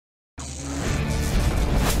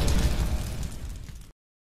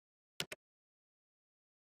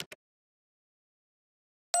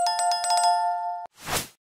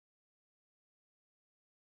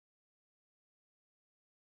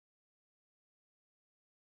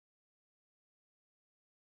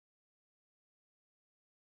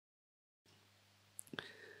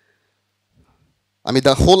আমি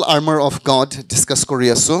the whole আৰ্মাৰ of god discuss কৰি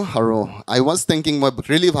আছোঁ আৰু আই ৱাজ থিংকিং মই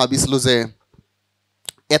ৰিয়েলি ভাবিছিলোঁ যে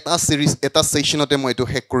এটা ছেশ্যনতে মই এইটো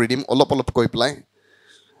শেষ কৰি দিম অলপ কৈ পেলাই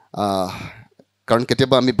কাৰণ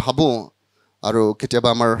কেতিয়াবা আমি ভাবোঁ আৰু কেতিয়াবা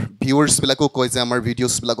আমাৰ ভিউৱাৰ্ছবিলাকো কয় যে আমাৰ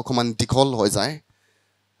ভিডিঅ'ছবিলাক অকণমান দীঘল হৈ যায়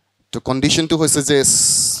তো কণ্ডিশ্যনটো হৈছে যে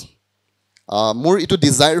মোৰ এইটো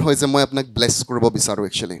ডিজায়াৰ হয় যে মই আপোনাক ব্লেছ কৰিব বিচাৰোঁ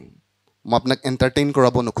একচুৱেলি মই আপোনাক এণ্টাৰটেইন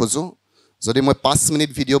কৰাব নোখোজোঁ যদি মই 5 মিনিট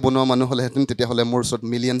ভিডিঅ' বনোৱা মানুহ হ'লেহেঁতেন তেতিয়াহ'লে মোৰ ওচৰত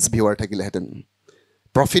মিলিয়নছ ভিউৱাৰ থাকিলেহেঁতেন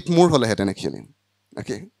প্ৰফিট মোৰ হ'লেহেঁতেন actually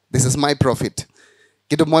okay this is my profit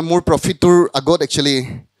কিন্তু মই মোৰ প্ৰফিটটোৰ আগত একচুৱেলি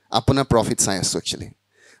আপোনাৰ প্ৰফিট চাই আছোঁ একচুৱেলি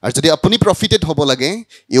আৰু যদি আপুনি প্ৰফিটেড হ'ব লাগে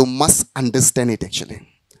U must understand it actually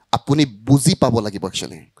আপুনি বুজি পাব লাগিব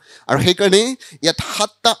একচুৱেলি আৰু সেইকাৰণে ইয়াত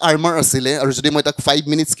 7টা আৰ্মাৰ আছিলে আৰু যদি মই তাক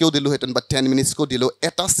 5 মিনিটছকেও দিলোঁহেঁতেন বা 10 মিনিটছকেও দিলোঁ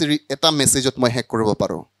এটা মেছেজত মই শেষ কৰিব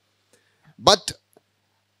পাৰোঁ বাট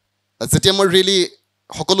যেতিয়া মই ৰিয়েলি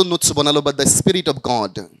সকলো নোটছ বনালোঁ বাট দ্য স্পিৰিট অফ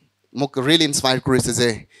গড মোক ৰিয়েলি ইনস্পায়াৰ কৰিছে যে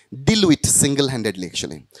ডিল উইথ ছিংগল হেণ্ডেডলি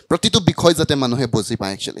একচুৱেলি প্ৰতিটো বিষয় যাতে মানুহে বুজি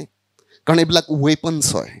পায় একচুৱেলি কাৰণ এইবিলাক ৱেপনছ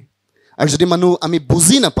হয় আৰু যদি আমি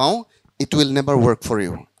বুজি নাপাওঁ it will never work for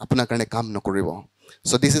U আপোনাৰ কাৰণে কাম নকৰিব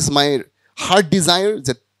চ' this is my heart Dzire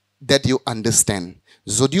date U understand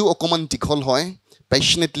যদিও অকণমান দীঘল হয়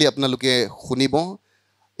পেশ্যনেটলি আপোনালোকে শুনিব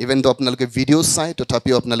ইভেন তো আপোনালোকে ভিডিঅ' চাই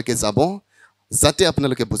তথাপিও আপোনালোকে যাব যাতে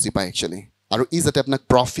আপোনালোকে বুজি পায় একচুৱেলি আৰু যাতে আপোনাক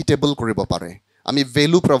প্ৰফিটেবল কৰিব পাৰে আমি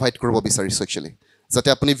ভেলু প্ৰভাইড কৰিব বিচাৰিছোঁ একচুৱেলি যাতে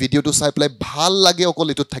আপুনি ভিডিঅ'টো চাই পেলাই ভাল লাগে অকল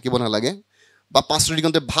এইটোত থাকিব নালাগে বা 5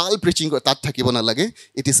 ঘণ্টা ভাল প্ৰিচিং কৰে তাত থাকিব নালাগে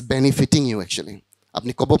it is benefiting U actually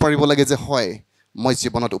আপুনি ক'ব পাৰিব লাগে যে হয় মই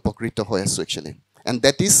জীৱনত উপকৃত হৈ আছোঁ actually and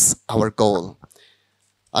that is hour গ'ল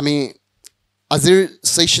আমি আজিৰ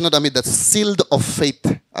ছেশ্যনত আমি দ্য চিল্ড অফ ফেইথ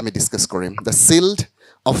আমি ডিছকাছ কৰিম দ্য চিল্ড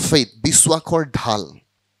অফ ফেইথ বিশ্বাসৰ ঢাল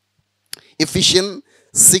Ephesians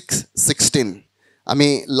 6:16 আমি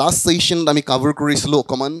লাষ্ট ছেশ্যনত আমি কাভাৰ কৰিছিলোঁ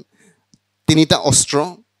অকণমান 3টা অস্ত্ৰ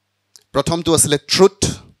প্ৰথমটো আছিলে ট্ৰুথ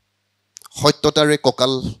সত্যতাৰে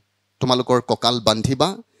তোমালোকৰ কঁকাল বান্ধিবা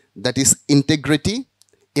that is integrity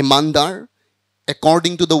ইমানদাৰ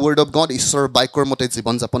according to the word of god ঈশ্বৰৰ বাক্যৰ মতে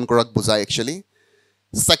জীৱন যাপন কৰাক বুজায় actually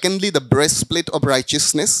secondly the breast plate of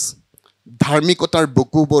ৰাইচিয়াছনেছ ধাৰ্মিকতাৰ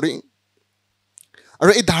বুকু বৰি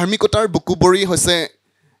আৰু এই ধাৰ্মিকতাৰ বুকু বৰি হৈছে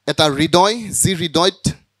এটা হৃদয় যি হৃদয়ত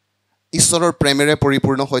ঈশ্বৰৰ প্ৰেমেৰে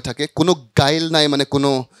পৰিপূৰ্ণ হৈ থাকে কোনো গাইল নাই মানে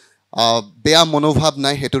কোনো বেয়া মনোভাৱ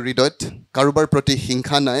নাই সেইটো হৃদয়ত কাৰোবাৰ প্ৰতি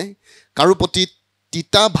হিংসা নাই কাৰো প্ৰতি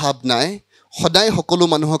তিতা ভাৱ নাই সদায় সকলো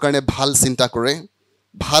মানুহৰ কাৰণে ভাল চিন্তা কৰে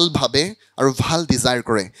ভাল ভাবে আৰু ভাল ডিজায়াৰ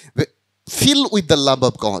কৰে fill with the love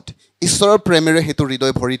of god ঈশ্বৰৰ প্ৰেমেৰে সেইটো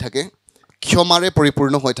হৃদয় ভৰি থাকে ক্ষমাৰে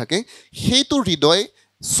পৰিপূৰ্ণ হৈ থাকে সেইটো হৃদয়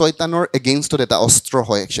শয়তানৰ এগেইনষ্টত এটা অস্ত্ৰ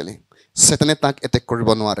হয় একচুৱেলি চেতানে তাক এটেক কৰিব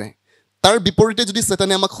নোৱাৰে তাৰ বিপৰীতে যদি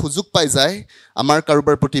চেতানে আমাক সুযোগ পাই যায় আমাৰ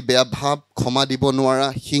কাৰোবাৰ প্ৰতি বেয়া ভাৱ ক্ষমা দিব নোৱাৰা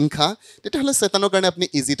হিংসা তেতিয়াহ'লে চেতানৰ কাৰণে আপুনি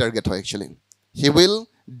ইজি টাৰ্গেট হয় actually he will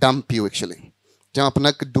dump U actually তেওঁ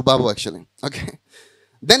আপোনাক ডুবাব একচুৱেলি অ'কে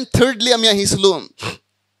দেন থাৰ্ডলি আমি আহিছিলোঁ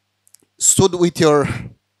ষ্টুড উইথ ইয়ৰ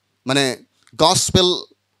মানে গছপেল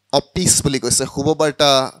অফ পিচ বুলি কৈছে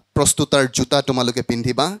শুভবাৰ্তা প্ৰস্তুতাৰ জোতা তোমালোকে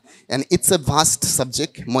পিন্ধিবা and it's a vast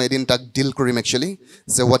subject মই এদিন তাক ডিল কৰিম একচুৱেলি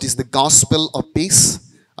যে what is the gospel of speech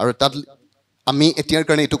আৰু তাত আমি এতিয়াৰ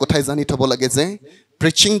কাৰণে এইটো কথাই জানি থ'ব লাগে যে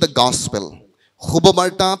প্ৰিচিং দ্য গছপেল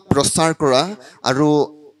শুভবাৰ্তা প্ৰচাৰ কৰা আৰু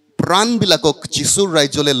প্ৰাণবিলাকক যীশুৰ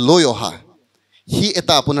ৰাজ্যলৈ লৈ অহা সি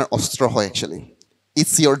এটা আপোনাৰ অস্ত্ৰ হয় একচুৱেলি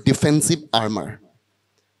ইটছ ইয়ৰ ডিফেন্সিভ আৰ্মাৰ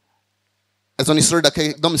এজন ঈশ্বৰৰ দাসে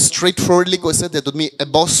একদম ষ্ট্ৰেইট ফৰৱাৰ্ডলি কৈছে যে তুমি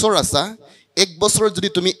এবছৰ আছা 1 বছৰত যদি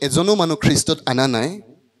তুমি এজনো মানুহ খ্ৰীষ্টত আনা নাই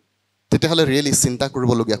তেতিয়াহ'লে ৰিয়েলি চিন্তা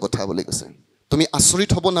কৰিবলগীয়া কথা বুলি কৈছে তুমি আচৰিত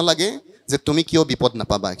হ'ব নালাগে যে তুমি কিয় বিপদ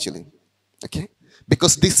নাপাবা actually okay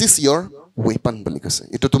because this is your weapon বুলি কৈছে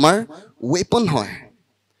এইটো তোমাৰ ৱেপন হয়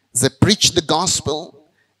যে preach the gospel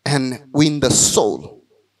and win the Saul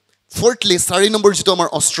ফৰ্থলি 4 number যিটো আমাৰ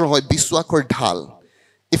অস্ত্ৰ হয় বিশ্বাসৰ ঢাল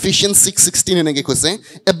Ephesians 6:16 এনেকৈ কৈছে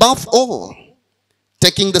above all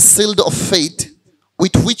taking the shield of faith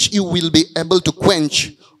with which you will be able to quench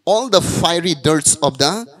all the fiery darts of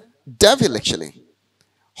the devil actually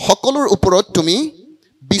সকলোৰ ওপৰত তুমি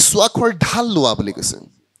বিশ্বাসৰ ঢাল লোৱা বুলি কৈছে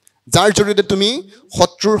যাৰ জৰিয়তে তুমি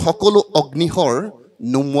শত্ৰুৰ সকলো অগ্নিহৰ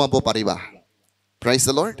নুমুৱাব পাৰিবা praise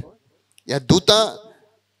the lord ইয়াত দুটা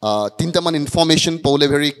তিনিটামান ইনফৰমেশ্যন পৌলে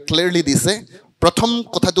ভেৰি ক্লিয়াৰলি দিছে প্ৰথম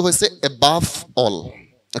কথাটো হৈছে above all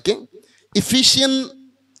okay Ephesian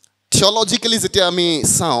থিওলজিক্যালি যেতিয়া আমি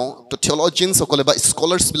চাওঁ তো থিওলজিয়ানসকলে বা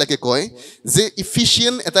স্কলাৰ্ছবিলাকে কয় যে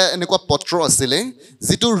ইফিচিয়ান এটা এনেকুৱা পত্ৰ আছিলে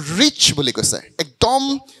যিটো ৰিচ বুলি কৈছে একদম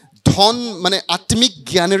ধন মানে আত্মিক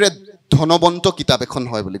জ্ঞানেৰে ধনবন্ত কিতাপ এখন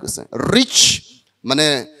হয় বুলি কৈছে ৰিচ মানে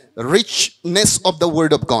richness of the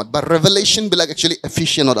word of God, but revelation বিলাক actually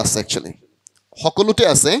efficient আছে actually. সকলোতে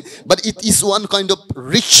আছে, but it is one kind of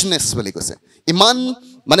richness বুলি কৈছে. ইমান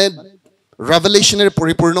মানে ৰেভেলেশ্যনেৰে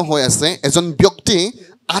পৰিপূৰ্ণ হৈ আছে এজন ব্যক্তি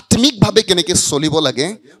আত্মিকভাৱে কেনেকৈ চলিব লাগে,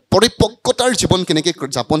 পৰিপক্কতাৰ জীৱন কেনেকৈ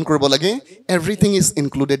যাপন কৰিব লাগে, এভৰিথিং ইজ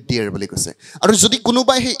ইনক্লুডেড ডিয়াৰ বুলি কৈছে. আৰু যদি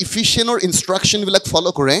কোনোবাই সেই ইফিচিয়েনৰ ইনষ্ট্ৰাকশ্যনবিলাক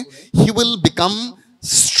ফ'ল' কৰে, he will became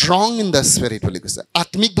strong in the spirit বুলি কৈছে.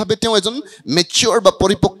 আত্মিকভাৱে তেওঁ এজন মেচিয়ৰ বা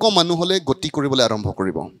পৰিপক্ক মানুহলৈ গতি কৰিবলৈ আৰম্ভ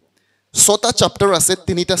কৰিব. 6টা চেপ্টাৰ আছে,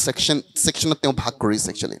 3টা ছেকশ্যনত তেওঁ ভাগ কৰিছে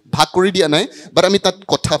একচুৱেলি. ভাগ কৰি দিয়া নাই, বাট আমি তাত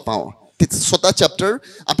কথা পাওঁ. 6টা চেপ্টাৰ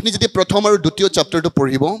আপুনি যদি প্ৰথম আৰু দ্বিতীয় চেপ্টাৰটো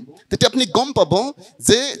পঢ়িব, তেতিয়া আপুনি গম পাব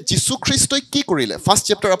যে যীশু খ্ৰীষ্টই কি কৰিলে. ফাৰ্ষ্ট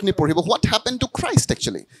চেপ্টাৰ আপুনি পঢ়িব, what happen two Christ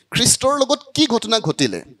actually, খ্ৰীষ্টৰ লগত কি ঘটনা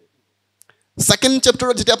ঘটিলে. ছেকেণ্ড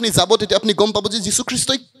চেপ্টাৰত যেতিয়া আপুনি যাব, তেতিয়া আপুনি গম পাব যে যীশু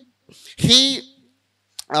খ্ৰীষ্টই সেই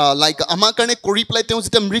লাইক আমাৰ কাৰণে কৰি পেলাই তেওঁ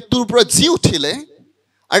যেতিয়া মৃত্যুৰ পৰা জি উঠিলে,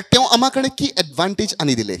 আৰু তেওঁ আমাৰ কাৰণে কি এডভান্টেজ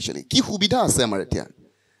আনি দিলে একচুৱেলি, কি সুবিধা আছে আমাৰ এতিয়া.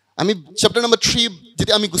 আমি চেপ্টাৰ নম্বৰ 3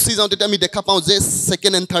 যেতিয়া আমি গুচি যাওঁ, তেতিয়া আমি দেখা পাওঁ যে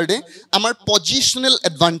ছেকেণ্ড এণ্ড থাৰ্ডে আমাৰ পজিশ্যনেল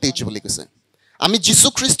এডভান্টেজ বুলি কৈছে. আমি যীশু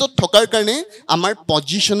খ্ৰীষ্টত থকাৰ কাৰণে আমাৰ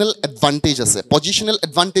পজিশ্যনেল এডভান্টেজ আছে. পজিশ্যনেল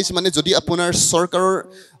এডভান্টেজ মানে যদি আপোনাৰ চৰকাৰৰ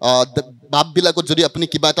বাববিলাকত যদি আপুনি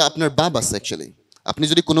কিবা এটা আপোনাৰ বাব আছে একচুৱেলি, আপুনি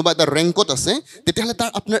যদি কোনোবা এটা ৰেংকত আছে, তেতিয়াহ'লে তাৰ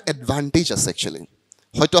আপোনাৰ এডভান্টেজ আছে একচুৱেলি.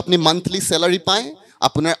 হয়তো আপুনি মান্থলি চেলাৰী পায়,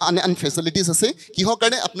 আপোনাৰ আন ফেচিলিটিজ আছে, কিহৰ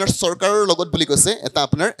কাৰণে আপোনাৰ চৰকাৰৰ লগত বুলি কৈছে এটা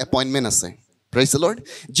আপোনাৰ এপইণ্টমেণ্ট আছে. Praise the lord.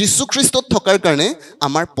 যীশু খ্ৰীষ্টত থকাৰ কাৰণে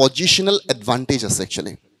আমাৰ পজিশ্যনেল এডভান্টেজ আছে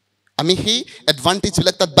একচুৱেলি. আমি সেই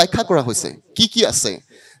এডভান্টেজবিলাক তাত ব্যাখ্যা কৰা হৈছে কি কি আছে.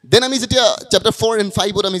 দেন আমি যেতিয়া চেপ্টাৰ 4 and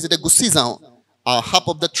 5ত আমি যেতিয়া গুচি যাওঁ হাফ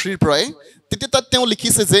অফ দ্য 3ৰ পৰাই, তেতিয়া তাত তেওঁ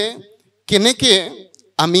লিখিছে যে কেনেকৈ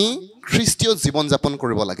আমি খ্ৰীষ্টীয় জীৱন যাপন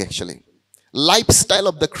কৰিব লাগে actually. Lifestyle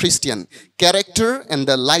of the Christian, character and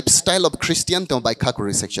the lifestyle of Christian তেওঁ ব্যাখ্যা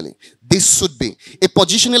কৰিছে একচুৱেলি. দিছ শুড বি, এই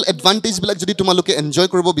পজিশ্যনেল এডভান্টেজবিলাক যদি তোমালোকে এনজয়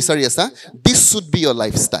কৰিব বিচাৰি আছা, দিছ শুড বি ইয়ৰ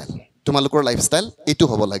লাইফষ্টাইল. তোমালোকৰ লাইফষ্টাইল এইটো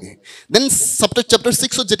হ'ব লাগে. দেন চেপ্টাৰ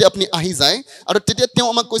 6ত যেতিয়া আপুনি আহি যায়, আৰু তেতিয়া তেওঁ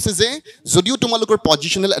আমাক কৈছে যে যদিও তোমালোকৰ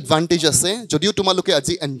পজিশ্যনেল এডভান্টেজ আছে, যদিও তোমালোকে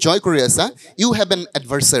আজি এনজয় কৰি আছা, ইউ হেভ এন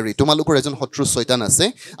এডভাৰ্চাৰী, তোমালোকৰ এজন শত্ৰু চৈতান আছে.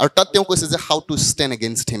 আৰু তাত তেওঁ কৈছে যে how to stand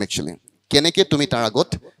against him actually, কেনেকৈ তুমি তাৰ আগত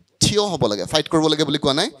থিয় হ'ব লাগে. ফাইট কৰিব লাগে বুলি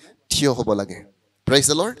কোৱা নাই, থিয় হ'ব লাগে. Praise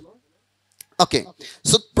the lord. অ'কে,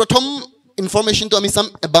 চ' প্ৰথম ইনফৰমেশ্যনটো আমি চাম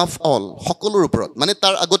এবাভ অল, সকলোৰ ওপৰত. মানে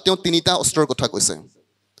তাৰ আগত তেওঁ 3টা অস্ত্ৰৰ কথা কৈছে.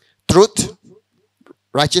 ট্ৰুথ,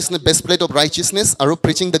 ৰাইচিয়াছনেছ, বেষ্ট প্লেট অফ ৰাইচিয়াছনেছ আৰু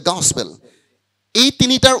প্ৰিচিং দ্য গস্পেল. এই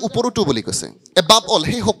 3টাৰ ওপৰতো বুলি কৈছে. এবাভ অল,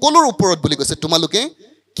 সেই সকলোৰ ওপৰত বুলি কৈছে তোমালোকে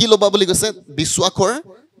কি ল'বা বুলি কৈছে, বিশ্বাসৰ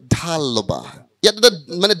ঢাল ল'বা. ইয়াত এটা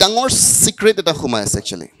মানে ডাঙৰ চিক্ৰেট এটা সোমাই আছে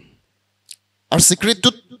একচুৱেলি. আৰু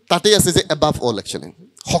চিক্ৰেটটোত তাতেই আছে যে এবাভ অল একচুৱেলি,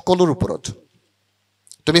 সকলোৰ ওপৰত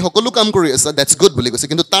তুমি সকলো কাম কৰি আছা, ডেটছ গুড বুলি কৈছে,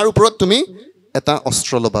 কিন্তু তাৰ ওপৰত তুমি এটা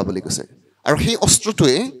অস্ত্ৰ ল'বা বুলি কৈছে. আৰু সেই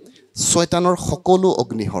অস্ত্ৰটোৱে শয়তানৰ সকলো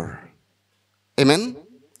অগ্নিহৰ. আমেন.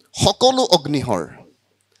 সকলো অগ্নিহৰ,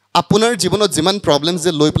 আপোনাৰ জীৱনত যিমান প্ৰব্লেম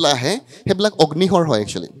যে লৈ পেলাই আহে, সেইবিলাক অগ্নিহৰ হয়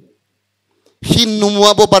একচুৱেলি. সি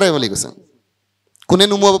নুমুৱাব পাৰে বুলি কৈছে. কোনে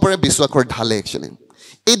নুমুৱাব পাৰে? বিশ্বাসৰ ঢালে একচুৱেলি.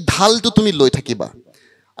 এই ঢালটো তুমি লৈ থাকিবা.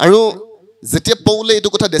 আৰু যেতিয়া পৌলে এইটো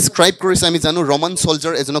কথা ডেছক্ৰাইব কৰিছে, আমি জানো ৰমান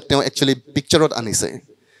চলজাৰ এজনক তেওঁ একচুৱেলি পিকচাৰত আনিছে.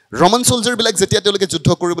 ৰমান চলজাৰবিলাক যেতিয়া তেওঁলোকে যুদ্ধ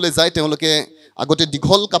কৰিবলৈ যায়, তেওঁলোকে আগতে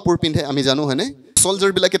দীঘল কাপোৰ পিন্ধে, আমি জানো হয়নে.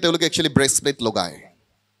 চলজাৰবিলাকে তেওঁলোকে একচুৱেলি ব্ৰেষ্টপ্লেট লগায়.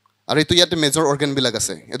 আৰু এইটো ইয়াতে মেজৰ অৰ্গেনবিলাক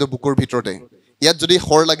আছে, এইটো বুকুৰ ভিতৰতে. ইয়াত যদি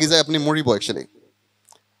শৰ লাগি যায় আপুনি মৰিব একচুৱেলি.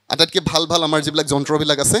 আটাইতকৈ ভাল ভাল আমাৰ যিবিলাক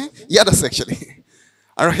যন্ত্ৰবিলাক আছে ইয়াত আছে একচুৱেলি.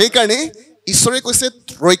 আৰু সেইকাৰণে ঈশ্বৰে কৈছে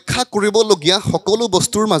ৰক্ষা কৰিবলগীয়া সকলো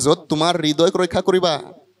বস্তুৰ মাজত তোমাৰ হৃদয়ক ৰক্ষা কৰিবা,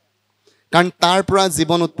 কাৰণ তাৰ পৰা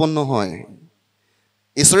জীৱন উৎপন্ন হয়.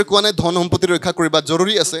 ঈশ্বৰে কোৱা নাই ধন সম্পত্তি ৰক্ষা কৰিবা,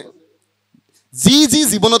 জৰুৰী আছে. যি যি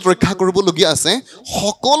জীৱনত ৰক্ষা কৰিবলগীয়া আছে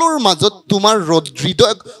সকলোৰ মাজত তোমাৰ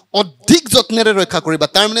হৃদয়ক অধিক যত্নেৰে ৰক্ষা কৰিবা.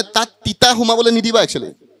 তাৰমানে তাত তিতা সোমাবলৈ নিদিবা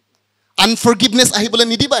একচুৱেলি, আনফৰগিভনেছ আহিবলৈ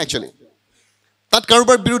নিদিবা একচুৱেলি, তাত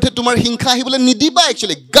কাৰোবাৰ বিৰুদ্ধে তোমাৰ হিংসা আহিবলৈ নিদিবা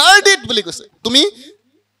একচুৱেলি. গাৰ্ড ইট বুলি কৈছে, তুমি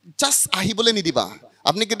জাষ্ট আহিবলৈ নিদিবা.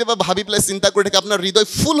 আপুনি কেতিয়াবা ভাবি পেলাই চিন্তা কৰি থাকে আপোনাৰ হৃদয়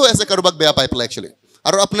ফুল হৈ আছে কাৰোবাক বেয়া পাই পেলাই একচুৱেলি,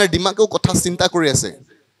 আৰু আপোনাৰ দিমাগেও কথা চিন্তা কৰি আছে,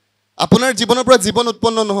 আপোনাৰ জীৱনৰ পৰা জীৱন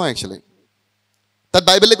উৎপন্ন নহয় একচুৱেলি. তাত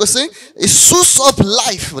বাইবেলে কৈছে চুচ অফ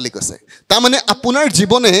লাইফ বুলি কৈছে. তাৰমানে আপোনাৰ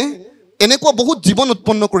জীৱনে এনেকুৱা বহুত জীৱন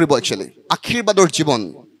উৎপন্ন কৰিব একচুৱেলি, আশীৰ্বাদৰ জীৱন.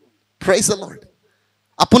 Praise the lord.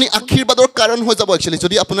 আপুনি আশীৰ্বাদৰ কাৰণ হৈ যাব একচুৱেলি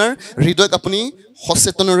যদি আপোনাৰ হৃদয়ক আপুনি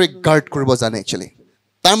সচেতনেৰে গাৰ্ড কৰিব জানে একচুৱেলি.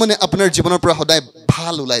 তাৰমানে আপোনাৰ জীৱনৰ পৰা সদায়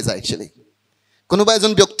ভাল ওলাই যায় একচুৱেলি. কোনোবা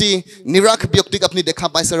এজন ব্যক্তি নিৰাশ ব্যক্তিক আপুনি দেখা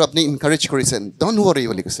পাইছে আৰু আপুনি ইনকাৰেজ কৰিছে, ডণ্ট ৱৰি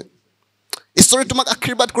বুলি কৈছে. ঈশ্বৰে তোমাক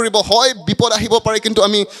আশীৰ্বাদ কৰিব, হয় বিপদ আহিব পাৰে, কিন্তু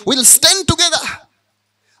আমি উইল ষ্টেণ্ড টুগেডাৰ.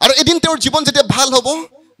 আৰু এদিন তেওঁৰ জীৱন যেতিয়া ভাল হ'ব,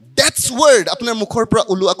 দ্যাটছ ৱৰ্ড আপোনাৰ মুখৰ পৰা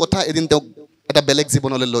ওলোৱা কথা এদিন তেওঁক এটা বেলেগ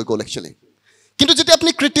জীৱনলৈ লৈ গ'ল একচুৱেলি কিন্তু যেতিয়া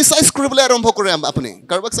আপুনি ক্ৰিটিচাইজ কৰিবলৈ আৰম্ভ কৰে আপুনি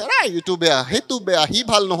কাৰোবাক চাই এইটো বেয়া সেইটো বেয়া সি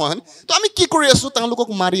ভাল নহয় তো আমি কি কৰি আছোঁ তেওঁলোকক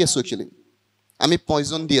মাৰি আছোঁ একচুৱেলি আমি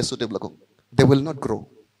পয়জন দি আছোঁ তেওঁলোকক দে উইল নট গ্ৰ'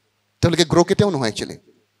 তেওঁলোকে গ্ৰ' কেতিয়াও নহয় একচুৱেলি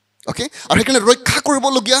অ'কে আৰু সেইকাৰণে ৰক্ষা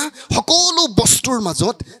কৰিবলগীয়া সকলো বস্তুৰ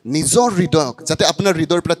মাজত নিজৰ হৃদয়ক যাতে আপোনাৰ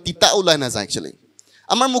হৃদয়ৰ পৰা তিতা ওলাই নাযায় একচুৱেলি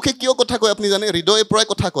আমাৰ মুখে কিয় কথা কয় আপুনি জানে হৃদয়ৰ পৰাই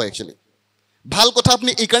কথা কয় একচুৱেলি ভাল কথা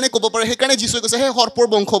আপুনি এইকাৰণে ক'ব পাৰে সেইকাৰণে যীশুৱে কৈছে সেই সৰ্পৰ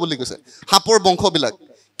বংশ বুলি কৈছে সাপৰ বংশবিলাক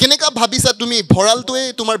কেনেকুৱা ভাবিছা তুমি ভঁৰালটোৱে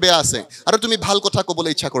তোমাৰ বেয়া আছে আৰু তুমি ভাল কথা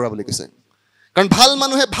ক'বলৈ ইচ্ছা কৰা বুলি কৈছে কাৰণ ভাল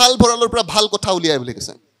মানুহে ভাল ভঁৰালৰ পৰা ভাল কথা উলিয়াই বুলি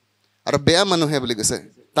কৈছে আৰু বেয়া মানুহে বুলি কৈছে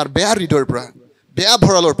তাৰ বেয়া হৃদয়ৰ পৰা বেয়া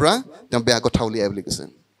ভঁৰালৰ পৰা তেওঁ বেয়া কথা উলিয়াই বুলি কৈছে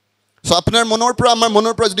চ' আপোনাৰ মনৰ পৰা আমাৰ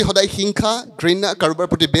মনৰ পৰা যদি সদায় হিংসা ঘৃণা কাৰোবাৰ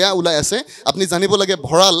প্ৰতি বেয়া ওলাই আছে আপুনি জানিব লাগে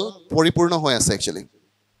ভঁৰাল পৰিপূৰ্ণ হৈ আছে একচুৱেলি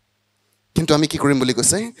কিন্তু আমি কি কৰিম বুলি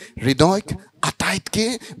কৈছে হৃদয়ক আটাইতকৈ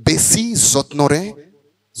বেছি যত্নৰে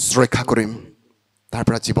ৰক্ষা কৰিম তাৰ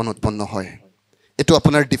পৰা জীৱন উৎপন্ন হয় এইটো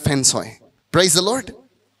আপোনাৰ ডিফেন্স হয় praise the lord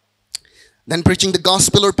then প্ৰিচিং the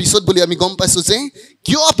গস্পেলৰ পিছত বুলি আমি গম পাইছোঁ যে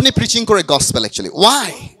কিয় আপুনি প্ৰিচিং কৰে গস্পেল একচুৱেলি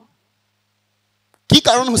ৱাই কি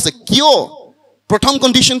কাৰণ হৈছে কিয় প্ৰথম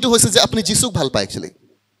কণ্ডিশ্যনটো হৈছে যে আপুনি যীশুক ভাল পায় একচুৱেলি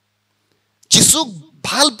যীশুক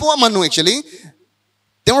ভাল পোৱা মানুহ একচুৱেলি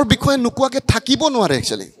তেওঁৰ বিষয়ে নোকোৱাকৈ থাকিব নোৱাৰে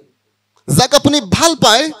একচুৱেলি যাক আপুনি ভাল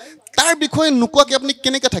পায় তাৰ বিষয়ে নোকোৱাকৈ আপুনি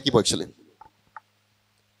কেনেকৈ থাকিব actually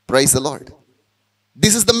praise the lord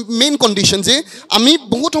this is the main condition যে আমি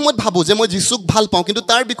বহুত সময়ত ভাবোঁ যে মই যীশুক ভাল পাওঁ কিন্তু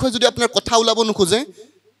তাৰ বিষয়ে যদি আপোনাৰ কথা ওলাব নোখোজে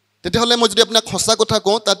তেতিয়াহ'লে মই যদি আপোনাক সঁচা কথা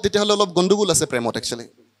কওঁ তাত তেতিয়াহ'লে অলপ গণ্ডগোল আছে প্ৰেমত একচুৱেলি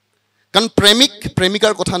কাৰণ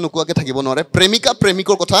প্ৰেমিকাৰ কথা নোকোৱাকৈ থাকিব নোৱাৰে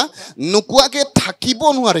প্ৰেমিকৰ কথা নোকোৱাকৈ থাকিব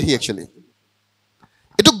নোৱাৰে সি একচুৱেলি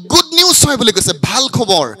এইটো গুড নিউজ হয় বুলি কৈছে ভাল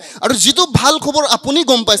খবৰ আৰু যিটো ভাল খবৰ আপুনি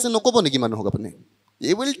গম পাইছে নক'ব নেকি মানুহক আপুনি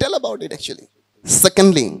U will tell about it actually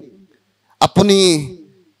secondly আপুনি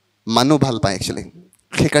মানুহ ভাল পায় একচুৱেলি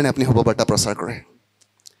সেইকাৰণে আপুনি হ'ব বাৰ্তা প্ৰচাৰ কৰে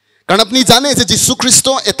কাৰণ আপুনি জানে যে যীশুখ্ৰীষ্ট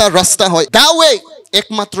এটা ৰাস্তা হয় দা ৱে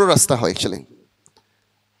একমাত্ৰ ৰাস্তা হয় একচুৱেলি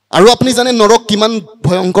আৰু আপুনি জানে নৰক কিমান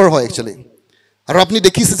ভয়ংকৰ হয় একচুৱেলি আৰু আপুনি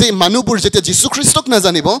দেখিছে যে মানুহবোৰ যেতিয়া যীশুখ্ৰীষ্টক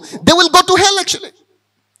নাজানিব দে উইল গ' টু হেল একচুৱেলি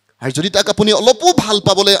আৰু যদি তাক আপুনি অলপো ভাল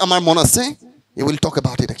পাবলৈ আমাৰ মন আছে U will talk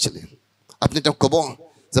about it actually আপুনি তেওঁক ক'ব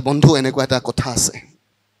যে বন্ধু এনেকুৱা এটা কথা আছে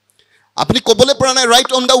আপুনি ক'বলৈ পৰা নাই ৰাইট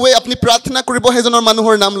অন দ্য ৱে আপুনি প্ৰাৰ্থনা কৰিব সেইজনৰ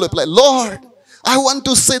মানুহৰ নাম লৈ পেলাই lord I want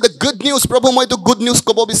to say the good news প্ৰভু মই এইটো গুড নিউজ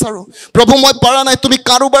ক'ব বিচাৰোঁ প্ৰভু মই পৰা নাই তুমি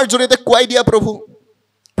কাৰোবাৰ জৰিয়তে কোৱাই দিয়া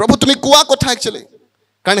প্ৰভু তুমি কোৱা কথা একচুৱেলি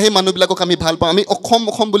কাৰণ সেই মানুহবিলাকক আমি ভাল পাওঁ আমি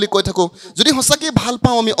অসম বুলি কৈ থাকোঁ যদি সঁচাকৈ ভাল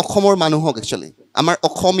পাওঁ আমি অসমৰ মানুহক একচুৱেলি আমাৰ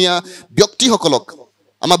অসমীয়া ব্যক্তিসকলক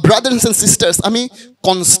আমাৰ ব্ৰাদাৰ্ছ এণ্ড ছিষ্টাৰ্ছ আমি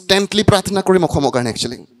কনষ্টেণ্টলি প্ৰাৰ্থনা কৰিম অসমৰ কাৰণে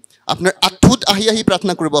একচুৱেলি আপোনাৰ আঁঠুত আহি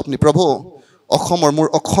প্ৰাৰ্থনা কৰিব আপুনি প্ৰভু মোৰ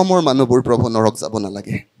অসমৰ মানুহবোৰ প্ৰভু নৰক যাব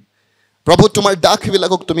নালাগে প্ৰভু তোমাৰ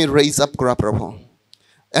দাসবিলাকক তুমি ৰেইজ আপ কৰা প্ৰভু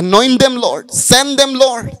এনইণ্ট them lord send them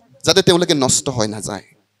lord যাতে তেওঁলোকে নষ্ট হৈ নাযায়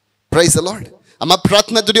প্ৰেইজ দ্য লৰ্ড আমাৰ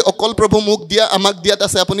প্ৰাৰ্থনাত যদি অকল প্ৰভু আমাক দিয়াত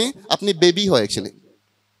আছে আপুনি বেবী হয় একচুৱেলি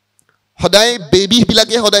সদায়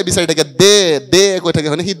বেবীবিলাকে সদায় বিচাৰি থাকে দে কৈ থাকে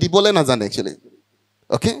হয়নে সি দিবলৈ নাজানে একচুৱেলি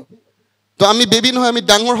অ'কে তো আমি বেবী নহয় আমি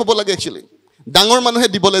ডাঙৰ হ'ব লাগে একচুৱেলি ডাঙৰ মানুহে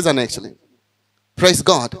দিবলৈ জানে একচুৱেলি প্ৰেইজ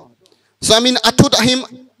গড চ' আমি আঁঠুত আহিম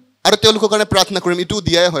আৰু তেওঁলোকৰ কাৰণে প্ৰাৰ্থনা কৰিম এইটো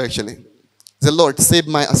দিয়াই হয় একচুৱেলি যে লৰ্ড ছেভ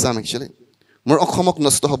মাই আছাম একচুৱেলি মোৰ অসমক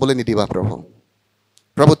নষ্ট হ'বলৈ নিদিবা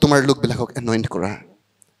প্ৰভু তোমাৰ লোকবিলাকক এনইণ্ট কৰা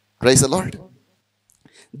প্ৰেইজ দ্য লৰ্ড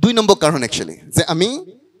 2 নম্বৰ কাৰণ একচুৱেলি যে আমি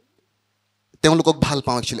তেওঁলোকক ভাল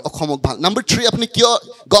পাওঁ একচুৱেলি অসমক ভাল নম্বৰ 3 আপুনি কিয়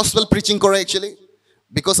গস্পেল প্ৰিচিং কৰে একচুৱেলি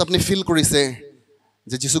বিকজ আপুনি ফিল কৰিছে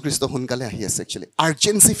যে যীশুখ্ৰীষ্ট সোনকালে আহি আছে একচুৱেলি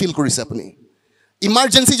আৰ্জেঞ্চি ফিল কৰিছে আপুনি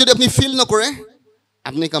ইমাৰ্জেঞ্চি যদি আপুনি ফিল নকৰে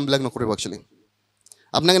আপুনি কামবিলাক নকৰিব একচুৱেলি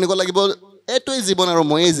আপোনাক এনেকুৱা লাগিব এইটোৱে জীৱন আৰু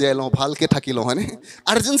ময়েই জীয়াই লওঁ ভালকৈ থাকি লওঁ হয়নে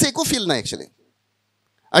আৰ্জেঞ্চি একো ফিল নাই একচুৱেলি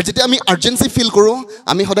আৰু যেতিয়া আমি আৰ্জেঞ্চি ফিল কৰোঁ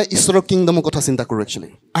আমি সদায় ঈশ্বৰৰ কিংডমৰ কথা চিন্তা কৰোঁ একচুৱেলি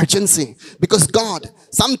আৰ্জেঞ্চি বিকজ গড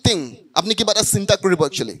ছামথিং আপুনি কিবা এটা চিন্তা কৰিব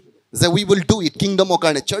একচুৱেলি যে উই উইল ডু ইট কিংডমৰ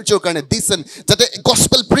কাৰণে চাৰ্চৰ কাৰণে দিছ এণ্ড যাতে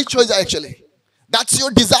গস্পেল প্ৰিচ হৈ যায় একচুৱেলি দ্যাটছ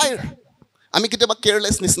ইয়'ৰ ডিজায়াৰ আমি কেতিয়াবা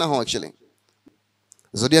কেয়াৰলেছ নিচিনা হওঁ একচুৱেলি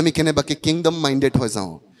যদি আমি কেনেবাকৈ কিংডম মাইণ্ডেড হৈ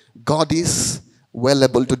যাওঁ god is well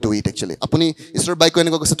able to do it actually আপুনি ঈশ্বৰৰ বাইকো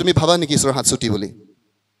এনেকুৱা কৈছে তুমি ভাবা নেকি ঈশ্বৰৰ হাত চুটি বুলি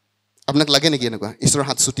আপোনাক লাগে নেকি এনেকুৱা ঈশ্বৰৰ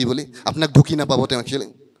হাত চুটি বুলি আপোনাক ঢুকি নাপাব তেওঁ একচুৱেলি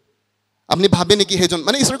আপুনি ভাবে নেকি সেইজন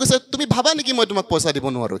মানে ঈশ্বৰে কৈছে তুমি ভাবা নেকি মই তোমাক পইচা দিব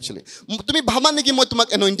নোৱাৰোঁ একচুৱেলি তুমি ভাবা নেকি মই তোমাক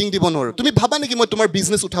এনইণ্টিং দিব নোৱাৰোঁ তুমি ভাবা নেকি মই তোমাৰ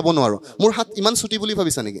বিজনেছ উঠাব নোৱাৰোঁ মোৰ হাত ইমান চুটি বুলি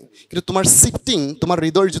ভাবিছা নেকি কিন্তু তোমাৰ শ্বিফ্টিং তোমাৰ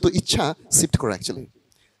হৃদয়ৰ যিটো ইচ্ছা শ্বিফ্ট কৰা actually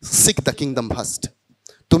six the kingdom first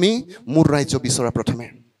তুমি মোৰ ৰাজ্য বিচৰা প্ৰথমে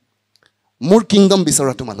মোৰ কিংডম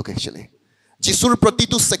বিচৰা তোমালোক একচুৱেলি যিশুৰ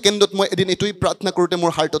প্ৰতিটো ছেকেণ্ডত মই এদিন এইটোই প্ৰাৰ্থনা কৰোঁতে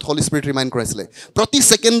মোৰ হাৰ্টত হলি স্পিৰিট ৰিমাইণ্ড কৰাইছিলে প্ৰতি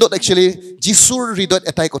ছেকেণ্ডত একচুৱেলি যিশুৰ হৃদয়ত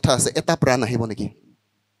এটাই কথা আছে এটা প্ৰাণ আহিব নেকি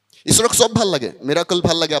ঈশ্বৰক চব ভাল লাগে মিৰাকল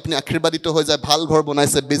ভাল লাগে আপুনি আশীৰ্বাদিত হৈ যায় ভাল ঘৰ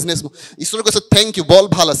বনাইছে বিজনেছ ঈশ্বৰক কৈছে থেংক ইউ বল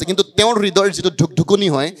ভাল আছে কিন্তু তেওঁৰ হৃদয়ৰ যিটো ঢুকঢুকনি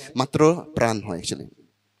হয় মাত্ৰ প্ৰাণ হয় একচুৱেলি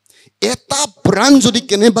এটা প্ৰাণ যদি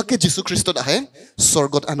কেনেবাকে যীশুখ্ৰীষ্টত আহে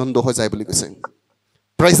স্বৰ্গত আনন্দ হৈ যায় বুলি কৈছে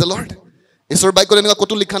প্ৰাইজ দ্য লৰ্ড ঈশ্বৰ বাইকত এনেকুৱা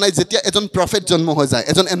ক'তো লিখা নাই যেতিয়া এজন প্ৰফেট জন্ম হৈ যায়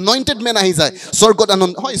এজন এনইণ্টেড মেন আহি যায় স্বৰ্গত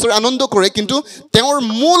আনন্দ হয় ঈশ্বৰ আনন্দ কৰে কিন্তু তেওঁৰ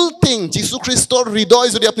মূল থিং যীশুখ্ৰীষ্টৰ হৃদয়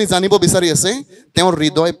যদি আপুনি জানিব বিচাৰি আছে তেওঁৰ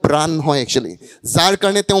হৃদয় প্ৰাণ হয় একচুৱেলি যাৰ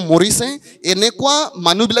কাৰণে তেওঁ মৰিছে এনেকুৱা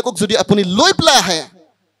মানুহবিলাকক যদি আপুনি লৈ পেলাই আহে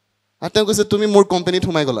আৰু তেওঁ কৈছে তুমি মোৰ কোম্পানীত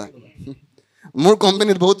সোমাই গ'লা মোৰ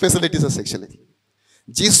কোম্পানীত বহুত ফেচিলিটিছ আছে একচুৱেলি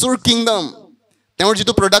যিশুৰ কিংডম তেওঁৰ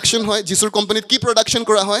যিটো প্ৰডাকশ্যন হয় যিশুৰ কোম্পানীত কি প্ৰডাকশ্যন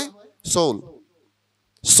কৰা হয়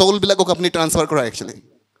সোলবিলাকক আপুনি ট্ৰান্সফাৰ কৰা একচুৱেলি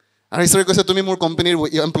আৰু ঈশ্বৰে কৈছে তুমি মোৰ কোম্পানীৰ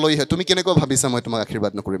এমপ্লয়ী হয় তুমি কেনেকৈ ভাবিছা মই তোমাক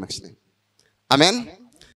আশীৰ্বাদ নকৰিম একচুৱেলি আমেন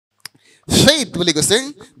ফেইথ বুলি কৈছে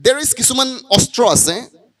দেৰ ইজ কিছুমান অস্ত্ৰ আছে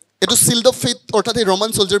এইটো চিল্ড অফ ফেইথ অৰ্থাৎ এই ৰমান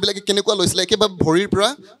চলজাৰবিলাকে কেনেকুৱা লৈছিলে একেবাৰে ভৰিৰ পৰা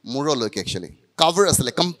মূৰলৈকে একচুৱেলি কাভাৰ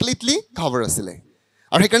আছিলে কমপ্লিটলি কাভাৰ আছিলে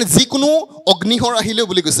আৰু সেইকাৰণে যিকোনো অগ্নিহৰ আহিলেও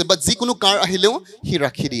বুলি কৈছে বা যিকোনো কাৰ আহিলেও সি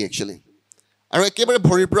ৰাখি দিয়ে একচুৱেলি আৰু একেবাৰে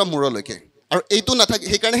ভৰিৰ পৰা মূৰলৈকে আৰু এইটো নাথাকে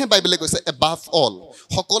সেইকাৰণেহে বাইবেলে কৈছে এবাভ অল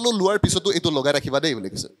সকলো লোৱাৰ পিছতো এইটো লগাই ৰাখিবা দেই বুলি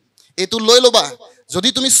কৈছে এইটো লৈ ল'বা যদি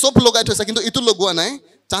তুমি চব লগাই থৈছা কিন্তু এইটো লগোৱা নাই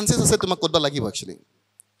চান্সেছ আছে তোমাক ক'তবা লাগিব actually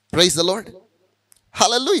praise the lord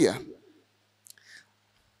hallelujah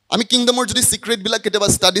আমি কিংডমৰ যদি চিক্ৰেটবিলাক কেতিয়াবা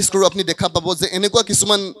ষ্টাডিজ কৰোঁ আপুনি দেখা পাব যে এনেকুৱা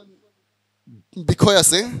কিছুমান বিষয়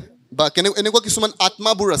আছে বা এনেকুৱা কিছুমান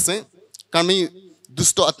আত্মাবোৰ আছে কাৰণ আমি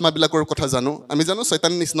দুষ্ট আত্মাবিলাকৰ কথা জানো আমি জানো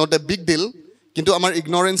শয়তান ইজ নট এ বিগ ডিল কিন্তু আমাৰ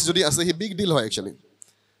ইগনৰেঞ্চ যদি আছে সি বিগ ডিল হয় একচুৱেলি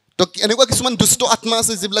তো এনেকুৱা কিছুমান দুষ্ট আত্মা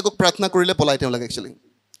আছে যিবিলাকক প্ৰাৰ্থনা কৰিলে পলাই তেওঁলোকে একচুৱেলি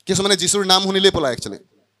কিছুমানে যীশুৰ নাম শুনিলেই পলাই একচুৱেলি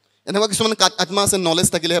এনেকুৱা কিছুমান আত্মা আছে নলেজ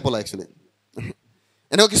থাকিলেহে পলাই একচুৱেলি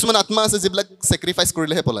এনেকুৱা কিছুমান আত্মা আছে যিবিলাক ছেক্ৰিফাইচ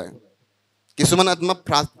কৰিলেহে পলায় কিছুমান আত্মা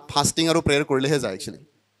ফাষ্টিং আৰু প্ৰেয়াৰ কৰিলেহে যায় একচুৱেলি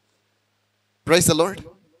প্ৰেইজ দ্য লৰ্ড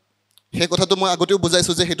সেই কথাটো মই আগতেও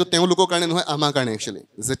বুজাইছোঁ যে সেইটো তেওঁলোকৰ কাৰণে নহয় আমাৰ কাৰণে একচুৱেলি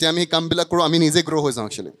যেতিয়া আমি সেই কামবিলাক কৰোঁ আমি নিজে গ্ৰ' হৈ যাওঁ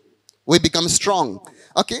একচুৱেলি উই বিকাম ষ্ট্ৰং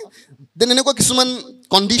অ'কে দেন এনেকুৱা কিছুমান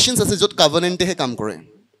কণ্ডিশ্যনছ আছে য'ত কাভানেণ্টেহে কাম কৰে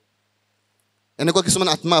এনেকুৱা কিছুমান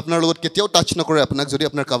আত্মা আপোনাৰ লগত কেতিয়াও টাচ নকৰে আপোনাক যদি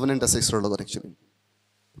আপোনাৰ কাভানেণ্ট আছে ঈশ্বৰৰ লগত একচুৱেলি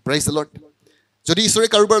প্ৰেইজ দ্য লৰ্ড যদি ঈশ্বৰে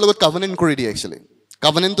কাৰোবাৰ লগত কাভানেণ্ট কৰি দিয়ে একচুৱেলি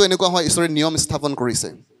কাভানেণ্টটো এনেকুৱা হয় ঈশ্বৰে নিয়ম স্থাপন কৰিছে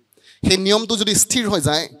সেই নিয়মটো যদি স্থিৰ হৈ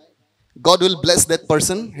যায় God will bless that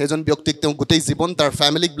person সেইজন ব্যক্তিক তেওঁ গোটেই জীৱন তাৰ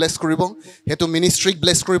ফেমিলিক ব্লেছ কৰিব সেইটো মিনিষ্ট্ৰিক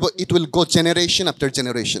ব্লেছ কৰিব ইট উইল গ' জেনেৰেশ্যন আফটাৰ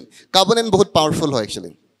জেনেৰেশ্যন কাভানেণ্ট বহুত পাৱাৰফুল হয়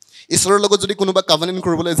একচুৱেলি ঈশ্বৰৰ লগত যদি কোনোবা কাভানেণ্ট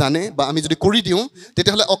কৰিবলৈ জানে বা আমি যদি কৰি দিওঁ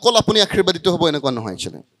তেতিয়াহ'লে অকল আপুনি আশীৰ্বাদিত হ'ব এনেকুৱা নহয়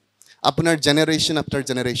একচুৱেলি আপোনাৰ জেনেৰেশ্যন আফটাৰ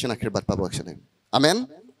জেনেৰেশ্যন আশীৰ্বাদ পাব actually amen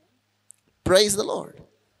praise the lord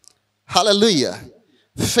hallelujah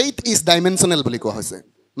faith is dimensional বুলি কোৱা হৈছে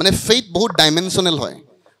মানে ফেইথ বহুত ডাইমেনশ্যনেল হয়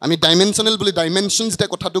আমি ডাইমেনশ্যনেল বুলি ডাইমেনশ্যন যেতিয়া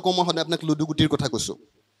কথাটো কওঁ মই সদায় আপোনাক লুডু গুটিৰ কথা কৈছোঁ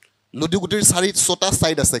লুডু গুটিৰ 4-6টা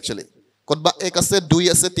ছাইড আছে একচুৱেলি ক'ৰবাত 1 আছে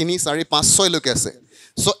 2 আছে 3 4 5 6লৈকে আছে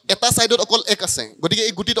চ' এটা ছাইডত অকল 1 আছে গতিকে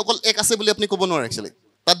এই গুটিত অকল 1 আছে বুলি আপুনি ক'ব নোৱাৰে একচুৱেলি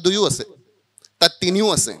তাত 2ও আছে তাত 3ও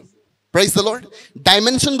আছে প্ৰেইজ দ্য লৰ্ড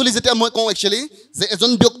ডাইমেনশ্যন বুলি যেতিয়া মই কওঁ একচুৱেলি যে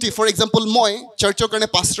এজন ব্যক্তি ফৰ এক্সাম্পল মই চাৰ্চৰ কাৰণে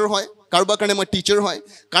পাষ্টাৰ হয় কাৰোবাৰ কাৰণে মই টিচাৰ হয়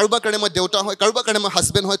কাৰোবাৰ কাৰণে মই দেউতা হয় কাৰোবাৰ কাৰণে মই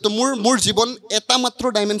হাজবেণ্ড হয় তো মোৰ জীৱন এটা মাত্ৰ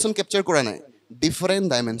ডাইমেনশ্যন কেপচাৰ কৰা নাই ডিফাৰেণ্ট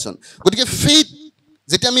ডাইমেনশ্যন গতিকে ফেইথ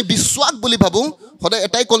যেতিয়া আমি বিশ্বাস বুলি ভাবোঁ সদায়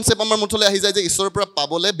এটাই কনচেপ্ট আমাৰ মুঠলৈ আহি যায় যে ঈশ্বৰৰ পৰা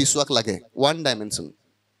পাবলৈ বিশ্বাস লাগে ওৱান ডাইমেনশ্যন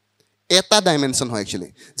এটা ডাইমেনশ্যন হয় একচুৱেলি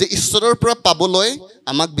যে ঈশ্বৰৰ পৰা পাবলৈ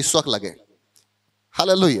আমাক বিশ্বাস লাগে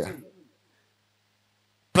হালেলুয়া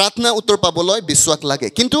প্ৰাৰ্থনা উত্তৰ পাবলৈ বিশ্বাস লাগে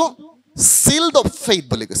কিন্তু চিল্ড অফ ফেইথ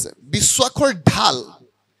বুলি কৈছে বিশ্বাসৰ ঢাল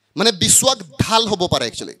মানে বিশ্বাস ঢাল হ'ব পাৰে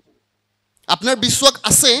একচুৱেলি আপোনাৰ বিশ্বাস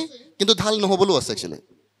আছে কিন্তু ঢাল নহ'বলৈও আছে একচুৱেলি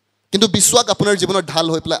কিন্তু বিশ্বাস আপোনাৰ জীৱনত ঢাল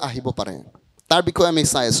হৈ পেলাই আহিব পাৰে তাৰ বিষয়ে আমি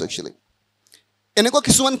চাই আছোঁ একচুৱেলি এনেকুৱা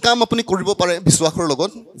কিছুমান কাম আপুনি কৰিব পাৰে বিশ্বাসৰ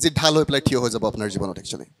লগত যি ঢাল হৈ পেলাই থিয় হৈ যাব আপোনাৰ জীৱনত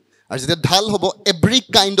একচুৱেলি আৰু যেতিয়া ঢাল হ'ব এভৰি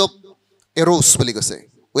কাইণ্ড অফ এৰ'ছ বুলি কৈছে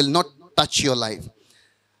will not touch your life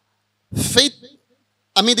faith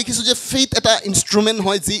আমি দেখিছোঁ যে ফেইথ এটা ইনষ্ট্ৰুমেণ্ট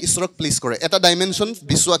হয় যি ঈশ্বৰক প্লিজ কৰে এটা ডাইমেনশ্যন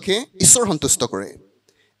বিশ্বাসে ঈশ্বৰ সন্তুষ্ট কৰে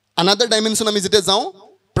আনাডাৰ ডাইমেনশ্যন আমি যেতিয়া যাওঁ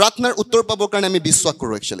প্ৰাৰ্থনাৰ উত্তৰ পাবৰ কাৰণে আমি বিশ্বাস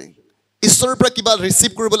কৰোঁ একচুৱেলি ঈশ্বৰৰ পৰা কিবা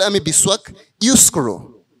ৰিচিভ কৰিবলৈ আমি বিশ্বাস ইউজ কৰোঁ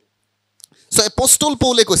চ' এপষ্টল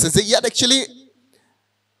পৌলে কৈছে যে ইয়াত একচুৱেলি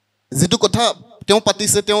যিটো কথা তেওঁ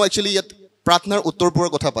পাতিছে তেওঁ একচুৱেলি ইয়াত প্ৰাৰ্থনাৰ উত্তৰবোৰৰ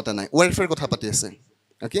কথা পতা নাই ৱেৰফেয়াৰ কথা পাতি আছে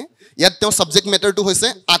অ'কে ইয়াত তেওঁ ছাবজেক্ট মেটাৰটো হৈছে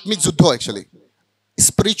আত্মিক যুদ্ধ একচুৱেলি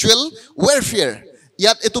স্পিৰিচুৱেল ৱেৰফেয়াৰ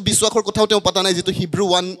ইয়াত এইটো বিশ্বাসৰ কথাও তেওঁ পতা নাই যিটো হিব্ৰু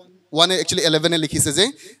 1 একচুৱেলি 11 লিখিছে যে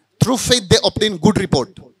থ্ৰু ফেইথ দে অবটেইন গুড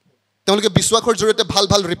ৰিপৰ্ট তেওঁলোকে বিশ্বাসৰ জৰিয়তে ভাল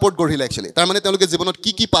ভাল ৰিপৰ্ট গঢ়িলে একচুৱেলি তাৰমানে তেওঁলোকে জীৱনত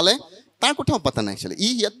কি পালে তাৰ কথাও পাতা নাই একচুৱেলি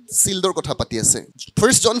ইয়াত চিল্ডৰ কথা পাতি আছে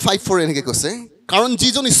 1 John 5:4 এনেকৈ কৈছে কাৰণ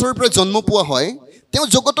যিজন ঈশ্বৰৰ পৰা জন্ম পোৱা হয় তেওঁ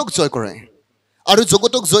জগতক জয় কৰে আৰু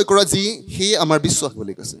জগতক জয় কৰা যি সেয়ে আমাৰ বিশ্বাস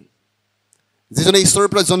বুলি কৈছে যিজনে ঈশ্বৰৰ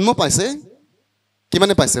পৰা জন্ম পাইছে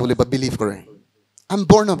কিমানে পাইছে বুলি বিলিভ কৰে I am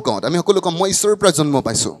born of god আমি সকলো কম মই ঈশ্বৰৰ পৰা জন্ম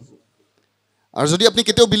পাইছোঁ আৰু যদি আপুনি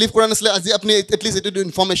কেতিয়াও বিলিভ কৰা নাছিলে আজি আপুনি এটলিষ্ট এইটো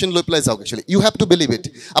ইনফৰমেশ্যন লৈ পেলাই যাওক actually U have to believe it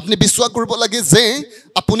আপুনি বিশ্বাস কৰিব লাগে যে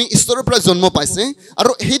আপুনি ঈশ্বৰৰ পৰা জন্ম পাইছে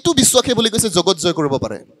আৰু সেইটো বিশ্বাসে বুলি কৈছে জগত জয় কৰিব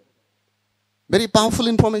পাৰে ভেৰি পাৱাৰফুল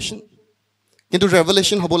ইনফৰমেশ্যন কিন্তু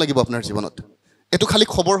ৰেভেলেশ্যন হ'ব লাগিব আপোনাৰ জীৱনত এইটো খালি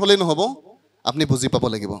খবৰ হ'লেই নহ'ব আপুনি বুজি পাব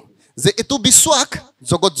লাগিব যে এইটো বিশ্বাস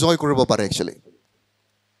জগত জয় কৰিব পাৰে একচুৱেলি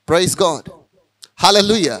প্ৰেইজ গড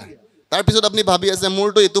হালেলুয়া তাৰপিছত আপুনি ভাবি আছে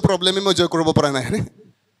মোৰতো এইটো প্ৰব্লেমে মই জয় কৰিব পৰা নাই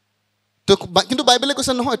তো কিন্তু বাইবেলে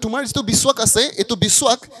কৈছে নহয় তোমাৰ যিটো বিশ্বাস আছে এইটো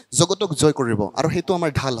বিশ্বাস জগতক জয় কৰিব আৰু সেইটো আমাৰ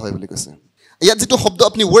ঢাল হয় বুলি কৈছে ইয়াত যিটো শব্দ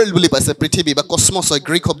আপুনি ৱৰ্ল্ড বুলি পাইছে পৃথিৱী বা কসমছ হয়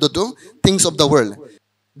গ্ৰীক শব্দটো things of the world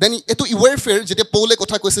then এইটো ৱাৰফেয়াৰ যেতিয়া পৌলে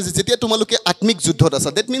কথা কৈছে যে যেতিয়া তোমালোকে আত্মিক যুদ্ধত আছা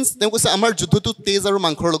ডেট মিনছ তেওঁ কৈছে আমাৰ যুদ্ধটো তেজ আৰু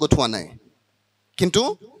মাংসৰ লগত হোৱা নাই কিন্তু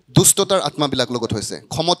দুষ্টতাৰ আত্মাবিলাক লগত হৈছে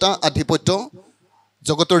ক্ষমতা আধিপত্য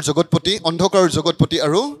জগতৰ জগতপতি অন্ধকাৰৰ জগতপতি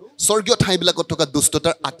আৰু স্বৰ্গীয় ঠাইবিলাকত থকা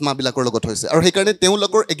দুষ্টতাৰ আত্মাবিলাকৰ লগত হৈছে আৰু সেইকাৰণে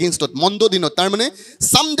তেওঁলোকৰ এগেইনষ্টত মন্দ দিনত তাৰমানে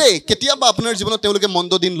ছামডে কেতিয়াবা আপোনাৰ জীৱনত তেওঁলোকে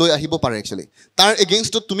মন্দ দিন লৈ আহিব পাৰে একচুৱেলি তাৰ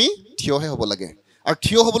এগেইনষ্টত তুমি থিয়হে হ'ব লাগে আৰু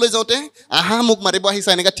থিয় হ'বলৈ যাওঁতে আহা মোক মাৰিব আহিছা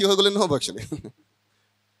এনেকৈ থিয় হৈ গ'লে নহ'ব একচুৱেলি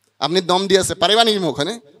আপুনি দম দি আছে পাৰিবা নেকি মোক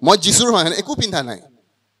হয়নে মই যিচুৰ হয় হয়নে একো পিন্ধা নাই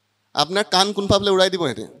আপোনাৰ কাণ কোনফালে উৰাই দিব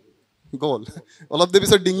সিহঁতে গ'ল অলপ দেৰি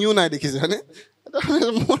পিছত ডিঙিও নাই দেখিছে হয়নে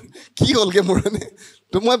মোৰ কি হ'লগৈ মোৰ হয়নে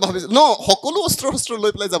তো মই ভাবিছোঁ সকলো অস্ত্ৰ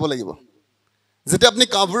লৈ পেলাই যাব লাগিব যেতিয়া আপুনি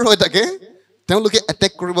কাভাৰ হৈ থাকে তেওঁলোকে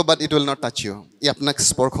এটেক কৰিব but it will not touch U E আপোনাক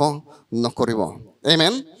স্পৰ্শ নকৰিব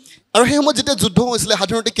আমেন আৰু সেই সময়ত যেতিয়া যুদ্ধ হৈছিলে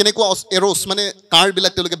সাধাৰণতে কেনেকুৱা এৰ'ছ মানে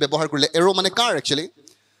কাঁড়বিলাক তেওঁলোকে ব্যৱহাৰ কৰিলে এৰ' মানে কাঁড় একচুৱেলি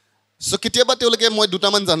চ' কেতিয়াবা তেওঁলোকে মই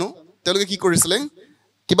দুটামান জানো তেওঁলোকে কি কৰিছিলে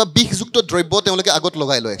কিবা বিষযুক্ত দ্ৰব্য তেওঁলোকে আগত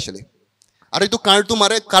লগাই লয় একচুৱেলি আৰু এইটো কাঁড়টো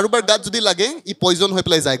মাৰে কাৰোবাৰ গাত যদি লাগে ই পয়জন হৈ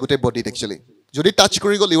পেলাই যায় গোটেই বডিত একচুৱেলি যদি টাচ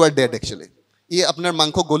কৰি গ'ল ইউ আৰ ডেড একচুৱেলি ই আপোনাৰ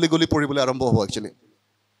মাংস গলি পৰিবলৈ আৰম্ভ হ'ব একচুৱেলি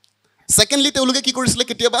ছেকেণ্ডলি তেওঁলোকে কি কৰিছিলে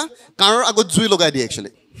কেতিয়াবা কাঁড়ৰ আগত জুই লগাই দিয়ে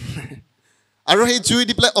একচুৱেলি আৰু সেই জুই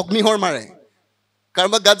দি পেলাই অগ্নিশৰ মাৰে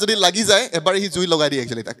কাৰোবাৰ গাত যদি লাগি যায় এবাৰ সি জুই লগাই দিয়ে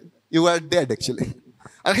একচুৱেলি তাক ইউ আৰ ডেড একচুৱেলি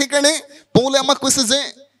আৰু সেইকাৰণে পৌলে আমাক কৈছে যে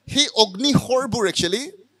সেই অগ্নিশৰবোৰ একচুৱেলি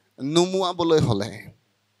নুমুৱাবলৈ হ'লে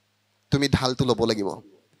তুমি ঢালটো ল'ব লাগিব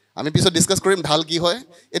আমি পিছত ডিছকাছ কৰিম ঢাল কি হয়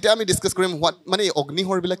এতিয়া আমি ডিছকাছ কৰিম হোৱাট মানে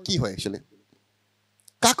অগ্নিশৰবিলাক কি হয় একচুৱেলি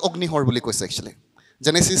কাক অগ্নিশৰ বুলি কৈছে একচুৱেলি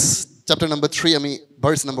জেনেচিছ চেপ্টাৰ নম্বৰ 3 আমি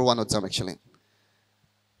ভাৰ্ছ নম্বৰ 1ত যাম একচুৱেলি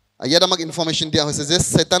ইয়াত আমাক ইনফৰমেশ্যন দিয়া হৈছে যে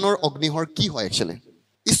চেতানৰ অগ্নিশৰ কি হয় একচুৱেলি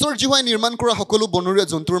ঈশ্বৰ জীৱাই নিৰ্মাণ কৰা সকলো বনৰীয়া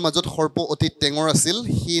জন্তুৰ মাজত সৰ্প অতি টেঙৰ আছিল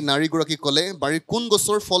সি নাৰীগৰাকীক ক'লে বাৰীৰ কোন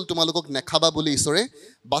গছৰ ফল তোমালোকক নেখাবা বুলি ঈশ্বৰে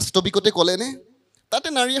বাস্তৱিকতে ক'লেনে তাতে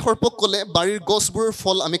নাৰীয়ে সৰ্পক ক'লে বাৰীৰ গছবোৰৰ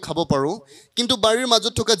ফল আমি খাব পাৰোঁ কিন্তু বাৰীৰ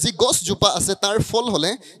মাজত থকা যি গছজোপা আছে তাৰ ফল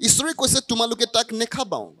হ'লে ঈশ্বৰে কৈছে তোমালোকে তাক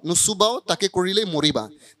নেখাবাও নুচুবাও তাকে কৰিলেই মৰিবা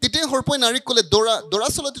তেতিয়া সৰ্পই নাৰীক ক'লে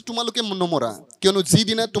দৰাচলতে তোমালোকে নমৰা কিয়নো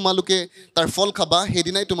যিদিনা তোমালোকে তাৰ ফল খাবা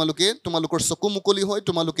সেইদিনাই তোমালোকৰ চকু মুকলি হয়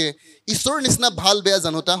তোমালোকে ঈশ্বৰৰ নিচিনা ভাল বেয়া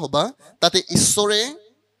জানোতা হ'বা তাতে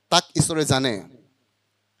ঈশ্বৰে জানে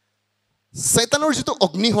শয়তানৰ যিটো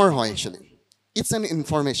অগ্নিশৰ হয় actually it's N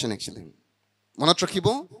information actually মনত ৰাখিব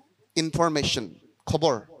ইনফৰমেশ্যন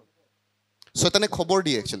খবৰ শয়তানে খবৰ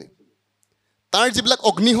দিয়ে একচুৱেলি তাৰ যিবিলাক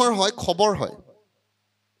অগ্নিশৰ হয় খবৰ হয়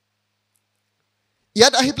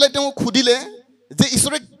ইয়াত আহি পেলাই তেওঁ সুধিলে যে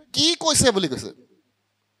ঈশ্বৰে কি কৈছে বুলি কৈছে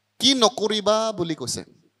কি নকৰিবা বুলি কৈছে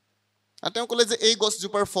আৰু তেওঁ ক'লে যে এই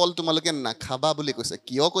গছজোপাৰ ফল তোমালোকে নাখাবা বুলি কৈছে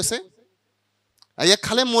কিয় কৈছে ইয়াক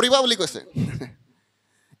খালে মৰিবা বুলি কৈছে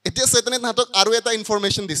এতিয়া শয়তানে তাহাঁতক আৰু এটা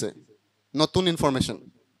ইনফৰমেশ্যন দিছে নতুন ইনফৰমেশ্যন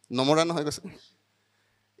নমৰা নহয় কৈছে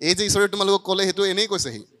এই যে ঈশ্বৰে তোমালোকক ক'লে সেইটো এনেই কৈছে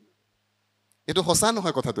সি এইটো সঁচা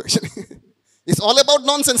নহয় কথাটো actually it's all about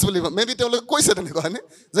non sense বুলি মেবি তেওঁলোকে কৈছে তেনেকুৱা হয়নে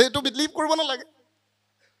যে এইটো বিলিভ কৰিব নালাগে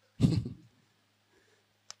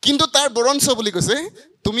কিন্তু তাৰ বৰঞ্চ বুলি কৈছে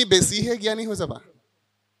তুমি বেছিহে জ্ঞানী হৈ যাবা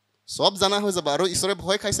সব জানা হৈ যাবা আৰু ঈশ্বৰে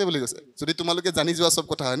ভয় খাইছে বুলি কৈছে যদি তোমালোকে জানি যোৱা সব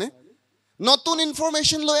কথা হয়নে নতুন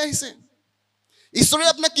ইনফৰমেশ্যন লৈ আহিছে ঈশ্বৰে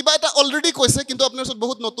আপোনাক কিবা এটা অলৰেডি কৈছে কিন্তু আপোনাৰ ওচৰত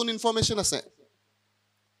বহুত নতুন ইনফৰমেশ্যন আছে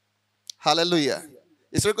হালেলুয়া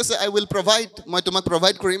ঈশ্বৰে কৈছে আই উইল প্ৰভাইড মই তোমাক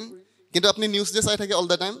প্ৰভাইড কৰিম কিন্তু আপুনি নিউজ যে চাই থাকে all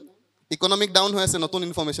the time economic down হৈ আছে নতুন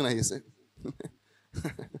ইনফৰমেশ্যন আহি আছে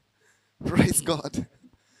প্ৰেইজ গড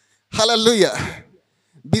হালেলুয়া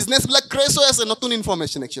বিজনেছবিলাক ক্ৰেছ হৈ আছে নতুন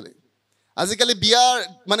ইনফৰমেশ্যন একচুৱেলি আজিকালি বিয়াৰ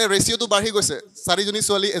মানে ৰেচিঅ'টো বাঢ়ি গৈছে 4জনী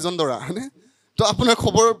ছোৱালী এজন দৰা হয়নে তো আপোনাৰ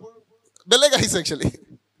খবৰ বেলেগ আহিছে একচুৱেলি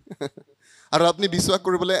আৰু আপুনি বিশ্বাস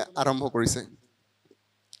কৰিবলৈ আৰম্ভ কৰিছে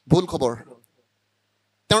ভুল খবৰ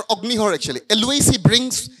তেওঁৰ অগ্নিহৰ actually always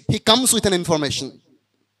he comes with an information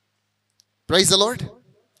praise the lord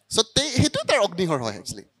so হেতু তাৰ অগ্নিহৰ হয়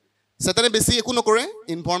একচুৱেলি সেতানে বেছি একো নকৰে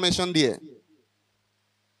ইনফৰমেশন দিয়ে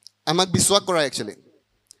আমাক বিশ্বাস কৰা একচুৱেলি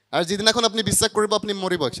আৰু যিদিনাখন আপুনি বিশ্বাস কৰিব আপুনি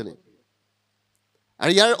মৰিব একচুৱেলি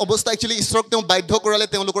আৰু ইয়াৰ অৱস্থা একচুৱেলি ঈশ্বৰক তেওঁ বাধ্য কৰালে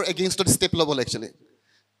তেওঁলোকৰ এগেইনষ্টত ষ্টেপ ল'ব একচুৱেলি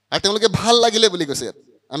আৰু তেওঁলোকে ভাল লাগিলে বুলি কৈছে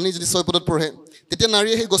আমি যদি 6 পদত পঢ়ে তেতিয়া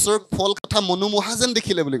নাৰীয়ে সেই গছৰ ফল কথা মনোমোহা যেন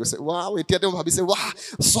দেখিলে বুলি কৈছে ওৱাও এতিয়া তেওঁ ভাবিছে ওৱাহ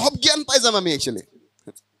সব জ্ঞান পাই যাম আমি একচুৱেলি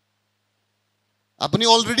আপুনি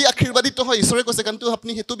অলৰেডি আশীৰ্বাদিত হয় ঈশ্বৰে কৈছে কিন্তু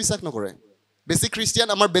আপুনি হেতু বিশ্বাস নকৰে বেছি খ্ৰীষ্টিয়ান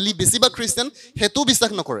আমাৰ বেছিভাগ খ্ৰীষ্টিয়ান হেতু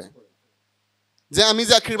বিশ্বাস নকৰে যে আমি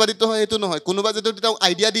যে আশীৰ্বাদিত হয় হেতু নহয় কোনোবা যদি তেওঁ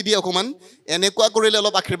আইডিয়া দি দিয়ে অকমান এনেকুৱা কৰিলে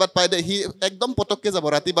অলপ আশীৰ্বাদ পাই দে হি একদম পটককে যাব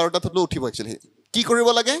ৰাতি 12টাত হলেও উঠিব একচুৱেলি কি কৰিব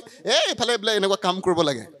লাগে এফালে বোলে এনেকুৱা কাম কৰিব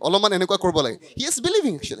লাগে অলপমান এনেকুৱা কৰিব লাগে he is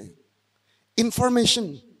believing actually information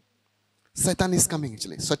Satan is coming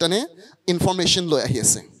actually Satane information লৈ আহি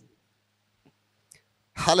আছে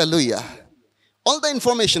hallelujah all the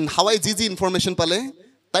information হাৱাই যি information পালে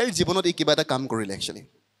তাইৰ জীৱনত এই কিবা এটা কাম কৰিলে actually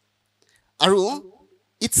আৰু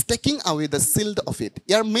it's taking away the shield of it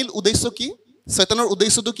ইয়াৰ মূল উদ্দেশ্য কি শয়তানৰ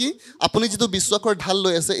উদ্দেশ্যটো কি আপুনি যেটো বিশ্বাসৰ ঢাল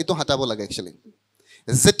লৈ আছে এটো হটাব লাগে actually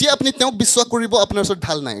যেতিয়া আপুনি তেওঁক বিশ্বাস কৰিব আপোনাৰ ওচৰত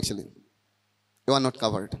ঢাল নাই actually you are not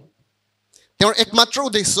covered তেওঁৰ একমাত্ৰ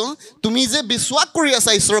উদ্দেশ্য তুমি যে বিশ্বাস কৰি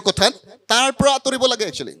আছা ঈশ্বৰৰ কথাত তাৰ পৰা আতৰিব লাগে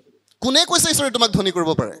একচুৱেলি কোনে কৈছে ঈশ্বৰে তোমাক ধনী কৰিব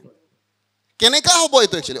পাৰে কেনেকা হ'ব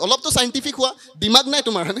এটো একচুৱেলি অলপটো সাইন্টিফিক হোৱা দিমাগ নাই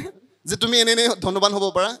তোমাৰ হনে যে তুমি এনে ধনবান হ'ব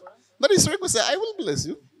পাৰা বাট ঈশ্বৰে কৈছে আই উইল ব্লেছ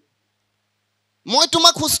ইউ মই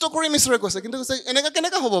তোমাক সুস্থ কৰিম ঈশ্বৰে কৈছে কিন্তু কৈছে এনেকা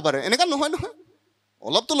কেনেকা হ'ব পাৰে এনেকা নহয়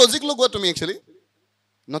অলপটো লজিক লগোৱা তুমি একচুৱেলি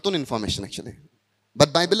নতুন ইনফৰমেশন একচুৱেলি বাট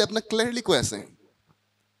বাইবেলে আপোনাক ক্লিয়াৰলি কৈ আছে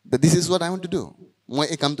that this is what I want to do মই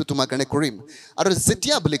এই কামটো তোমাৰ কাৰণে কৰিম আৰু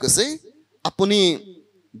যেতিয়া বুলি কৈছে আপুনি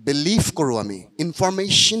বিলিভ কৰো আমি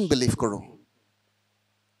ইনফৰমেশন বিলিভ কৰো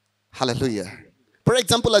হালেলুয়া ফৰ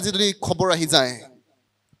এক্সাম্পল আজি যদি খবৰ আহি যায়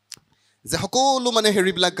যে সকলো মানে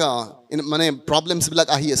হেৰিবিলাক মানে প্ৰবলেমছ বিলাক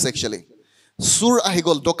আহি আছে একচুৱেলি সুৰ আহি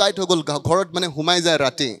গল ডকাইত হৈ গল ঘৰত মানে হুমাই যায়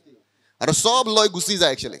ৰাতি আৰু সব লৈ গুচি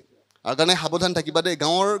যায় একচুৱেলি আৰু কাৰণে সাৱধান থাকিবা দে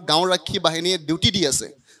গাঁৱৰ ৰাখী বাহিনীয়ে ডিউটি দি আছে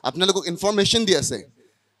আপোনালোকক ইনফৰমেশন দি আছে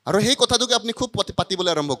আৰু সেই কথাটোকে আপুনি খুব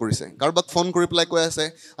পাতিবলৈ আৰম্ভ কৰিছে কাৰোবাক ফোন কৰি পেলাই কৈ আছে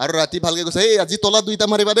আৰু ৰাতি ভালকে কৈছে এই আজি তলা দুইটা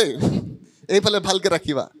মাৰিবা দেই এইফালে ভালকে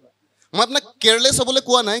ৰাখিবা মই আপোনাক কেয়াৰলেছ হ'বলৈ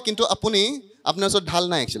কোৱা নাই কিন্তু আপুনি আপোনাৰ ওচৰত ঢাল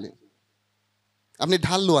নাই একচুৱেলি আপুনি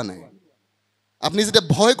ঢাল লোৱা নাই আপুনি যেতিয়া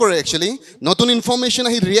ভয় কৰে একচুৱেলি নতুন ইনফৰমেশন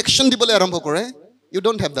আহি ৰিয়েকশন দিবলৈ আৰম্ভ কৰে U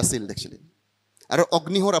don't have da shield actually আৰু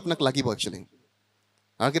অগ্নিহৰ আপোনাক লাগিব একচুৱেলি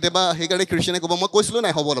আৰু কেতিয়াবা সেইকাৰণে খ্ৰীষ্টিয়ানে ক'ব মই কৈছিলো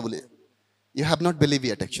নাই হ'ব বুলি U have not believe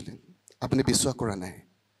it actually আপুনি বিশ্বাস কৰা নাই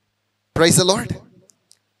Praise the Lord.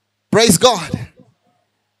 Praise God.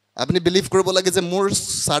 আপুনি বিলিভ কৰিব লাগে যে মোৰ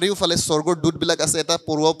চাৰিওফালে স্বৰ্গৰ দূতবিলাক আছে এটা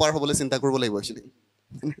পৰুৱা পাৰ হ'বলৈ চিন্তা কৰিব লাগিব actually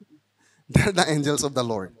they are the angels of the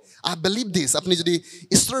Lord I believe this আপুনি যদি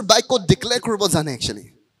ঈশ্বৰৰ বাক্য ডিক্লেয়াৰ কৰিব জানে একচুৱেলি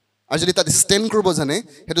আৰু যদি তাত ষ্টেণ্ড কৰিব জানে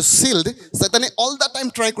হেতু শিল্ড শয়তানে অল দা টাইম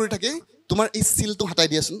ট্ৰাই কৰি থাকে তোমাৰ এই শিলটো হটাই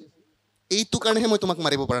দিয়াচোন এইটো কাৰণেহে মই তোমাক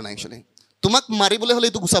মাৰিব পৰা নাই একচুৱেলি তোমাক মাৰিবলৈ হ'লে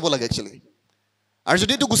এইটো গুচাব লাগে একচুৱেলি আৰু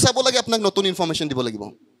যদি এইটো গুচাব লাগে আপোনাক নতুন ইনফৰমেশন দিব লাগিব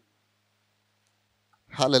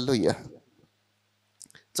Hallelujah.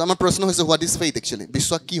 So আমাৰ প্ৰশ্ন হৈছে what is faith actually?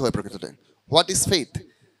 বিশ্বাস কি হয় প্ৰকৃততে? What is faith?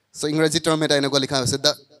 So ইংৰাজী টাৰ্ম এটা এনেকুৱা লিখা হৈছে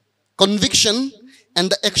the conviction and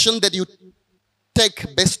the action that you take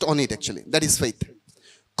based on it actually. That is faith.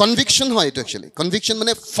 Conviction হয় এটো actually. Conviction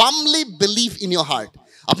মানে firmly believe in your heart.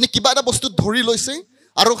 আপুনি কিবা এটা বস্তু ধৰি লৈছে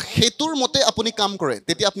আৰু হেতুৰ মতে আপুনি কাম কৰে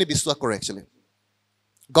তেতিয়া আপুনি বিশ্বাস কৰে actually.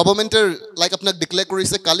 গভৰ্ণমেণ্টৰ লাইক আপোনাক ডিক্লেয়াৰ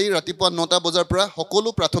কৰিছে কালি ৰাতিপুৱা 9টা বজাৰ পৰা সকলো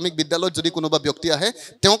প্ৰাথমিক বিদ্যালয়ত যদি কোনোবা ব্যক্তি আহে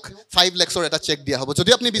তেওঁক 5 লাখৰ এটা চেক দিয়া হ'ব যদি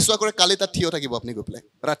আপুনি বিশ্বাস কৰে কালি তাত থিয় থাকিব আপুনি গৈ পেলাই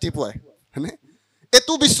ৰাতিপুৱাই হয়নে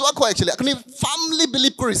এটো বিশ্বাস হয় একচুৱেলি আপুনি ফাৰ্মলি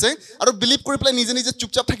বিলিভ কৰিছে আৰু বিলিভ কৰি পেলাই নিজে নিজে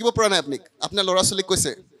চুপচাপ থাকিব পৰা নাই আপুনি আপোনাৰ ল'ৰা ছোৱালীক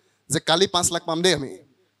কৈছে যে কালি 5 লাখ পাম দেই আমি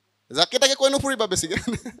যাকে তাকে কৈ নফুৰিবা বেছিকে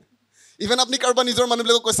ইভেন আপুনি কাৰোবাৰ নিজৰ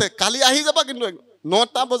মানুহবিলাকক কৈছে কালি আহি যাবা কিন্তু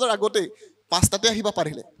 9টা বজাৰ আগতে 5টাতে আহিবা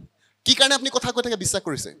পাৰিলে কি কাৰণে আপুনি কথা কৈ থাকে বিশ্বাস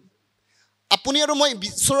কৰিছে আপুনি আৰু মই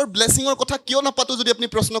ঈশ্বৰৰ ব্লেছিংৰ কথা কিয় নাপাতো যদি আপুনি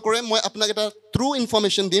প্ৰশ্ন কৰে মই আপোনাক এটা ট্ৰু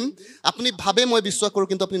ইনফৰমেশন দিম আপুনি ভাবে মই বিশ্বাস কৰো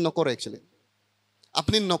কিন্তু আপুনি নকৰে একচুৱেলি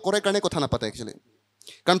আপুনি নকৰে কাৰণে কথা নাপাতে একচুৱেলি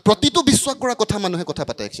কাৰণ প্ৰতিটো বিশ্বাস কৰা কথা মানুহে কথা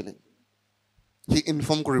পাতে একচুৱেলি হি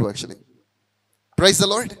ইনফৰ্ম কৰিব একচুৱেলি প্ৰেইজ দ্য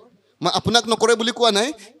লৰ্ড মই আপোনাক নকৰে বুলি কোৱা নাই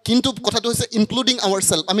কিন্তু কথাটো হৈছে ইনক্লুডিং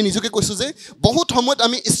আৱাৰসেল্ফ আমি নিজকে কৈছো যে বহুত সময়ত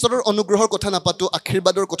আমি ঈশ্বৰৰ অনুগ্ৰহৰ কথা নাপাতো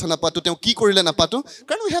আশীৰ্বাদৰ কথা নাপাতো তেওঁ কি কৰিলে নাপাতো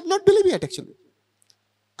কাৰণ উই have not believe it actually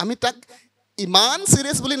আমি তাক ইমান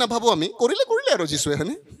সিৰিয়াস বুলি নাভাবো আমি কৰিলে আৰু যিছুৱে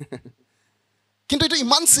হয়নে কিন্তু এটা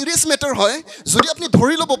ইমান সিৰিয়াস মেটাৰ হয় যদি আপুনি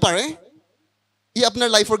ধৰি ল'ব পাৰে ই আপোনাৰ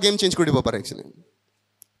লাইফৰ গেম চেঞ্জ কৰি দিব পাৰে actually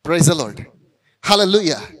praise the lord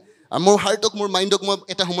hallelujah মোৰ হাৰ্টক মোৰ মাইণ্ডক মই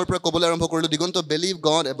এটা সময়ৰ পৰা ক'বলৈ আৰম্ভ কৰিলোঁ দিগন্ত বিলিভ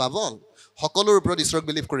গড এবাভ অল সকলোৰ ওপৰত ঈশ্বৰক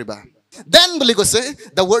বিলিভ কৰিবা দেন বুলি কৈছে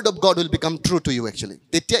the word of god will became true to you actually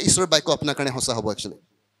তেতিয়া ঈশ্বৰৰ বাক্য আপোনাৰ কাৰণে সঁচা হ'ব actually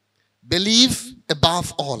believe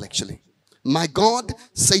above all actually মাই গড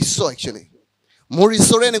ছেইজ ছ একচুৱেলি মোৰ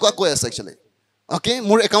ঈশ্বৰে এনেকুৱা কৈ আছে একচুৱেলি অ'কে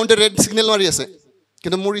মোৰ একাউণ্টে ৰেড ছিগনেল মাৰি আছে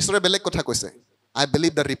কিন্তু মোৰ ঈশ্বৰে বেলেগ কথা কৈছে আই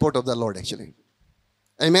believe the report of the lord actually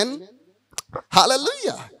amen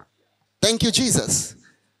hallelujah thank U Jesus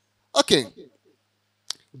okay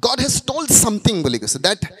God has told something বুলি কৈছে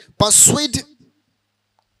that persuade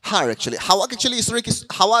her actually হাৱাক actually ঈশ্বৰে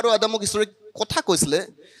হাৱা আৰু আদামক ঈশ্বৰে কথা কৈছিলে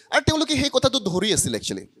আৰু তেওঁলোকে সেই কথাটো ধৰি আছিল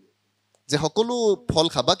actually যে সকলো ফল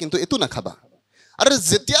খাবা কিন্তু এটো নাখাবা আৰু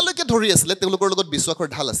যেতিয়ালৈকে ধৰি আছিলে তেওঁলোকৰ লগত বিশ্বাসৰ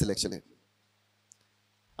ঢাল আছিল actually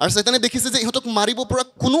আৰু শয়তানে দেখিছে যে ইহঁতক মাৰিব পৰা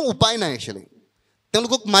কোনো উপায় নাই actually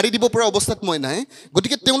তেওঁলোকক মাৰি দিব পৰা অৱস্থাত মই নাই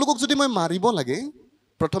গতিকে তেওঁলোকক যদি মই মাৰিব লাগে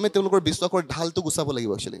প্ৰথমে তেওঁলোকৰ বিশ্বাসৰ ঢালটো গুচাব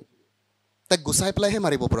লাগিব actually তাক গুচাই পেলাইহে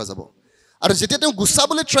মাৰিব পৰা যাব আৰু যেতিয়া তেওঁ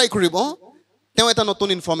গুচাবলৈ ট্ৰাই কৰিব তেওঁ এটা নতুন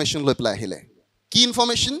ইনফৰমেশ্যন লৈ পেলাই আহিলে কি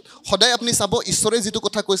ইনফৰমেশ্যন সদায় আপুনি চাব ঈশ্বৰে যিটো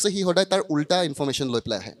কথা কৈছে সি সদায় তাৰ উল্টা ইনফৰমেশ্যন লৈ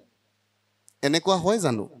পেলাই আহে এনেকুৱা হয়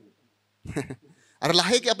জানো আৰু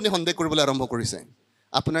লাহেকৈ আপুনি সন্দেহ কৰিবলৈ আৰম্ভ কৰিছে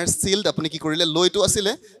আপোনাৰ চিল্ড আপুনি কি কৰিলে লৈটো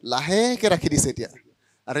আছিলে লাহেকৈ ৰাখি দিছে এতিয়া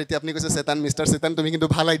আৰু এতিয়া আপুনি কৈছে চেতান মিষ্টাৰ চেতান তুমি কিন্তু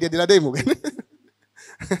ভাল আইডিয়া দিলা দেই মোক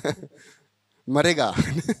মৰেগা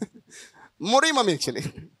মৰিম আমি একচুৱেলি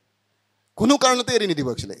কোনো কাৰণতে এৰি নিদিব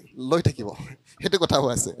একচুৱেলি লৈ থাকিব সেইটো কথা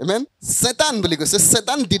হৈ আছে আমেন চেতান বুলি কৈছে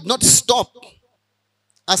চেতান ডিড নট ষ্টপ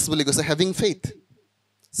আছ বুলি কৈছে হেভিং ফেইথ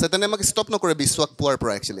চেতানে আমাক ষ্টপ নকৰে বিশ্বাস পোৱাৰ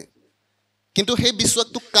পৰা একচুৱেলি কিন্তু সেই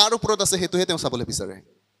বিশ্বাসটো কাৰ ওপৰত আছে সেইটোহে তেওঁ চাবলৈ বিচাৰে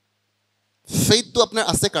ফেইথটো আপোনাৰ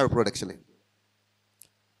আছে কাৰ ওপৰত actually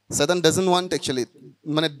Chetan doesn't want actually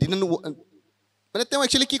মানে তেওঁ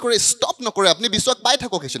একচুৱেলি কি কৰে ষ্টপ নকৰে আপুনি বিশ্বাস পাই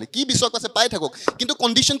থাকক একচুৱেলি কি বিশ্বাস আছে পাই থাকক কিন্তু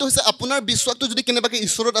কণ্ডিশ্যনটো হৈছে আপোনাৰ বিশ্বাসটো যদি কেনেবাকৈ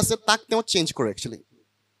ঈশ্বৰত আছে তাক তেওঁ চেঞ্জ কৰে একচুৱেলি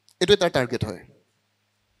এইটোৱে তাৰ টাৰ্গেট হয়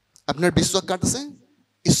আপোনাৰ বিশ্বাস কাৰ্ড আছে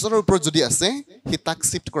ঈশ্বৰৰ ওপৰত যদি আছে সি তাক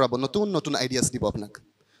শিফ্ট কৰাব নতুন নতুন আইডিয়াছ দিব আপোনাক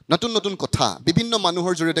নতুন নতুন কথা বিভিন্ন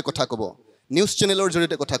মানুহৰ জৰিয়তে কথা ক'ব নিউজ চেনেলৰ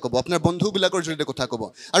জৰিয়তে কথা ক'ব আপোনাৰ বন্ধুবিলাকৰ জৰিয়তে কথা ক'ব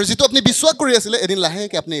আৰু যিটো আপুনি বিশ্বাস কৰি আছিলে এদিন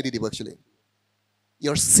লাহেকৈ আপুনি এৰি দিব একচুৱেলি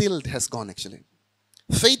ইয়ৰ চিল্ড হেজ গন একচুৱেলি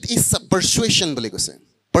faith is persuasion বুলি কৈছে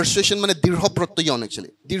persuasion মানে দৃঢ় প্ৰত্যয়ন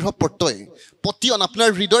একচুৱেলি দৃঢ় প্ৰত্যয় প্ৰত্যয়ন আপোনাৰ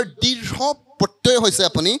হৃদয়ৰ দৃঢ় প্ৰত্যয় হৈছে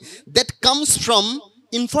আপুনি that comes from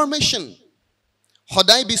information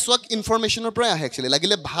সদায় বিশ্বাস ইনফৰমেশ্যনৰ পৰাই আহে একচুৱেলি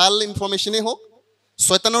লাগিলে ভাল ইনফৰমেশ্যনেই হওক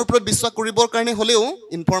শয়তানৰ ওপৰত বিশ্বাস কৰিবৰ কাৰণে হ'লেও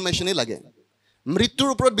ইনফৰমেশ্যনেই লাগে মৃত্যুৰ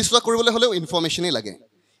ওপৰত বিশ্বাস কৰিবলৈ হ'লেও ইনফৰমেশ্যনেই লাগে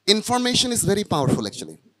information is very powerful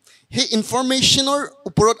actually সেই ইনফৰমেশ্যনৰ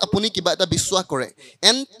ওপৰত আপুনি কিবা এটা বিশ্বাস কৰে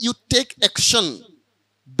and U tech action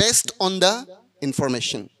based on the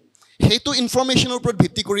information সেইটো ইনফৰমেশ্যনৰ ওপৰত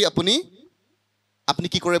ভিত্তি কৰি আপুনি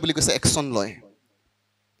কি কৰে বুলি কৈছে একশ্যন লয়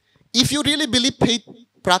if U really believe faith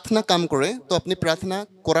প্ৰাৰ্থনা কাম কৰে তো আপুনি প্ৰাৰ্থনা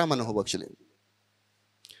কৰা মানুহ হ'ব একচুৱেলি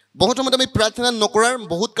বহুত সময়ত আমি প্ৰাৰ্থনা নকৰাৰ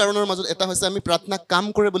বহুত কাৰণৰ মাজত এটা হৈছে আমি প্ৰাৰ্থনা কাম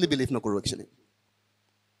কৰে বুলি বিলিভ নকৰোঁ একচুৱেলি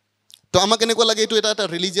তো আমাক এনেকুৱা লাগে এইটো এটা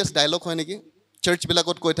ৰিলিজিয়াছ ডায়লগ হয় নেকি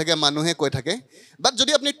চাৰ্চবিলাকত কৈ থাকে মানুহে কৈ থাকে বাট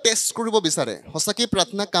যদি আপুনি টেষ্ট কৰিব বিচাৰে সঁচাকৈ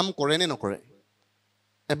প্ৰাৰ্থনা কাম কৰে নে নকৰে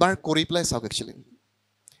এবাৰ কৰি পেলাই চাওক একচুৱেলি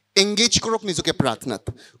এংগেজ কৰক নিজকে প্ৰাৰ্থনাত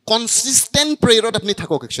কনচিষ্টেণ্ট প্ৰেয়াৰত আপুনি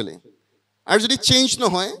থাকক একচুৱেলি আৰু যদি চেঞ্জ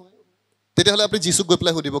নহয় তেতিয়াহ'লে আপুনি যীচুক গৈ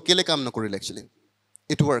পেলাই সুধিব কেলৈ কাম নকৰিলে actually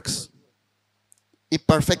it works E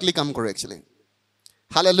perfectly কাম কৰে actually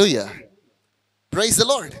hallelujah praise the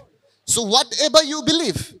lord so' what ever U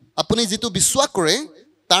believe আপুনি যিটো বিশ্বাস কৰে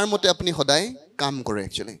তাৰ মতে আপুনি সদায় কাম কৰে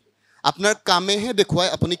একচুৱেলি আপোনাৰ কামেহে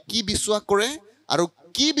দেখুৱায় আপুনি কি বিশ্বাস কৰে আৰু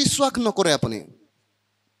কি বিশ্বাস নকৰে আপুনি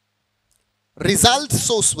ৰিজাল্ট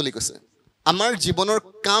শ্ব'ছ বুলি কৈছে আমাৰ জীৱনৰ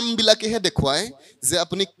কামবিলাকেহে দেখুৱায় যে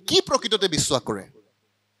আপুনি কি প্ৰকৃততে বিশ্বাস কৰে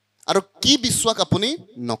আৰু কি বিশ্বাস আপুনি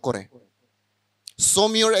নকৰে show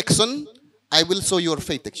me your action I will show your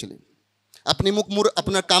faith actually আপুনি মোক মোৰ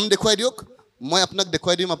আপোনাৰ কাম দেখুৱাই দিয়ক মই আপোনাক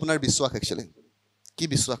দেখুৱাই দিম আপোনাৰ বিশ্বাস একচুৱেলি কি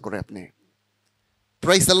বিশ্বাস কৰে আপুনি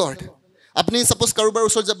praise the lord আপুনি সাপোজ কাৰোবাৰ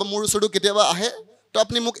ওচৰত যাব মোৰ ওচৰতো কেতিয়াবা আহে তো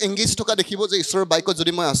আপুনি মোক এংগেজ থকা দেখিব যে ঈশ্বৰৰ বাইকত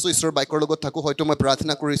যদি মই আছো ঈশ্বৰৰ বাইকৰ লগত থাকো হয়তো মই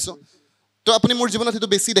প্ৰাৰ্থনা কৰিছো তো আপুনি মোৰ জীৱনত সেইটো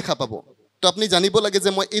বেছি দেখা পাব তো আপুনি জানিব লাগে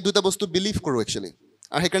যে মই এই দুটা বস্তু বিলিভ কৰোঁ একচুৱেলি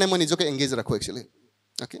আৰু সেইকাৰণে মই নিজকে এংগেজ ৰাখোঁ একচুৱেলি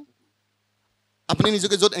অ'কে আপুনি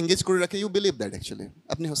নিজকে য'ত এংগেজ কৰি ৰাখে ইউ বিলিভ দেট একচুৱেলি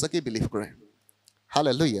আপুনি সঁচাকৈ বিলিভ কৰে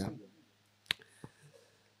হালেলুয়া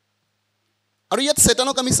আৰু ইয়াত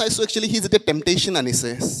চেতানক আমি চাইছোঁ একচুৱেলি সি যেতিয়া টেম্পটেশ্যন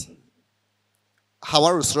আনিছে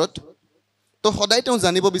হাৱাৰ ওচৰত তো সদায় তেওঁ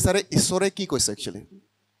জানিব বিচাৰে ঈশ্বৰে কি কৈছে একচুৱেলি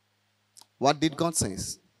হোৱাট ডিড গড ছেইজ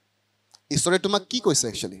ঈশ্বৰে তোমাক কি কৈছে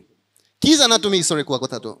একচুৱেলি কি জানা তুমি ঈশ্বৰে কোৱা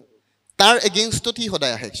কথাটো তাৰ এগেইনষ্টত সি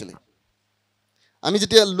সদায় আহে একচুৱেলি আমি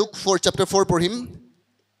যেতিয়া লুক 4 চেপ্টাৰ 4 পঢ়িম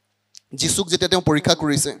যিশুক যেতিয়া তেওঁ পৰীক্ষা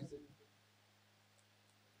কৰিছে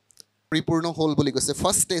পৰিপূৰ্ণ হ'ল বুলি কৈছে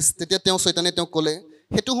ফাৰ্ষ্ট টেষ্ট তেতিয়া তেওঁ শয়তানে তেওঁ ক'লে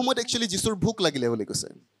হেতু সময়ত একচুৱেলি যিশুৰ ভোক লাগিলে বুলি কৈছে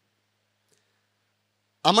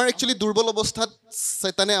আমাৰ একচুৱেলি দুৰ্বল অৱস্থাত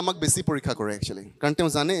শয়তানে আমাক বেছি পৰীক্ষা কৰে একচুৱেলি কাৰণ তেওঁ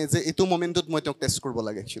জানে যে এইটো মোমেন্টত মই তেওঁক টেষ্ট কৰিব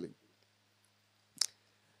লাগে একচুৱেলি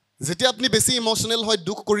যেতিয়া আপুনি বেছি ইমোশনাল হয়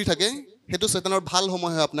দুখ কৰি থাকে হেতু শয়তানৰ ভাল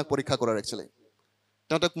সময় হয় আপোনাক পৰীক্ষা কৰাৰ একচুৱেলি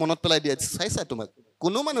তেওঁ তাক মনত পেলাই দিয়ে চাইছা তোমাক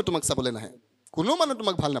কোনো মানুহ তোমাক চাবলৈ নাহে কোনো মানুহ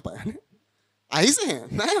তোমাক ভাল নাপায় আহিছে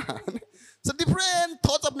নাই সো ডিফাৰেণ্ট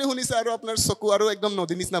থটছ আপুনি শুনিছে আৰু আপোনাৰ চকু আৰু একদম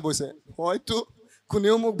নদী নিচিনা বৈছে হয়তো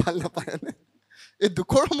কোনেও মোক ভাল নাপায় এই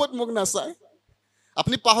দুখৰ সময়ত মোক নাচায়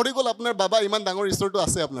আপুনি পাহৰি গ'ল আপোনাৰ বাবা ইমান ডাঙৰ ঈশ্বৰটো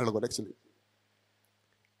আছে আপোনাৰ লগত actually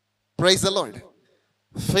praise the lord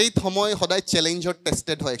faith সময় সদায় চেলেঞ্জত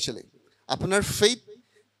টেষ্টেড হয় একচুৱেলি আপোনাৰ ফেইথ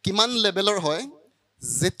কিমান লেভেলৰ হয়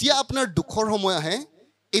যেতিয়া আপোনাৰ দুখৰ সময় আহে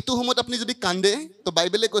এইটো সময়ত আপুনি যদি কান্দে তো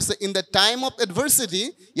বাইবেলে কৈছে in the time of এডভাৰ্চিটি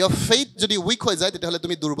your faith যদি উইক হৈ যায় তেতিয়াহ'লে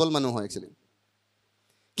তুমি দুৰ্বল মানুহ হয় একচুৱেলি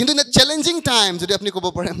কিন্তু ইন দ্য চেলেঞ্জিং টাইম যদি আপুনি ক'ব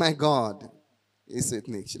পাৰে মাই god is it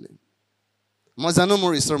me actually মই জানো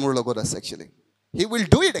মোৰ ঈশ্বৰ মোৰ লগত আছে actually he will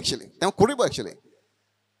do it actually তেওঁ কৰিব একচুৱেলি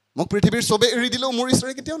মোক পৃথিৱীৰ চবে এৰি দিলেও মোৰ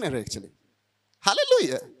ঈশ্বৰে কেতিয়াও নেৰে একচুৱেলি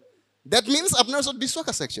হালেলুয়া দ্যাট মিনছ আপোনাৰ ওচৰত বিশ্বাস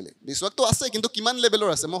আছে একচুৱেলি বিশ্বাসটো আছে কিন্তু কিমান লেভেলৰ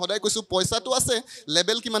আছে মই সদায় কৈছোঁ পইচাটো আছে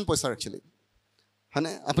লেভেল কিমান পইচাৰ একচুৱেলি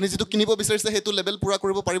হয়নে আপুনি যিটো কিনিব বিচাৰিছে সেইটো লেভেল পূৰা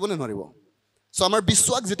কৰিব পাৰিবনে নোৱাৰিব চ' আমাৰ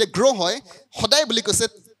বিশ্বাস যেতিয়া গ্ৰ' হয় সদায় বুলি কৈছে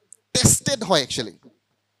টেষ্টেড হয় একচুৱেলি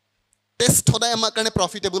টেষ্ট সদায় আমাৰ কাৰণে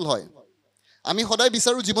প্ৰফিটেবল হয় আমি সদায়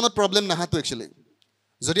বিচাৰোঁ জীৱনত প্ৰব্লেম নাহাটো একচুৱেলি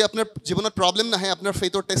যদি আপোনাৰ জীৱনত প্ৰব্লেম নাহে আপোনাৰ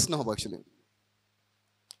ফেইথৰ টেষ্ট নহ'ব একচুৱেলি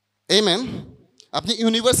আমেন আপুনি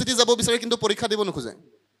ইউনিভাৰ্চিটি যাব বিচাৰে কিন্তু পৰীক্ষা দিব নোখোজে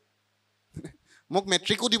মোক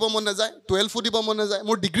মেট্ৰিকো দিব মন নাযায় 12ও দিব মন নাযায়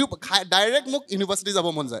মোৰ ডিগ্ৰীও ডাইৰেক্ট মোক ইউনিভাৰ্চিটি যাব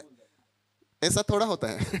মন যায় এসা থোড়া होता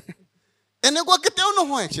है এনেকুৱা কেতিয়াও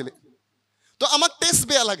নহয় একচুৱেলি তো আমাক টেষ্ট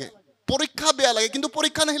বেয়া লাগে পৰীক্ষা বেয়া লাগে কিন্তু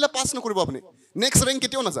পৰীক্ষা নাহিলে পাছ নকৰিব আপুনি নেক্সট ৰেংক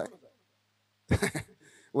কেতিয়াও নাযায়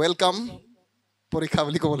ওয়েলকাম পৰীক্ষা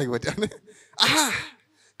বুলি ক'ব লাগিব এতিয়া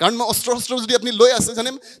কাৰণ মই অস্ত্ৰ যদি আপুনি লৈ আছে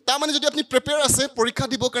জানে তাৰমানে যদি আপুনি প্ৰিপেয়াৰ আছে পৰীক্ষা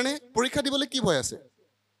দিবৰ কাৰণে পৰীক্ষা দিবলৈ কি ভয় আছে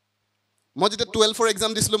মই যেতিয়া 12ৰ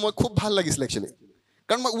এক্সাম দিছিলোঁ মই খুব ভাল লাগিছিল একচুৱেলি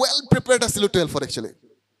কাৰণ মই ৱেল প্ৰিপেয়াৰ্ড আছিলোঁ 12ৰ একচুৱেলি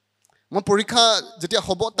মই পৰীক্ষা যেতিয়া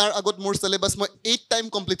হ'ব তাৰ আগত মোৰ চিলেবাছ মই 8 টাইম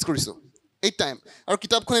কমপ্লিট কৰিছোঁ 8 টাইম আৰু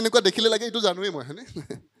কিতাপখন এনেকুৱা দেখিলে লাগে এইটো জানোৱেই মই হয়নে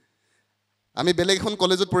আমি বেলেগ এখন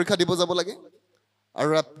কলেজত পৰীক্ষা দিব যাব লাগে আৰু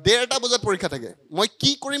 1:30 বজাত পৰীক্ষা থাকে মই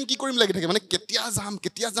কি কৰিম লাগি থাকে মানে কেতিয়া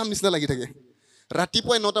যাম নিচিনা লাগি থাকে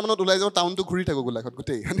ৰাতিপুৱাই 9টা মানত ওলাই যাওঁ টাউনটো ঘূৰি থাকোঁ গোলাঘাট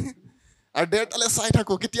গোটেই হয়নে আৰু 1:30 চাই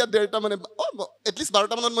থাকোঁ কেতিয়া 1:30 মানে এটলিষ্ট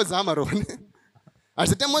 12টা মানত মই যাম আৰু হয়নে আৰু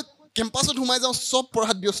যেতিয়া মই কেম্পাছত সোমাই যাওঁ চব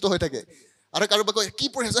পঢ়াত ব্যস্ত হৈ থাকে আৰু কাৰোবাক কয় কি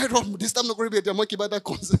পঢ়ি আছা ডিষ্টাৰ্ব নকৰিবি এতিয়া মই কিবা এটা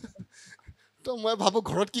কৈছোঁ তো মই ভাবোঁ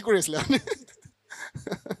ঘৰত কি কৰি আছিলে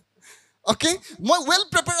অ'কে মই ৱেল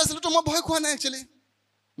প্ৰিপেয়াৰ আছিলোঁ তো মই ভয় খোৱা নাই একচুৱেলি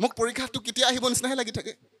মোক পৰীক্ষাটো কেতিয়া আহিব নিচিনাহে লাগি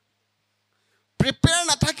থাকে প্ৰিপেয়াৰ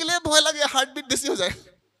নাথাকিলে ভয় লাগে হাৰ্টবিট বেছি হৈ যায়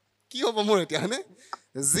কি হ'ব মোৰ এতিয়া হয়নে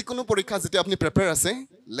যিকোনো পৰীক্ষা যেতিয়া আপুনি প্ৰিপেয়াৰ আছে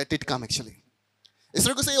লেট ইট কাম একচুৱেলি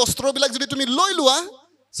ঈশ্বৰে কৈছে এই অস্ত্ৰবিলাক যদি তুমি লৈ লোৱা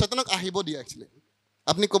শয়তানক আহিব দিয়া একচুৱেলি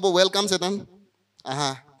আপুনি ক'ব ৱেলকাম শয়তান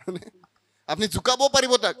আহা আপুনি জুকাব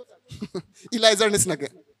পাৰিব তাক ইলাইজাৰ নিচিনাকে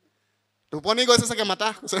টোপনি গৈছে চাগে মাতা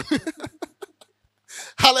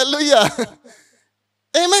হালেলুয়া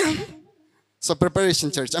আমেন সো প্ৰিপাৰেশ্যন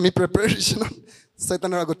চাৰ্চ আমি প্ৰিপাৰেশ্যনত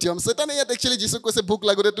শয়তানৰ আগত থিয় হ'ম শয়তানে ইয়াত একচুৱেলি যিশুক কৈছে ভোক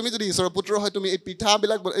লাগোতে তুমি যদি ঈশ্বৰৰ পুত্ৰ হয় তুমি এই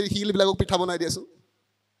পিঠাবিলাক এই শিলবিলাকক পিঠা বনাই দিয়াচোন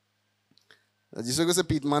যিশুৱে কৈছে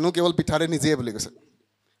মানুহ কেৱল পিঠাৰে নিজেই বুলি কৈছে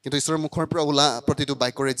কিন্তু ঈশ্বৰৰ মুখৰ পৰা ওলা প্ৰতিটো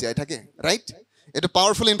বাক্যৰে জীয়াই থাকে ৰাইট এইটো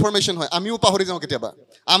পাৱাৰফুল ইনফৰমেশ্যন হয় আমিও পাহৰি যাওঁ কেতিয়াবা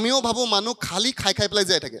আমিও ভাবোঁ মানুহ খালি খাই পেলাই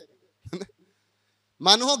জীয়াই থাকে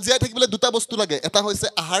মানুহক জীয়াই থাকিবলৈ দুটা বস্তু লাগে এটা হৈছে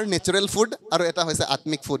আহাৰ নেচাৰেল ফুড আৰু এটা হৈছে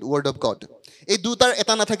আত্মিক ফুড ৱৰ্ড অফ গড এই দুটাৰ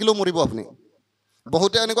এটা নাথাকিলেও মৰিব আপুনি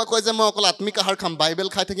বহুতে এনেকুৱা কয় যে মই অকল আত্মিক আহাৰ খাম বাইবেল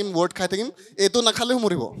খাই থাকিম ৱৰ্ড খাই থাকিম এইটো নাখালেও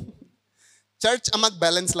মৰিব চাৰ্চ আমাক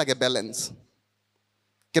বেলেঞ্চ লাগে বেলেঞ্চ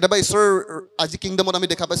কেতিয়াবা ঈশ্বৰৰ আজি কিংডমত আমি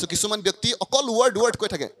দেখা পাইছোঁ কিছুমান ব্যক্তি অকল ৱৰ্ড কৈ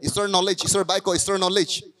থাকে ঈশ্বৰৰ নলেজ ঈশ্বৰৰ বাক্য ঈশ্বৰৰ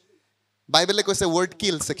নলেজ বাইবেলে কৈছে word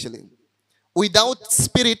kills actually without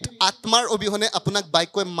spirit আত্মাৰ অবিহনে আপোনাক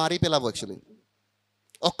বাক্যই মাৰি পেলাব একচুৱেলি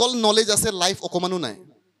অকল নলেজ আছে লাইফ অকমানো নাই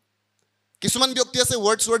কিছুমান ব্যক্তি আছে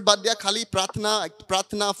ৱৰ্ড বাদ দিয়া খালি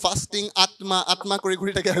প্ৰাৰ্থনা ফাষ্টিং আত্মা কৰি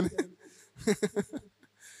ঘূৰি থাকে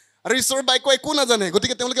আৰু ঈশ্বৰৰ বাক্য একো নাজানে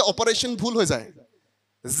গতিকে তেওঁলোকে অপাৰেশ্যন ভুল হৈ যায়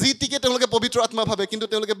যিটিকে তেওঁলোকে পবিত্ৰ আত্মা ভাবে কিন্তু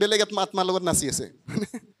তেওঁলোকে বেলেগ আত্মাৰ লগত নাচি আছে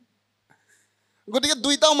গতিকে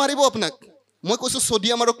দুইটাও মাৰিব আপোনাক মই কৈছোঁ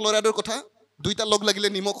ছডিয়াম আৰু ক্লৰাইডৰ কথা দুইটা লগ লাগিলে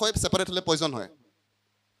নিমখ হয় ছেপাৰেট হ'লে পয়জন হয়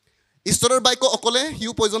ঈশ্বৰৰ বাক্য অকলে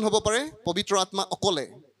সিও পয়জন হ'ব পাৰে পবিত্ৰ আত্মা অকলে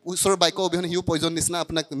ঈশ্বৰৰ বাক্য অবিহনে সিও পয়জন নিচিনা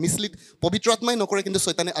আপোনাক মিছলিড পবিত্ৰ আত্মাই নকৰে কিন্তু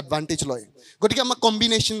শয়তানে এডভান্টেজ লয় গতিকে আমাক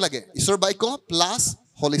কম্বিনেশ্যন লাগে ঈশ্বৰৰ বাক্য plus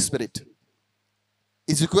Holi spirit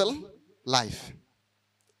is equal life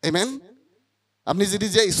আমেন আপনি যদি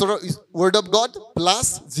যে ঈশ্বৰৰ word of god plus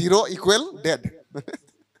 0 equal dead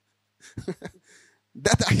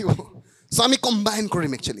dead আহিব চ' আমি কম্বাইন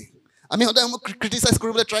কৰিম একচুৱেলি আমি সদায় ক্ৰিটিচাইজ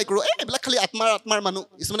কৰিবলৈ ট্ৰাই কৰোঁ এইবিলাক খালি আত্মাৰ মানুহ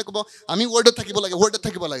কিছুমানে ক'ব আমি ৱৰ্ডত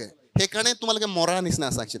থাকিব লাগে সেইকাৰণে তোমালোকে মৰা নিচিনা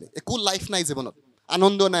আছে একচুৱেলি একো লাইফ নাই জীৱনত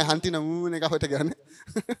আনন্দ নাই শান্তি নাই এনেকুৱা হৈ থাকে হয়নে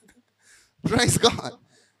প্ৰাইজ গড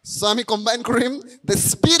চ' আমি কম্বাইন কৰিম দ্য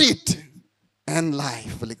স্পিৰিট এণ্ড লাইফ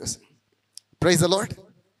বুলি কৈছে prize the lord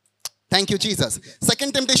thank U Jesus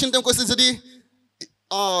second temptation তেওঁ কৈছে যদি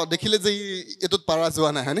দেখিলে যে এইটোত পাৰা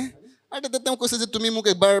যোৱা নাই হয়নে আৰু তেতিয়া তেওঁ কৈছে যে তুমি মোক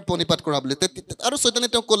এবাৰ প্ৰণিপাত কৰা বুলি আৰু শয়তানে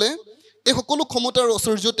তেওঁক ক'লে এই সকলো ক্ষমতা আৰু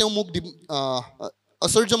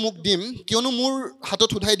ঐশ্বৰ্য মোক দিম কিয়নো মোৰ হাতত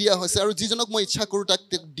সোধাই দিয়া হৈছে আৰু যিজনক মই ইচ্ছা কৰোঁ তাক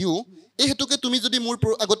দিওঁ এই হেতুকে তুমি যদি মোৰ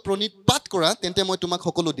আগত প্ৰণিপাত কৰা তেন্তে মই তোমাক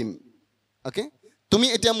সকলো দিম অ'কে তুমি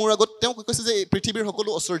এতিয়া মোৰ আগত তেওঁ কৈছে যে পৃথিৱীৰ সকলো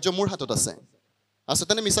ঐশ্বৰ্য মোৰ হাতত আছে আৰু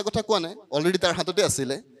শয়তানে মিছা কথা কোৱা নাই অলৰেডি তাৰ হাততে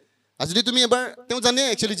আছিলে আৰু যদি তুমি এবাৰ তেওঁ জানে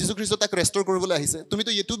একচুৱেলি যীশুখ্ৰীষ্ট তাক ৰেষ্ট'ৰ কৰিবলৈ আহিছে তুমিতো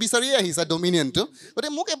এইটো বিচাৰিয়ে আহিছা ডমিনিয়নটো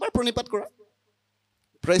গতিকে মোক এবাৰ প্ৰণিপাত কৰা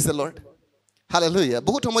প্ৰাইজ দ্য লৰ্ড হালেলুয়া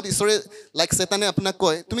বহুত সময়ত ঈশ্বৰে লাইক শয়তানে আপোনাক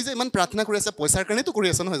কয় তুমি যে ইমান প্ৰাৰ্থনা কৰি আছা পইচাৰ কাৰণেতো কৰি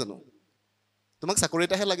আছা নহয় জানো তোমাক চাকৰি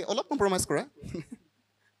এটাহে লাগে অলপ কম্প্ৰমাইজ কৰা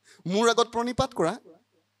মোৰ আগত প্ৰণিপাত কৰা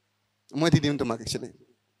মই দি দিম তোমাক একচুৱেলি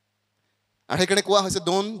আৰু সেইকাৰণে কোৱা হৈছে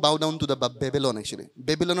ড'ন্ট বাউ down to the Babylon actually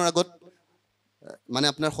বেবিলনৰ আগত মানে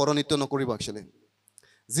আপোনাৰ শৰণিত্য নকৰিব একচুৱেলি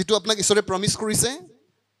যিটো আপোনাক ঈশ্বৰে প্ৰমিছ কৰিছে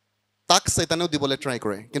তাক শয়তানেও দিবলৈ ট্ৰাই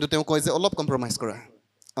কৰে কিন্তু তেওঁ কয় যে অলপ কম্প্ৰমাইজ কৰা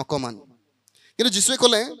অকণমান কিন্তু যীশুৱে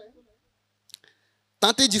ক'লে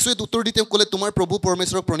তাতে যীশুৱে উত্তৰ দি তেওঁ ক'লে তোমাৰ প্ৰভু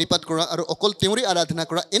পৰমেশ্বৰক প্ৰণিপাত কৰা আৰু অকল তেওঁৰে আৰাধনা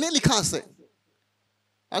কৰা এনে লিখা আছে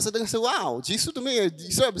আৰু শয়তানে কৈছে ৱাও যীশু তুমি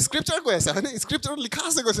স্ক্ৰিপচাৰ কৈ আছা হয়নে স্ক্ৰিপচাৰত লিখা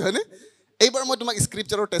আছে কৈছে হয়নে এইবাৰ মই তোমাক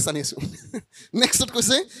স্ক্ৰিপচাৰৰ টেষ্ট আনিছোঁ নেক্সটত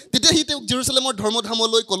কৈছে তেতিয়া সি তেওঁক জেৰুচালেমৰ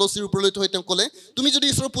ধৰ্মধামলৈ কলচীৰ ওপৰলৈ থৈ তেওঁ ক'লে তুমি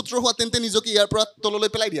যদি ঈশ্বৰৰ পুত্ৰ হোৱা তেন্তে নিজকে ইয়াৰ পৰা তললৈ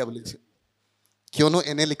পেলাই দিয়া বুলি কৈছে কিয়নো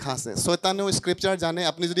এনে লিখা আছে শয়তানেও স্ক্ৰিপচাৰ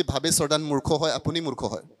জানে আপুনি যদি ভাবে শয়তান মূৰ্খ হয় আপুনি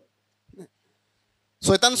মূৰ্খ হয়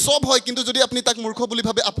শয়তান চব হয় কিন্তু যদি আপুনি তাক মূৰ্খ বুলি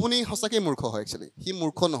ভাবে আপুনি সঁচাকৈ মূৰ্খ হয় একচুৱেলি সি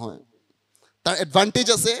মূৰ্খ নহয় তাৰ এডভান্টেজ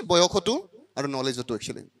আছে বয়সতো আৰু নলেজতো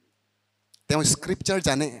একচুৱেলি তেওঁ স্ক্ৰিপচাৰ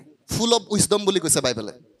জানে ফুল অফ উইজডম বুলি কৈছে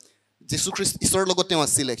বাইবেলে যীশুখ্ৰীষ্ট ঈশ্বৰৰ লগত তেওঁ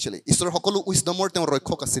আছিল একচুৱেলি ঈশ্বৰৰ সকলো উইজডমৰ তেওঁ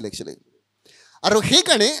ৰক্ষক আছিল একচুৱেলি আৰু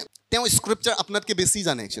সেইকাৰণে তেওঁ স্ক্ৰিপচাৰ আপোনাতকৈ বেছি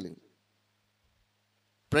জানে একচুৱেলি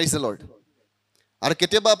প্ৰাইজ দ্য লৰ্ড আৰু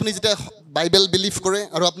কেতিয়াবা আপুনি যেতিয়া বাইবেল বিলিভ কৰে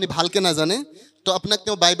আৰু আপুনি ভালকৈ নাজানে তো আপোনাক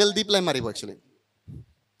তেওঁ বাইবেল দি পেলাই মাৰিব একচুৱেলি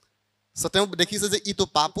চ' তেওঁ দেখিছে যে ইটো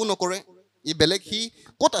পাপো নকৰে ই বেলেগ সি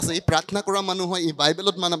ক'ত আছে ই প্ৰাৰ্থনা কৰা মানুহ হয় ই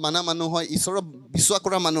বাইবেলত মানা মানুহ হয় ঈশ্বৰক বিশ্বাস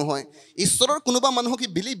কৰা মানুহ হয় ঈশ্বৰৰ কোনোবা মানুহক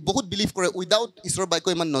সি বহুত বিলিভ কৰে উইদাউট ঈশ্বৰৰ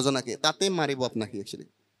বাক্য ইমান নজনাকৈ তাতে মাৰিব আপোনাক সি একচুৱেলি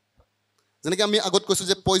যেনেকৈ আমি আগত কৈছোঁ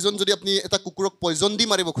যে পয়জন যদি আপুনি এটা কুকুৰক পয়জন দি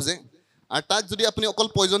মাৰিব খোজে আৰু তাক যদি আপুনি অকল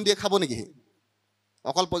পয়জন দিয়ে খাব নেকি সি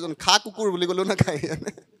অকল পয়জন খা কুকুৰ বুলি ক'লেও নাখায়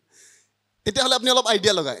তেতিয়াহ'লে আপুনি অলপ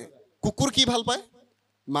আইডিয়া লগায় কুকুৰ কি ভাল পায়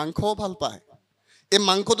মাংসও ভাল পায় এই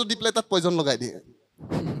মাংসটো দি পেলাই তাত পয়জন লগাই দিয়ে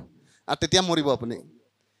আৰু তেতিয়া মৰিব আপুনি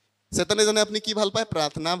শয়তানে জানে আপুনি কি ভাল পায়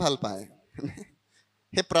প্ৰাৰ্থনা ভাল পায়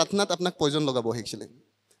সেই প্ৰাৰ্থনাত আপোনাক পয়জন লগাব একচুৱেলি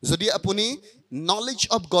যদি আপুনি নলেজ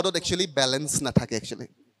অফ গডত একচুৱেলি বেলেঞ্চ নাথাকে একচুৱেলি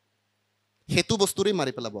সেইটো বস্তুৰেই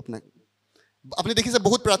মাৰি পেলাব আপোনাক আপুনি দেখিছে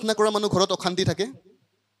বহুত প্ৰাৰ্থনা কৰা মানুহ ঘৰত অশান্তি থাকে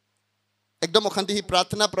একদম অশান্তি সি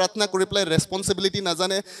প্ৰাৰ্থনা কৰি পেলাই ৰেছপনচিবিলিটি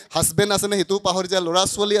নাজানে হাজবেণ্ড আছেনে সেইটোও পাহৰি যায় ল'ৰা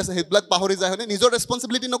ছোৱালী আছে সেইবিলাক পাহৰি যায় হয়নে নিজৰ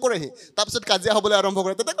ৰেছপনচিবিলিটি নকৰে সি তাৰপিছত কাজিয়া হ'বলৈ আৰম্ভ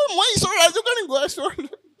কৰে তেতিয়া কয় মই ঈশ্বৰৰ ৰাইজৰ কাৰণে গৈ আছোঁ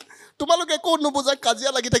তোমালোকে একো নুবুজা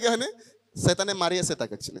কাজিয়া লাগি থাকে হয়নে শয়তানে মাৰি আছে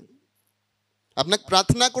তাক একচুৱেলি আপোনাক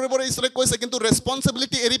প্ৰাৰ্থনা কৰিবলৈ ঈশ্বৰে কৈছে কিন্তু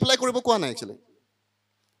ৰেছপনচিবিলিটি এৰি পেলাই কৰিব কোৱা নাই একচুৱেলি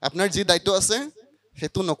আপোনাৰ যি দায়িত্ব আছে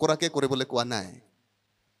সেইটো নকৰাকৈ কৰিবলৈ কোৱা নাই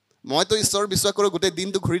মইতো ঈশ্বৰ বিশ্বাস কৰোঁ গোটেই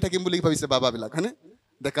দিনটো ঘূৰি থাকিম বুলি ভাবিছে বাবাবিলাক হয়নে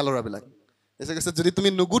ডেকা ল'ৰাবিলাক এছে কৈছে যদি তুমি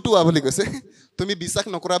নুগুটোৱা বুলি কৈছে তুমি বিশ্বাস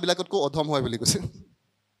নকৰাবিলাকতকৈ অধম হয় বুলি কৈছে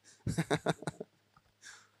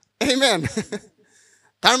আমেন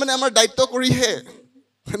তাৰমানে আমাৰ দায়িত্ব কৰিহে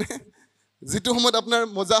মানে যিটো সময়ত আপোনাৰ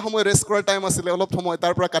মজা সময় ৰেষ্ট কৰাৰ টাইম আছিলে অলপ সময়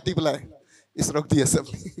তাৰ পৰা কাটি পেলাই ঈশ্বৰক দি আছে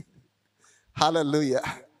আপুনি হালেলুয়া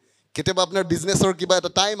কেতিয়াবা আপোনাৰ বিজনেছৰ কিবা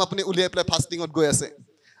এটা টাইম আপুনি উলিয়াই পেলাই ফাষ্টিঙত গৈ আছে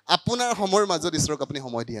আপোনাৰ সময়ৰ মাজত ঈশ্বৰক আপুনি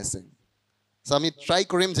সময় দি আছে চ' আমি ট্ৰাই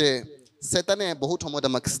কৰিম যে শয়তানে বহুত সময়ত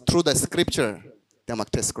আমাক থ্ৰু দ্য স্ক্ৰিপচাৰ আমাক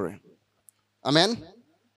টেষ্ট কৰে আমেন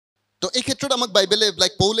তো এই ক্ষেত্ৰত আমাক বাইবেলে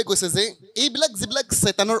লাইক পৌলে কৈছে যে এইবিলাক যিবিলাক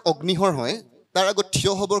শয়তানৰ অগ্নিহৰ হয় তাৰ আগত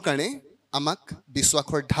থিয় হ'বৰ কাৰণে আমাক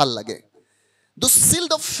বিশ্বাসৰ ঢাল লাগে the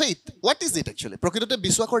shield of faith what is it actually প্ৰকৃততে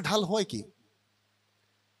বিশ্বাসৰ ঢাল হয় কি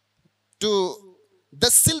two The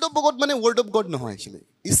sealed of God মানে word of God নহয় actually.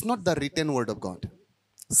 It's not the written word of God.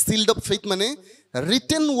 Sealed of faith মানে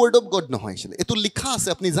written word of God নহয় actually. এটো লিখা আছে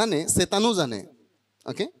আপুনি জানে, সেতানো জানে.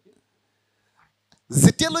 Okay?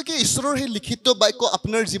 যেতিয়ালৈকে ঈশ্বৰৰ সেই লিখিত বাক্য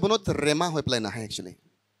আপোনাৰ জীৱনত ৰেমা হৈ পেলাই নাহে actually.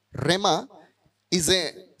 Rema is a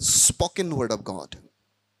spoken word of God.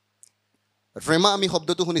 Rema আমি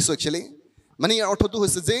শব্দটো শুনিছো actually. মানে ইয়াৰ অৰ্থটো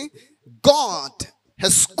হৈছে যে God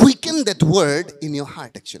has quickened that word in your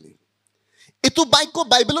heart actually. এটো বাক্য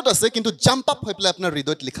বাইবেলত আছে কিন্তু জাম্প আপ হৈ পেলাই আপোনাৰ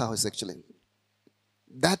হৃদয়ত লিখা হৈছে actually.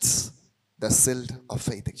 That's the sealed of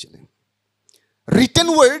faith actually. Written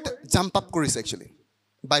word jump up কৰিছে actually.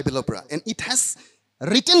 বাইবেলৰ পৰা. And it has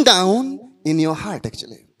written down in your heart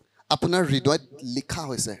actually. আপোনাৰ হৃদয়ত লিখা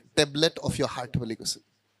হৈছে. Tablet of your heart বুলি কৈছে.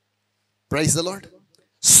 Praise the Lord.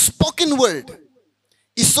 Spoken word.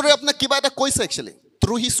 ঈশ্বৰে আপোনাক কিবা এটা কৈছে actually.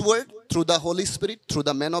 Through his word, through the Holy Spirit, through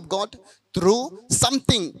the man of God, through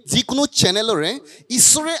something, যিকোনো চেনেলৰে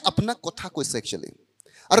ঈশ্বৰে আপোনাক কথা কৈছে actually.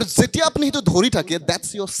 আৰু যেতিয়া আপুনি সেইটো ধৰি থাকে, that's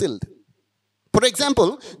your sealed. For example,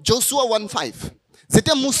 Joshua 1:5.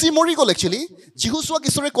 যেতিয়া মুছি মৰি গ'ল actually, যিহুচুৱাক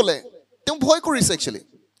ঈশ্বৰে ক'লে, তেওঁ ভয় কৰিছে actually.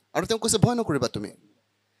 আৰু তেওঁ কৈছে ভয় নকৰিবা তুমি.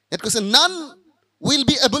 It কৈছে none will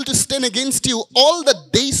be able to stand against you all the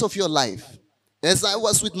days of your life. As I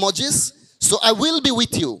was with Moses, so I will be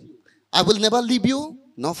with you. I will never leave you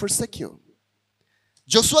nor forsake you.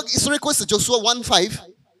 Joshua ঈশ্বৰে কৈছে Joshua 1:5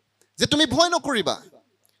 যে তুমি ভয় নকৰিবা.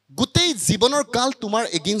 গোটেই জীৱনৰ কাল তোমাৰ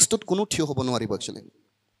এগেইনষ্টত কোনো থিয় হ'ব নোৱাৰিব actually.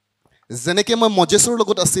 যেনেকৈ মই মজেছৰ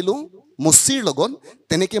লগত আছিলোঁ, মুছিৰ লগত,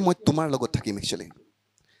 তেনেকৈ মই তোমাৰ লগত থাকিম actually.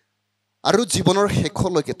 আৰু জীৱনৰ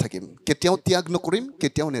শেষলৈকে থাকিম. কেতিয়াও ত্যাগ নকৰিম,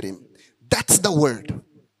 কেতিয়াও নেৰিম. That's the word.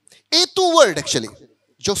 এইটো word actually.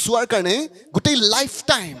 জশুৱাৰ কাৰণে গোটেই লাইফ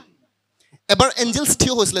টাইম এবাৰ এঞ্জেলছ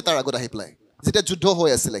থিয় হৈছিলে তাৰ আগত আহি পেলাই. যেতিয়া যুদ্ধ হৈ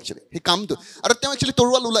আছিল actually. সেই কামটো. আৰু তেওঁ actually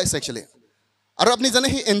তৰোৱাল ওলাইছে actually. আৰু আপুনি জানে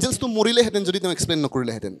সেই এঞ্জেলছটো মৰিলেহেঁতেন যদি তেওঁ এক্সপ্লেইন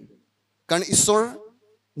নকৰিলেহেঁতেন. কাৰণ ঈশ্বৰ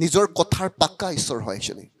নিজৰ কথাৰ পাক্কা ঈশ্বৰ হয়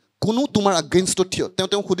actually. কোনো তোমাৰ এগেইনষ্টত থিয়.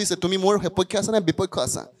 তেওঁ সুধিছে তুমি মোৰ সপক্ষে আছা নে বিপক্ষ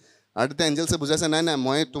আছা? আৰু তেতিয়া এঞ্জেলছে বুজাইছে নাই নাই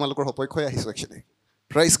মই তোমালোকৰ সপক্ষই আহিছোঁ actually.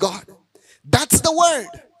 Praise God. That's the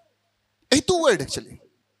word. এইটো word actually.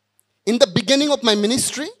 In the beginning of my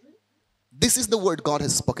ministry, this is the word God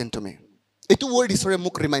has spoken to me. এইটো word ঈশ্বৰে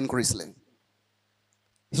মোক ৰিমাইণ্ড কৰিছিলে.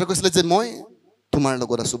 ঈশ্বৰে কৈছিলে যে মই তোমাৰ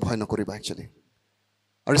লগত আছোঁ ভয় নকৰিবা actually.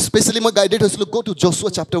 আৰু স্পেচিয়েলি মই গাইডেড হৈছিলোঁ go to Joshua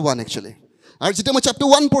chapter 1 actually. আৰু যেতিয়া মই chapter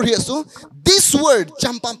 1 পঢ়ি আছোঁ, this word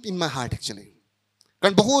jump up in my heart actually.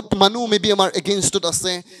 কাৰণ বহুত মানুহ মেবি আমাৰ এগেইনষ্টত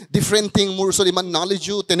আছে, ডিফাৰেণ্ট থিং, মোৰ ওচৰত ইমান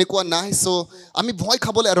নলেজো তেনেকুৱা নাই, চ' আমি ভয়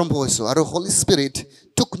খাবলৈ আৰম্ভ হৈছোঁ. আৰু হলি spirit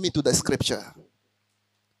took me to the scripture.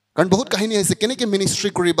 কাৰণ বহুত কাহিনী আহিছে কেনেকৈ মিনিষ্ট্ৰি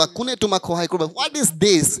কৰিবা, কোনে তোমাক সহায় কৰিবা, what is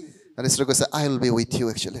this? আৰু ঈশ্বৰে কৈছে I will be with you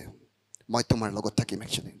actually. মই তোমাৰ লগত থাকিম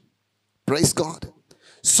actually. Praise God.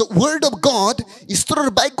 So word of God, ঈশ্বৰৰ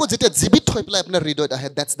বাক্য যেতিয়া জীৱিত হৈ পেলাই আপোনাৰ হৃদয়ত আহে,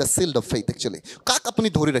 that's the sealed of faith actually. কাক আপুনি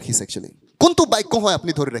ধৰি ৰাখিছে actually? কোনটো বাক্য হয়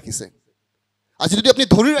আপুনি ধৰি ৰাখিছে? আজি যদি আপুনি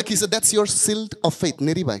ধৰি ৰাখিছে, that's your sealed of faith.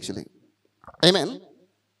 নেৰিবা actually. Amen.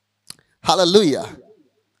 Hallelujah.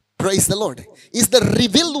 Praise the Lord. Is the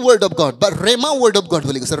revealed word of God, but Rema word of God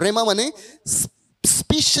বুলি কৈছে. Rema মানে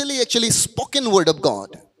specially actually spoken word of God.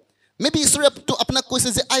 Maybe ঈশ্বৰে আপোনাক কৈছে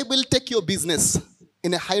যে I will take your business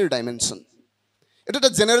in a higher dimension. এটা এটা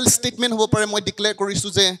general statement হ'ব পাৰে, মই ডিক্লেয়াৰ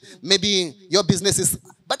কৰিছোঁ যে maybe your business is,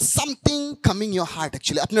 but something coming your heart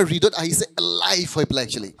actually. আপোনাৰ হৃদয়ত আহিছে alive হৈ পেলাই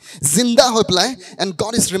actually. জিন্দা হৈ পেলাই, and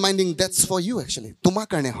God is reminding that's for you actually. তোমাৰ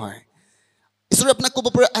কাৰণে হয়. ঈশ্বৰে আপোনাক ক'ব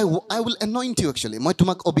পাৰে I will anoint you actually. মই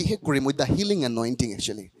তোমাক অভিষেক কৰিম with the healing anointing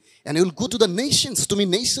actually. And you will go to the nations. তুমি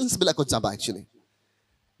nations বিলাকত যাবা actually.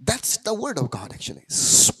 That's the word of God actually.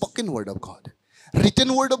 Spoken word of God. Written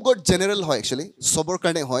word of God general হয় actually. সবৰ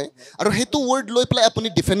কাৰণে হয়. আৰু সেইটো word লৈ পেলাই আপুনি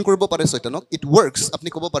ডিফেণ্ড কৰিব পাৰে শয়তানক. It works. আপুনি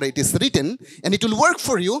ক'ব পাৰে it is written and it will work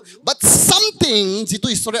for you. But something যিটো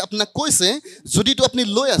ঈশ্বৰে আপোনাক কৈছে, যদিটো আপুনি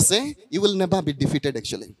লৈ আছে, you will never be defeated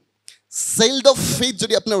actually. Sealed of faith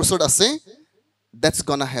যদি আপোনাৰ ওচৰত আছে, that's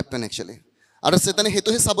gonna happen actually. আৰু শয়তানে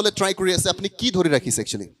হেতুহে চাবলৈ ট্ৰাই কৰি আছে আপুনি কি ধৰি ৰাখিছে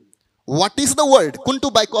actually. What is the word? কোনটো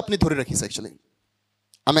বাক্য আপুনি ধৰি ৰাখিছে actually.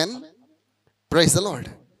 Amen. Praise the Lord.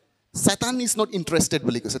 Satan is not interested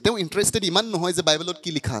বুলি কৈছে. তেওঁ ইণ্টাৰেষ্টেড ইমান নহয় যে বাইবেলত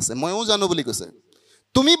কি লিখা আছে ময়ো জানো বুলি কৈছে.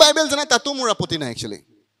 তুমি বাইবেল জানা তাতো মোৰ আপত্তি নাই actually.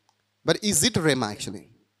 But is it Rema actually?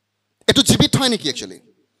 এটো জীৱিত হয় নেকি actually?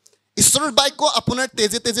 ঈশ্বৰৰ বাক্য আপোনাৰ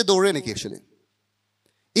তেজে তেজে দৌৰে নেকি actually?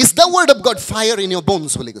 Is the word of God fire in your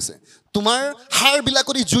bones বুলি কৈছে. তোমাৰ হাড়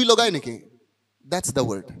বিলাকত জুই লগাই নেকি? That's the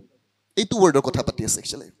word. এইটো wordৰ কথা পাতি আছে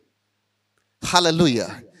actually.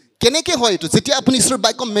 Hallelujah. কেনেকৈ হয় এইটো? যেতিয়া আপুনি ঈশ্বৰৰ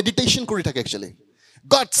বাক্য মেডিটেশ্যন কৰি থাকে actually.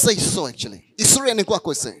 God says so actually. ঈশ্বৰে এনেকুৱা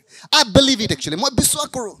কৈছে. I believe it actually. মই বিশ্বাস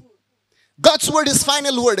কৰোঁ. God's word is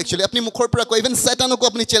final word actually. Apni mukhor pura koi, even Satanoko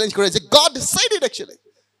apni challenge kore je God said it actually.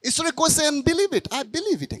 Isore koise and believe it. I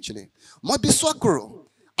believe it actually. Moi biswas koro.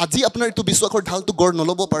 Aji apnar itu biswasor dhal tu gor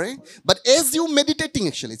nolobo pare. But as you meditating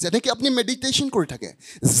actually, jeneke apni meditation kori thake,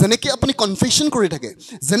 jeneke apni confession kori thake,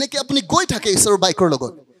 jeneke apni goi thake isor bike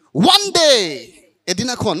logot. One day,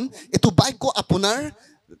 edinakhon etu bike ko apunar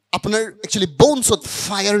actually bones of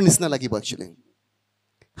fire nisna lagibo actually.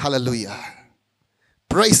 Hallelujah.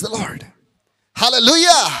 Praise the Lord.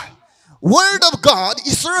 Hallelujah. Word of God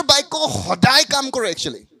isor bike ko hodai kam kore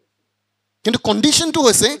actually. Kintu condition tu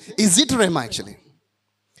hoise is it rema actually.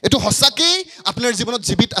 Etu hosake apnar jibanot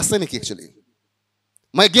jibit ase neki actually.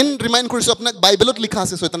 Moi again remind korisu apnak Bible likha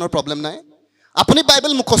ase soitanor problem nai. Apuni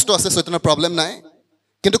Bible mukhosto ase soitanor problem nai.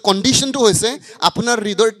 Kintu condition tu hoise apnar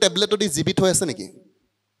hridor tablet odi jibit hoy ase neki.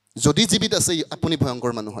 Jodi jibit ase apuni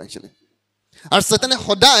bhayankor manu hoy actually. Ar satane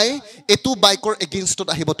hodai etu biker against tot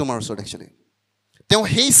ahibo tomar osor actually. Teo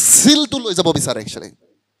hei seal tu loi jabo bisare actually.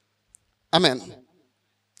 Amen.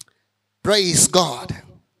 Praise God.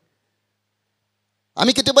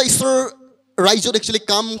 আমি কেতিয়াবা ঈশ্বৰ ৰাইজত actually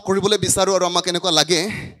কাম কৰিবলৈ বিচাৰো আৰু আমাক এনেকুৱা লাগে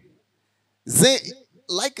যে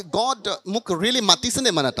লাইক গড মোক ৰিয়েলি মাতিছে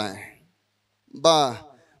নে মানে তাই বা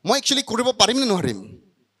মই একচুয়ালি কৰিব পাৰিম নে নোৱাৰিম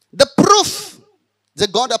দ্য প্ৰুফ যে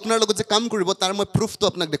গড আপোনাৰ লগত যে কাম কৰিব তাৰ মই প্ৰুফটো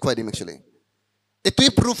আপোনাক দেখুৱাই দিম একচুয়ালি এটোই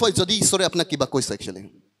প্ৰুফ হয় যদি ঈশ্বৰে আপোনাক কিবা কৈছে actually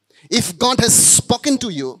if god has spoken to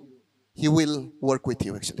you he will work with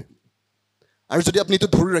U actually আৰু যদি আপুনি তো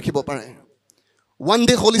ধৰি ৰাখিব পাৰে One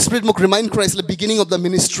day, Holy Spirit mok remind Christ the beginning of the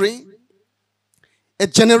ministry. A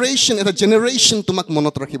generation tumak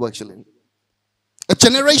monot rakhibo actually. A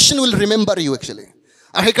generation will remember you actually.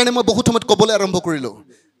 Ar hekane moi bahut somot kobole arambho korilo.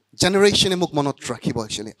 Generation mok monot rakhibo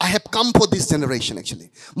actually. I have come for this generation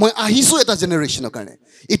actually. Moi ahisu eta generation karone.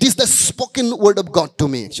 It is the spoken word of God to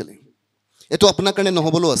me actually. Eto apnar karone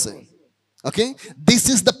nohobolo ase. Okay? This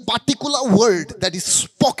is the particular word that is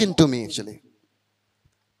spoken to me actually.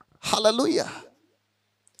 Hallelujah.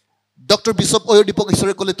 Dr. Bishop Oyodipok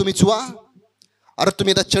isore kole tumi chua aru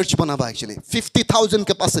tumi eta church banaba actually 50,000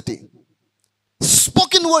 capacity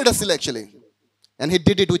spoken word asil actually and he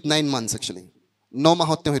did it with 9 months actually 9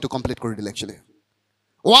 mahot te hoitu complete kori dile actually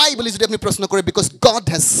why boli jodi apni proshno kore because God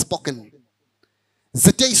has spoken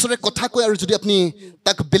jetia isore kotha koy aru jodi apni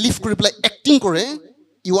tak believe kori pla acting kore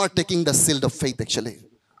you are taking the shield of faith actually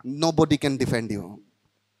nobody can defend you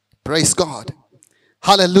praise God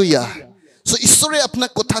hallelujah So isore apna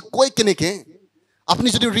kotha koi keneke apni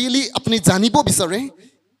jodi really apni janibo bisare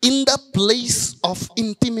in the place of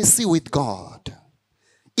intimacy with God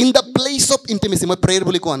in the place of intimacy moi prayer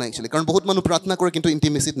boli koa na actually karon bahut manu pratna kore kintu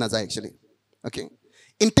intimacy na jay actually okay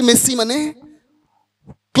intimacy mane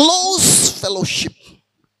close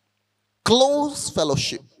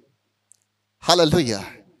fellowship hallelujah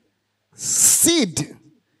seed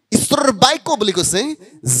isor baiko boli kose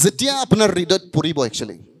jetia apnar hridot poribo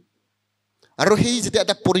actually আৰু হেই যেটা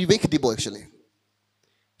এটা পৰিবেশ দিব actually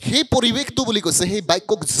হেই পৰিবেশটো বুলি কৈছে হেই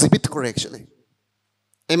বাইকক জীবিত কৰে actually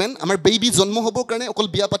amen আমাৰ বেবি জন্ম হ'বৰ কাৰণে অকল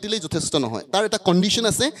বিয়া পাতিলেই যথেষ্ট নহয় তাৰ এটা কন্ডিশন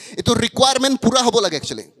আছে এটো ৰিকোয়াৰমেন্ট পুৰা হ'ব লাগে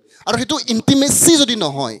actually আৰু হেতু ইন্টিমেসি যদি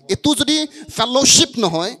নহয় এটো যদি ফেলোশিপ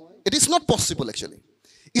নহয় it is not possible actually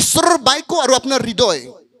ঈশ্বৰৰ বাইকো আৰু আপোনাৰ হৃদয়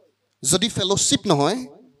যদি ফেলোশিপ নহয়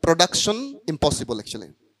প্ৰডাকশন ইম্পসিবল actually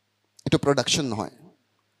এটো প্ৰডাকশন নহয়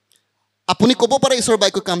আপুনি কব পাৰে ঈশ্বৰ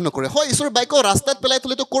বাইকো কাম নকৰে হয় ঈশ্বৰ বাইকো ৰাস্তাত পেলাই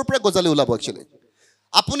থলে তো কৰ পৰা গজালি ওলাব actually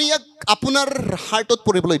আপুনি ইয়াক আপোনাৰ হাৰ্টত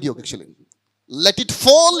পৰিবলৈ দিয়ক actually let it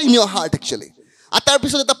fall in your heart actually আতাৰ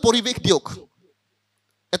পিছত এটা পৰিবেশ দিয়ক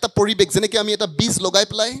এটা পৰিবেশ যেনেকৈ আমি এটা বীজ লগাই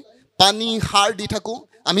পেলাই পানী হাৰ দি থাকো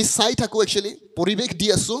আমি চাই থাকো actually পৰিবেশ দি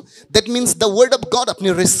আছো that means the word of God আপুনি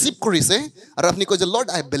ৰিসিভ কৰিছে আৰু আপুনি কয় যে Lord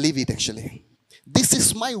I believe it actually this is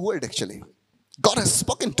my word actually God has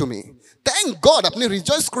spoken to me. Thank God. Apni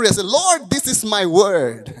rejoice kori ase. Lord, this is my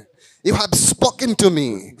word. You have spoken to me.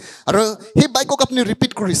 Aro he baiko apni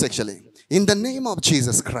repeat kori ase actually. In the name of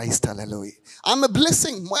Jesus Christ, hallelujah. I'm a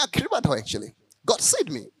blessing. Moi akhirbat hoy actually. God said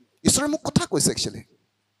me. Isore muk kotha koise actually.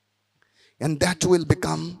 And that will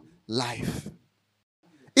become life.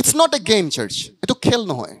 It's not a game, church. Eto khel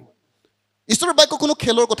nohoy. Isore baiko kono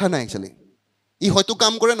khelor kotha nai actually. I hoyto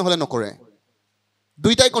kaam kore nohole nokore.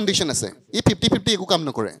 দুইটাই condition আছে ই 50-50 একো কাম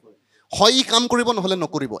নকৰে হয় ই কাম কৰিব নহলে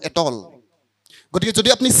নকৰিব এট অল গতিকে যদি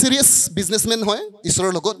আপনি সিৰিয়াস বিজনেসম্যান হয়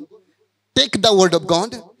ঈশ্বৰৰ লগত tech da word of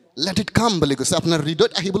god let it কাম বুলি কৈছে আপোনাৰ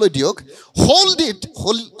হৃদয়ত আহিবলৈ দিয়ক হোল্ড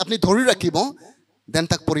আপনি ধৰি ৰাখিব দেন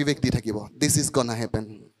তাক পৰিৱেশ দি থাকিব this is গনা happen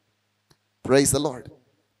praise the lord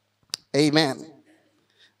amen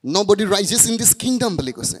nobody rises in this kingdom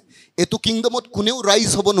বুলি কৈছে এটো কিংডমত কোনেও ৰাইজ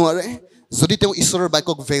হ'ব নোৱাৰে যদি তেওঁ ঈশ্বৰৰ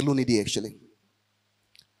বাক্যক ভ্যালু নিদিয়ে actually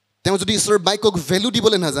তেওঁ যদি ঈশ্বৰৰ বাক্যক ভেলু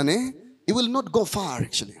দিবলৈ নাজানে, ই উইল নট গ' ফাৰ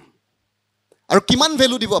একচুৱেলি। আৰু কিমান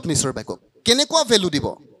ভেলু দিব আপুনি ঈশ্বৰৰ বাক্যক? কেনেকুৱা ভেলু দিব?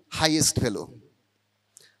 Highest value.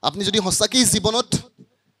 আপুনি যদি সঁচাকেই জীৱনত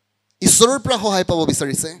ঈশ্বৰৰ পৰা সহায় পাব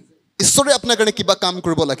বিচাৰিছে, ঈশ্বৰে আপোনাৰ কাৰণে কিবা কাম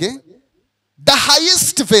কৰিব লাগে, দ্য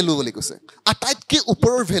হাইয়েষ্ট ভেলু বুলি কৈছে, আটাইতকৈ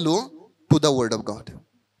ওপৰৰ value to the word of god.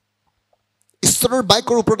 ঈশ্বৰৰ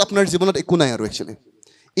বাক্যৰ ওপৰত আপোনাৰ জীৱনত একো নাই আৰু actually.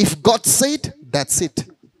 If god said, that's it.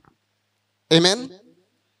 Amen.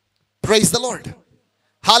 Praise the lord.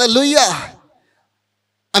 Hallelujah.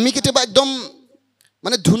 আমি কেতিয়াবা একদম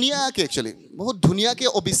মানে ধুনীয়াকৈ একচুৱেলি বহুত ধুনীয়াকৈ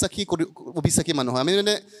অবিশ্বাসী মানুহ হয়। আমি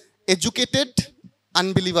মানে এডুকেটেড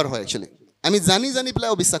আনবিলিভাৰ হয় একচুৱেলি। আমি জানি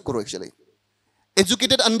পেলাই অবিশ্বাস কৰোঁ একচুৱেলি।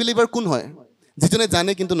 এডুকেটেড আনবিলিভাৰ কোন হয়? যিজনে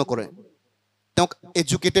জানে কিন্তু নকৰে, তেওঁক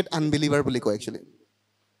এডুকেটেড আনবিলিভাৰ বুলি কয় একচুৱেলি।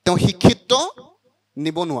 তেওঁ শিক্ষিত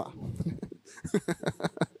নিবনুৱা।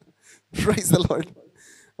 Praise the lord.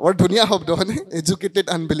 বৰ ধুনীয়া শব্দ হয়নে? এডুকেটেড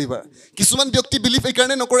আনবিলিভাৰ। কিছুমান ব্যক্তি বিলিভ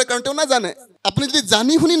এইকাৰণে নকৰে কাৰণ তেওঁ নাজানে। আপুনি যদি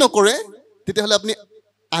জানি শুনি নকৰে, তেতিয়াহ'লে আপুনি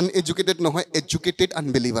আনএডুকেটেড নহয়, এডুকেটেড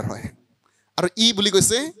আনবিলিভাৰ হয়। আৰু ই বুলি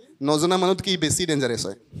কৈছে নজনা মানুহতকৈ ই বেছি ডেঞ্জাৰাছ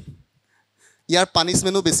হয়। ইয়াৰ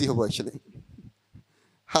পানিছমেণ্টো বেছি হ'ব actually.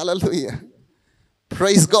 Hallelujah.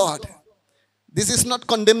 Praise god. This is not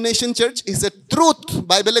কণ্ডেমনেশ্যন search, is a truth.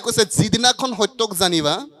 বাইবেলে কৈছে যিদিনাখন সত্যক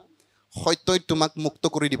জানিবা, সত্যই তোমাক মুক্ত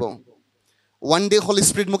কৰি দিব। ওৱান ডে হলি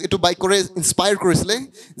স্পিৰিট মোক এইটো বাক্যৰে ইনস্পায়াৰ কৰিছিলে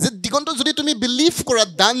যে দিগন্ত যদি তুমি বিলিভ কৰা,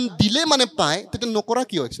 দান দিলে মানে পায়, তেতিয়া নকৰা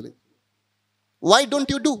কিয় actually? Y don't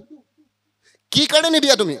U do? কি কাৰণে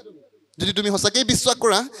নিদিয়া তুমি? যদি তুমি সঁচাকৈ বিশ্বাস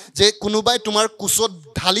কৰা যে কোনোবাই তোমাৰ কোচত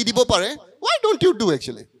ঢালি দিব পাৰে, Y don't U do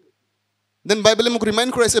actually? Then বাইবেলে মোক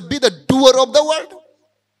ৰিমাইণ্ড কৰাইছে, B the ডুৱাৰ of the word.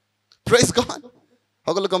 Praise god.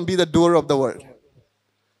 সকলো কম, B the ডুৱাৰ of the word.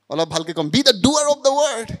 অলপ ভালকৈ কম, B the ডুৱাৰ of the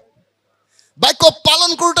word. বাক্য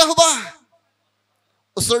পালন কৰোঁতা হ'বা।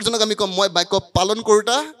 ওচৰজনক আমি ক'ম, মই বাক্য পালন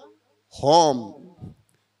কৰোঁতা হ'ম।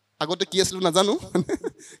 আগতে কি আছিলোঁ নাজানো,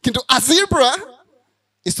 কিন্তু আজিৰ পৰা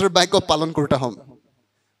ঈশ্বৰৰ বাক্য পালন কৰোঁতা হ'ম।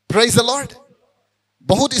 Praise the lord.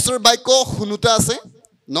 বহুত ঈশ্বৰৰ বাক্য শুনোতা আছে,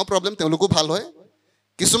 ন' প্ৰব্লেম, তেওঁলোকো ভাল হয়।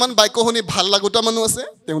 কিছুমান বাক্য শুনি ভাল লাগোতা মানুহ আছে,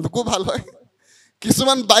 তেওঁলোকো ভাল হয়।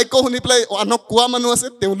 কিছুমান বাক্য শুনি পেলাই আনক কোৱা মানুহ আছে,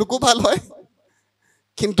 তেওঁলোকো ভাল হয়।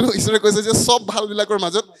 কিন্তু ঈশ্বৰে কৈছে যে চব ভালবিলাকৰ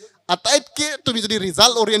মাজত আটাইতকৈ তুমি যদি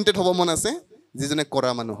ৰিজাল্ট অৰিয়েণ্টেড হ'ব মন আছে, যিজনে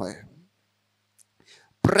কৰা মানুহ হয়।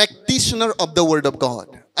 Practitioner of the word of god.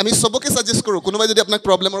 আমি চবকে ছাজেষ্ট কৰোঁ, কোনোবাই যদি আপোনাক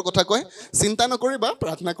প্ৰব্লেমৰ কথা কয়, চিন্তা নকৰিবা,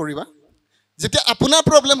 প্ৰাৰ্থনা কৰিবা। যেতিয়া আপোনাৰ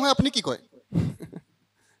প্ৰব্লেম হয় আপুনি কি কয়?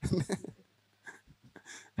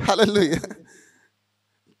 হালেলুয়া।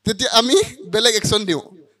 তেতিয়া আমি বেলেগ একশ্যন দিওঁ,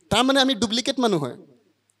 তাৰমানে আমি ডুপ্লিকেট মানুহ হয়।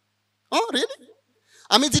 অঁ ৰিয়েলি।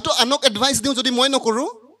 আমি যিটো আনক এডভাইচ দিওঁ যদি মই নকৰোঁ,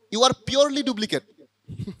 ইউ আৰ পিয়ৰলি ডুপ্লিকেট।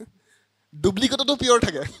 ডুপ্লিকেটতো পিয়ৰ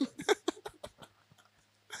থাকে।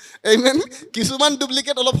 আমেন। কিছুমান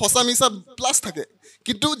ডুপ্লিকেট অলপ সঁচা মিছা প্লাছ থাকে,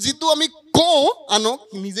 কিন্তু যিটো আমি কওঁ আনক,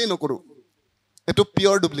 নিজেই নকৰোঁ, এইটো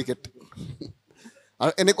পিয়ৰ ডুপ্লিকেট।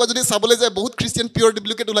 আৰু এনেকুৱা যদি চাবলৈ যায় বহুত খ্ৰীষ্টিয়ান পিয়ৰ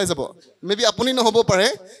ডুপ্লিকেট ওলাই যাব। মে বি আপুনি নহ'ব পাৰে,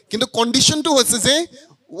 কিন্তু কণ্ডিশ্যনটো হৈছে যে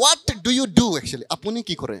what do U do actually, আপুনি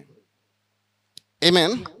কি কৰে?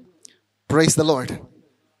 আমেন। Praise the lord.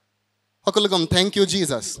 সকলো কম, থেংক ইউ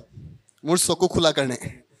জিজাছ, মোৰ চকু খোলাৰ কাৰণে।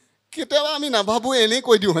 কেতিয়াবা আমি নাভাবোঁ, এনেই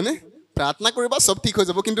কৈ দিওঁ হয়নে, প্ৰাৰ্থনা কৰিবা চব ঠিক হৈ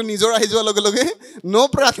যাব, কিন্তু নিজৰ আহি যোৱাৰ লগে লগে ন'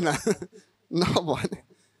 প্ৰাৰ্থনা নহ'ব।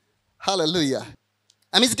 হালেলুয়া।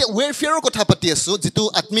 আমি যেতিয়া ৱেৰফেয়াৰৰ কথা পাতি আছোঁ, যিটো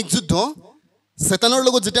আত্মিক যুদ্ধ, চেতানৰ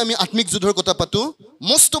লগত যেতিয়া আমি আত্মিক যুদ্ধৰ কথা পাতোঁ,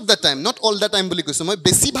 most of the time, not all the time বুলি কৈছোঁ মই,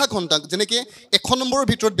 বেছিভাগ ঘণ্টা, যেনেকৈ 100 নম্বৰৰ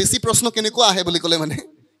ভিতৰত বেছি প্ৰশ্ন কেনেকুৱা আহে বুলি ক'লে মানে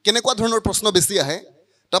কেনেকুৱা ধৰণৰ প্ৰশ্ন বেছি আহে,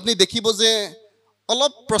 তো আপুনি দেখিব যে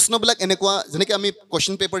অলপ প্ৰশ্নবিলাক এনেকুৱা, যেনেকৈ আমি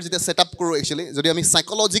কুৱেশ্যন পেপাৰ যেতিয়া ছেট আপ কৰোঁ একচুৱেলি, যদি আমি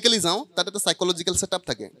চাইক'লজিকেলি যাওঁ, তাত এটা চাইক'লজিকেল ছেট আপ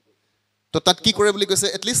থাকে। তো তাত কি কৰে বুলি কৈছে,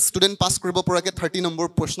 এটলিষ্ট ষ্টুডেণ্ট পাছ কৰিব পৰাকৈ 30 নম্বৰ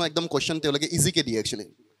প্ৰশ্ন একদম কুৱেশ্যন তেওঁলোকে ইজিকৈ দিয়ে একচুৱেলি।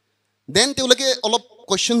 দেন তেওঁলোকে অলপ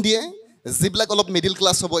কুৱেশ্যন দিয়ে, যিবিলাক অলপ মিডিল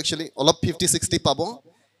ক্লাছ হ'ব একচুৱেলি, অলপ 50-60 পাব।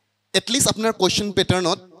 এটলিষ্ট আপোনাৰ কুৱেশ্যন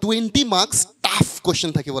পেটাৰ্ণত 20 মাৰ্কছ টাফ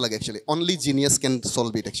কুৱেশ্যন থাকিব লাগে actually. Only genius can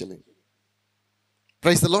solve it actually.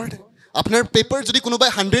 Praise the lord. আপোনাৰ পেপাৰ যদি কোনোবাই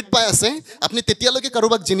 100 পাই আছে, আপুনি তেতিয়ালৈকে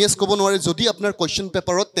কাৰোবাক জিনিয়াছ ক'ব নোৱাৰে যদি আপোনাৰ কুৱেশ্যন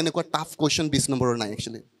পেপাৰত তেনেকুৱা টাফ কুৱেশ্যন 20 নম্বৰৰ নাই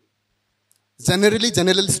একচুৱেলি।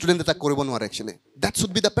 জেনেৰেল ষ্টুডেণ্ট এটা কৰিব নোৱাৰে actually. Date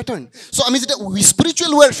should be the pattern. চ' আমি যেতিয়া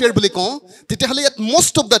স্পিৰিচুৱেল ৱেৰফেয়াৰ বুলি কওঁ, তেতিয়াহ'লে ইয়াত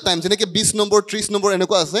মষ্ট অফ দ্য টাইম, যেনেকৈ 20 নম্বৰ 30 নম্বৰ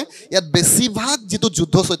এনেকুৱা আছে, ইয়াত বেছিভাগ যিটো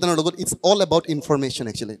যুদ্ধ চৈতানৰ লগত, it's all about information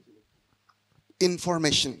actually.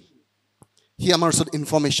 Information. সি আমাৰ ওচৰত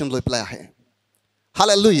ইনফৰমেশ্যন লৈ পেলাই আহে।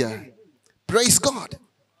 Hallelujah. Praise god.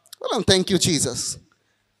 Thank U Jesus.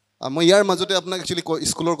 মই ইয়াৰ মাজতে আপোনাক একচুৱেলি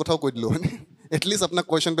স্কুলৰ কথাও কৈ দিলোঁ হয়নে। এটলিষ্ট আপোনাক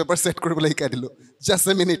কুৱেশ্যন পেপাৰ ছেট কৰিবলৈ শিকাই দিলোঁ। জাষ্ট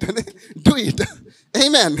এ মিনিট হয়নে, do it.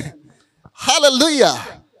 Amen. Hallelujah.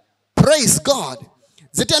 Praise god.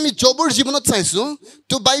 যেতিয়া আমি জবৰ জীৱনত চাইছোঁ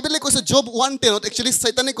তো বাইবেলে কৈছে জব 1:10 একচুৱেলি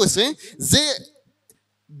শয়তানে কৈছে যে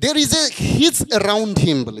there is a his around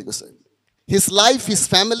him বুলি কৈছে his life his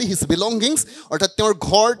family his belongings অৰ্থাৎ তেওঁৰ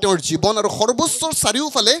ঘৰ তেওঁৰ জীৱন আৰু সৰ্বস্বৰ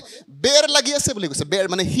চাৰিওফালে বেৰ লাগি আছে বুলি কৈছে বেৰ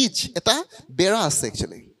মানে হিজ এটা বেৰা আছে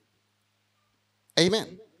একচুৱেলি আমেন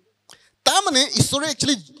তাৰ মানে ঈশ্বৰে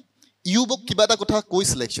একচুৱেলি ইউবক কিবা এটা কথা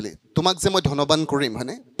কৈছিলে একচুৱেলি তোমাক যে মই ধন্যবাদ কৰিম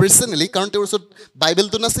হয়নে পাৰ্চনেলি কাৰণ তেওঁৰ ওচৰত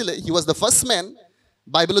বাইবেলটো নাছিলে he was the first man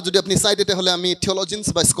বাইবেলত যদি আপুনি চাই তেতিয়াহ'লে আমি থিঅলজিয়ানছ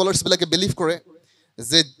বা স্কলাৰ্ছবিলাকে বিলিভ কৰে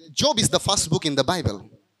যে job is the first book in the Bible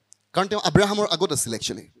কাৰণ তেওঁ আব্ৰাহামৰ আগত আছিলে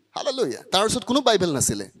একচুৱেলি হালেলুয়া তাৰ ওচৰত কোনো বাইবেল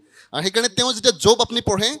নাছিলে আৰু সেইকাৰণে তেওঁ যেতিয়া জব আপুনি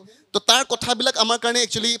পঢ়ে তো তাৰ কথাবিলাক আমাৰ কাৰণে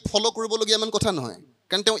একচুৱেলি ফ'ল' কৰিবলগীয়া ইমান কথা নহয়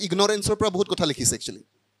কাৰণ তেওঁ ইগনৰেঞ্চৰ পৰা বহুত কথা লিখিছে একচুৱেলি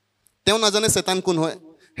তেওঁ নাজানে চেতান কোন হয়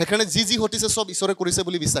সেইকাৰণে যি ঘটিছে চব ঈশ্বৰে কৰিছে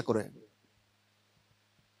বুলি বিশ্বাস কৰে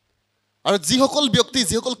আৰু যিসকল ব্যক্তি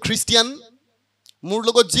যিসকল খ্ৰীষ্টিয়ান মোৰ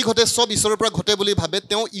লগত যি ঘটে চব ঈশ্বৰৰ পৰা ঘটে বুলি ভাবে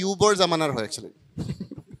তেওঁ ইউবৰ জামানাৰ হয় একচুৱেলি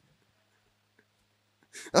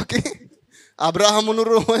অ'কে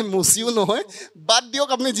আব্ৰাহামৰো হয় মুচিও নহয় বাদ দিয়ক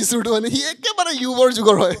আপুনি যিচুৰটো হয় সি একেবাৰে ইউবৰ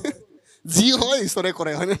যুগৰ হয় যি হয় ঈশ্বৰে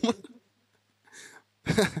কৰে হয়নে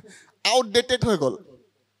আউটডেটেড হৈ গ'ল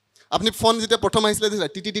আপুনি ফোন যেতিয়া প্ৰথম আহিছিলে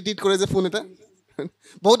টিটিট কৰে যে ফোন এটা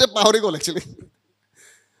বহুতে পাহৰি গ'ল একচুৱেলি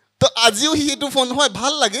তো আজিও সি এইটো ফোন হয়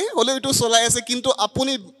ভাল লাগে হ'লেও এইটো চলাই আছে কিন্তু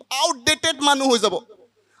আপুনি আউটডেটেড মানুহ হৈ যাব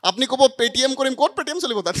আপুনি ক'ব পেটিএম কৰিম ক'ত পেটিএম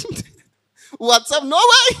চলিব তাত হোৱাটছআপ ন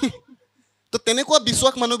ভাই তো তেনেকুৱা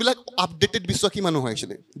বিশ্বাস মানুহবিলাক আপডেটেড বিশ্বাসী মানুহ হয়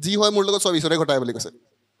একচুৱেলি যি হয় মোৰ লগত চব ঈশ্বৰে ঘটাই বুলি কৈছে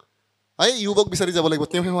এই ইউবক বিচাৰি যাব লাগিব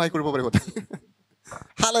তেওঁহে সহায় কৰিব পাৰিব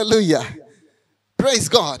হালেলুয়া প্ৰেইজ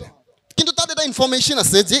গড কিন্তু তাত এটা ইনফৰমেশ্যন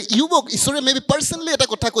আছে যে ইউবক ঈশ্বৰে মেবি পাৰ্চনেলি এটা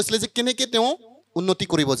কথা কৈছিলে যে কেনেকৈ তেওঁ উন্নতি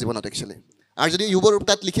কৰিব জীৱনত একচুৱেলি আৰু যদি ইউবৰ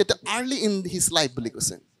তাত লিখে আৰ্লি ইন হিজ লাইফ বুলি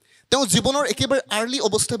কৈছে তেওঁ জীৱনৰ একেবাৰে আৰ্লি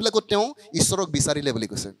অৱস্থাবিলাকত তেওঁ ঈশ্বৰক বিচাৰিলে বুলি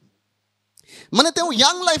কৈছে মানে তেওঁ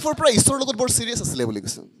য়াং লাইফৰ পৰা ঈশ্বৰৰ লগত বৰ চিৰিয়াছ আছিলে বুলি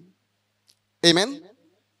কৈছে আমেন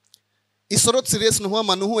ঈশ্বৰত চিৰিয়াছ নোহোৱা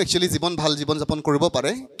মানুহো একচুৱেলি ভাল জীৱন যাপন কৰিব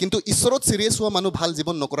পাৰে কিন্তু ঈশ্বৰত চিৰিয়াছ হোৱা মানুহ ভাল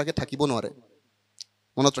জীৱন নকৰাকৈ থাকিব নোৱাৰে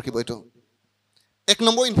মনত ৰাখিব এইটো এক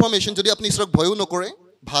নম্বৰ ইনফৰমেশ্যন যদি আপুনি ঈশ্বৰক ভয়ো নকৰে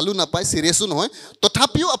ভালো নাপায় চিৰিয়াছো নহয়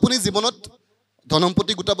তথাপিও আপুনি জীৱনত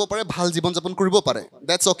ধনম্পত্তি গোটাব পাৰে ভাল জীৱন যাপন কৰিব পাৰে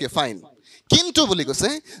ডেটছ অ'কে ফাইন কিন্তু বুলি কৈছে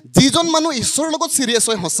যিজন মানুহ ঈশ্বৰৰ লগত চিৰিয়াছ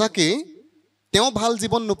হয় সঁচাকৈ তেওঁ ভাল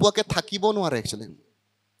জীৱন নোপোৱাকৈ থাকিব নোৱাৰে একচুৱেলি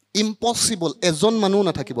ইম্পচিবল এজন মানুহ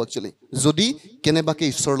নাথাকিব একচুৱেলি যদি কেনেবাকৈ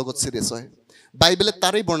ঈশ্বৰৰ লগত চিৰিয়াছ হয় বাইবেলে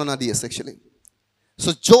তাৰেই বৰ্ণনা দি আছে একচুৱেলি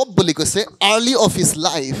চ' জব বুলি কৈছে আৰ্লি অফ হিজ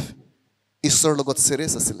লাইফ ঈশ্বৰৰ লগত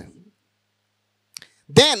চিৰিয়াছ আছিলে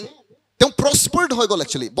দেন তেওঁ প্ৰস্পাৰ্ড হৈ গ'ল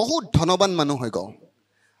একচুৱেলি বহুত ধনৱান মানুহ হৈ গ'ল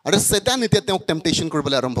আৰু চেতান এতিয়া তেওঁক টেম্পটেশ্যন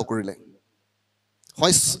কৰিবলৈ আৰম্ভ কৰিলে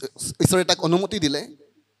হয় ঈশ্বৰে তাক অনুমতি দিলে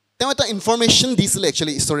তেওঁ এটা ইনফৰমেশ্যন দিছিলে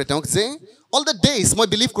একচুৱেলি ঈশ্বৰে তেওঁক যে অল দ্য ডেইজ মই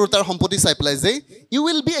বিলিভ কৰোঁ তাৰ সম্পত্তি চাই পেলাই যে U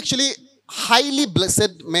will be actually highly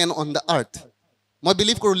blessed man on the আৰ্থ মই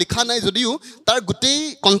বিলিভ কৰোঁ লিখা নাই যদিও তাৰ গোটেই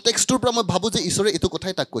কণ্টেক্সটোৰ পৰা মই ভাবোঁ যে ঈশ্বৰে এইটো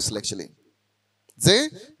কথাই তাক কৈছিলে একচুৱেলি যে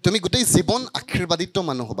তুমি গোটেই জীৱন আশীৰ্বাদিত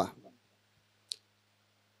মানুহ হ'বা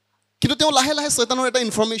কিন্তু তেওঁ লাহে লাহে শয়তানৰ এটা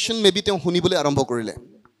ইনফৰমেশ্যন মেবি তেওঁ শুনিবলৈ আৰম্ভ কৰিলে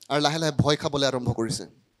আৰু লাহে লাহে ভয় খাবলৈ আৰম্ভ কৰিছে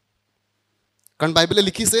কাৰণ বাইবেলে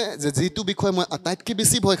লিখিছে যে যিটো বিষয়ে মই আটাইতকৈ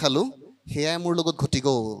বেছি ভয় খালোঁ সেয়াই মোৰ লগত ঘটি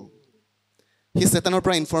গ'ল সি চেতানৰ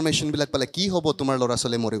পৰা ইনফৰমেশ্যনবিলাক পালে কি হ'ব তোমাৰ ল'ৰা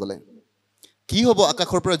ছোৱালী মৰি গ'লে কি হ'ব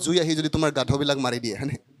আকাশৰ পৰা জুই আহি যদি তোমাৰ গাধবিলাক মাৰি দিয়ে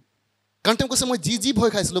হয়নে কাৰণ তেওঁ কৈছে মই যি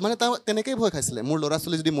ভয় খাইছিলোঁ মানে তেওঁ তেনেকৈয়ে ভয় খাইছিলে মোৰ ল'ৰা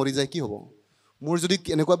ছোৱালী যদি মৰি যায় কি হ'ব মোৰ যদি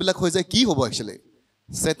এনেকুৱাবিলাক হৈ যায় কি হ'ব actually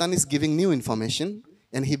Chetan is giving new information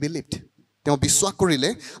and he believed তেওঁ বিশ্বাস কৰিলে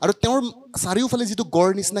আৰু তেওঁৰ চাৰিওফালে যিটো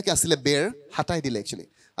গড় নিচিনাকৈ আছিলে বেৰ হাতাই দিলে একচুৱেলি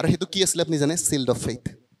আৰু সেইটো কি আছিলে আপুনি জানে চিল্ড অফ ফেইথ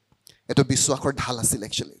এইটো বিশ্বাসৰ ঢাল আছিলে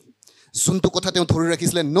একচুৱেলি যোনটো কথা তেওঁ ধৰি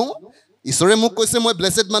ৰাখিছিলে ঈশ্বৰে মোক কৈছে মই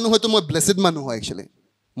ব্লেছেড মানুহ হয়তো মই ব্লেছেড মানুহ হয় একচুৱেলি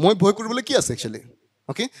মই ভয় কৰিবলৈ কি আছে একচুৱেলি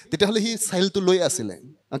অ'কে তেতিয়াহ'লে সি চাইলটো লৈ আছিলে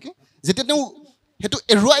অ'কে যেতিয়া তেওঁ সেইটো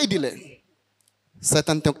এৰুৱাই দিলে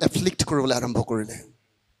চেতান তেওঁক এফ্লিক্ট কৰিবলৈ আৰম্ভ কৰিলে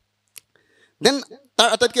দেন তাৰ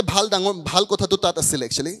আটাইতকৈ ভাল কথাটো তাত আছিলে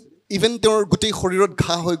একচুৱেলি ইভেন তেওঁৰ গোটেই শৰীৰত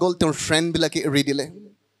ঘাঁ হৈ গ'ল তেওঁৰ ফ্ৰেণ্ডবিলাকে এৰি দিলে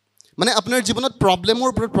মানে আপোনাৰ জীৱনত প্ৰব্লেমৰ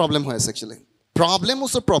ওপৰত প্ৰব্লেম হৈ আছে একচুৱেলি প্ৰব্লেম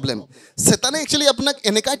ওচৰ প্ৰব্লেম চেতানে একচুৱেলি আপোনাক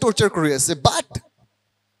এনেকাই টৰ্চাৰ কৰি আছে বাট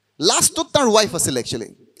লাষ্টত তাৰ ৱাইফ আছিলে একচুৱেলি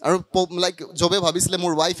আৰু লাইক জবে ভাবিছিলে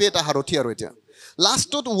মোৰ ৱাইফে এটা সাৰথি আৰু এতিয়া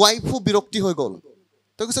লাষ্টত ৱাইফো বিৰক্তি হৈ গ'ল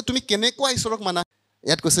তেওঁ কৈছে তুমি কেনেকুৱা ঈশ্বৰক মানা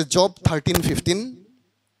ইয়াত কৈছে জব 13:15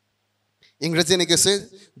 ইংৰাজী এনেকৈ কৈছে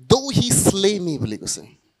though he slay me বুলি কৈছে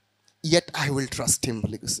yet I will trust him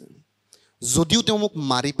বুলি কৈছে যদিও তেওঁ মোক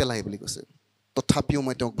মাৰি পেলাই বুলি কৈছে তথাপিও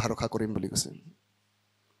মই তেওঁক ভৰসা কৰিম বুলি কৈছে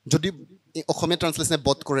যদি অসমীয়া ট্ৰান্সলেশ্যনে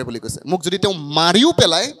বধ কৰে বুলি কৈছে মোক যদি তেওঁ মাৰিও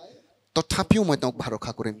পেলাই তথাপিও মই তেওঁক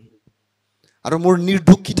ভৰসা কৰিম আৰু মোৰ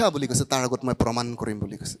নিৰ্দোষিতা বুলি কৈছে তাৰ আগত মই প্ৰমাণ কৰিম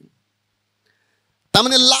বুলি কৈছে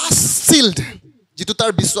তাৰমানে লাষ্ট চিল্ড যেটো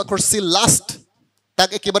তাৰ বিশ্বাসৰ চিল লাষ্ট তাক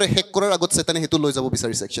একেবাৰে হেক কৰাৰ আগত শয়তানে হেতু লৈ যাব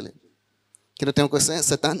বিচাৰিছে একচুয়ালি কিন্তু তেওঁ কৈছে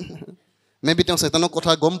শয়তান মেবি তেওঁ শয়তানৰ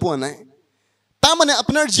কথা গম পোৱা নাই তাৰমানে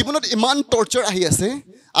আপোনাৰ জীৱনত ইমান টৰ্চাৰ আহি আছে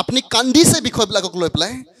আপুনি কান্দিছে বিষয়বিলাকক লৈ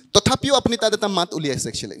পেলাই তথাপিও আপুনি তাত এটা মাত উলিয়াইছে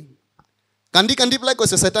একচুয়ালি কান্দি পেলাই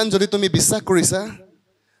কৈছে শয়তান যদি তুমি বিশ্বাস কৰিছা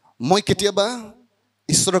মই কেতিয়াবা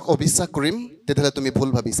ঈশ্বৰক অবিশ্বাস কৰিম তেতিয়াহ'লে তুমি ভুল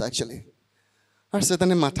ভাবিছা একচুয়ালি আৰু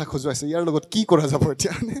শয়তানে মাথা খজুৱাইছে ইয়াৰ লগত কি কৰা যাব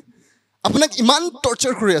এতিয়া আপোনাক ইমান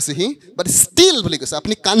টৰ্চাৰ কৰি আছে হি বাট ষ্টিল বুলি কৈছে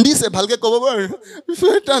আপুনি কান্দিছে ভালকে ক'ব পাৰে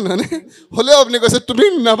শয়তান মানে হ'লেও আপুনি কৈছে তুমি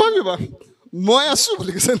নাভাবিবা মই আছো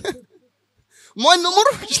বুলি কৈছে মই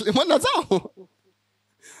নমৰো মই নাযাওঁ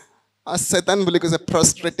শয়তান বুলি কৈছে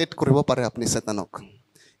ফ্ৰাষ্ট্ৰেটেড কৰিব পাৰে আপুনি শয়তানক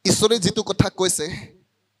ঈশ্বৰে যেটো কথা কৈছে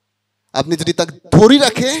আপুনি যদি তাক ধৰি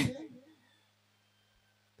ৰাখে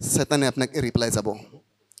শয়তানে আপোনাক ৰিপ্লাই যাব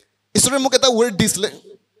ঈশ্বৰে মোক এটা ৱৰ্ড দিছিলে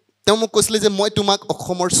তেওঁ মোক কৈছিলে যে মই তোমাক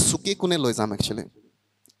অসমৰ চুকে কোনে লৈ যাম একচুয়ালি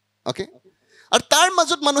ওকে আৰু তাৰ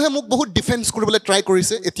মাজত মানুহে মোক বহুত ডিফেন্স কৰিবলৈ ট্ৰাই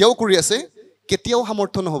কৰিছে এতিয়াও কৰি আছে কেতিয়াও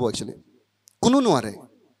সামৰ্থ্য নহব একচুয়ালি কোনো নোৱাৰে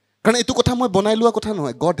কাৰণ এটো কথা মই বনাই লোৱা কথা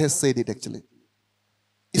নহয় god has said it actually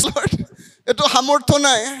ঈশ্বৰ এটো সামৰ্থ্য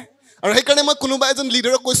নাই আৰু সেইকাৰণে মই কোনোবা এজন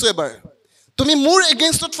লিডাৰক কৈছো এবাৰ তুমি মোৰ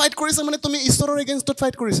এগেইনষ্টত ফাইট কৰিছা মানে তুমি ঈশ্বৰৰ এগেইনষ্টত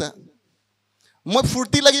ফাইট কৰিছা মই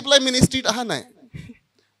ফুৰ্তি লাগি পেলাই মিনিষ্ট্ৰীত আহা নাই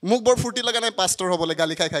মোক বৰ ফুৰ্তি লাগা নাই পাস্তৰ হ'বলৈ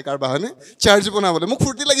গালি খাই কাৰবা হয়নে চাৰ্জ বনাবলৈ মোক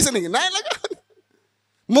ফুৰ্তি লাগিছে নেকি নাই লাগা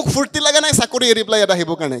মোক ফুৰ্তি লাগা নাই চাকৰি এৰি পেলাই এটা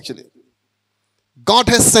আহিব কাৰণে actually god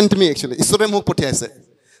has Saint me actually ঈশ্বৰে মোক পঠিয়াইছে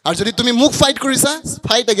আৰু যদি তুমি মোক ফাইট কৰিছা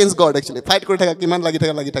fight against god actually fight কৰি থাকা কিমান লাগি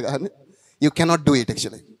থাকা হয়নে U cannot do it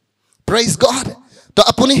actually praise god তো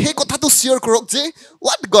আপুনি সেই কথাটো শিয়ৰ কৰক যে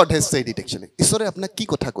what God has said it actually ঈশ্বৰে আপোনাক কি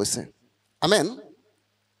কথা কৈছে আমেন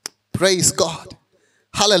প্ৰেইজ গড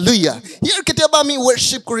হালেলুয়া ইয়াৰ কেতিয়াবা আমি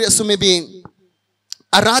worship কৰি আছো মেবি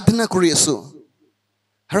আৰাধনা কৰি আছো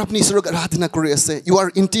আৰু আপুনি ঈশ্বৰক আৰাধনা কৰি আছে ইউ আৰ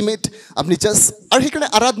ইন্টিমেট আপুনি জাস্ট আৰু সেইকাৰণে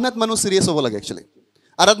আৰাধনাত মানুহ সিৰিয়াছ হ'ব লাগে একচুয়ালি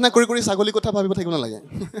আৰাধনা কৰি ছাগলী কথা ভাবিব থাকিব নালাগে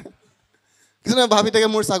কিছুমানে ভাবি থাকে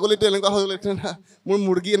মোৰ ছাগলীটো এনেকুৱা হৈ গ'ল মোৰ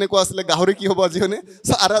মুৰ্গী এনেকুৱা আছিলে গাহৰি কি হ'ব আজি হয়নে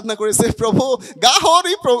আৰাধনা কৰিছে প্ৰভু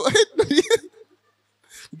গাহৰি প্ৰভু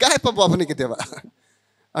গাই পাব আপুনি কেতিয়াবা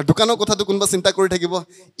আৰু দোকানৰ কথাটো কোনোবা চিন্তা কৰি থাকিব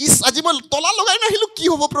ইস আজি মই তলা লগাই নাহিলো কি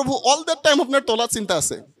হ'ব প্ৰভু অল দ্যাট টাইম আপোনাৰ তলাত চিন্তা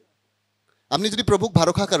আছে আপুনি যদি প্ৰভুক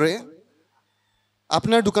ভৰসা কৰে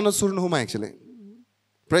আপোনাৰ দোকানত চুৰ নোহোমায় একচুয়ালি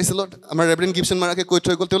প্ৰেইজ দ্য লৰ্ড আমাৰ ৰেভাৰেণ্ড গিবছন মাৰাকে কৈ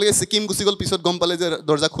থৈ গ'ল তেওঁলোকে সিকিম গুচি গ'ল পিছত গম পালে যে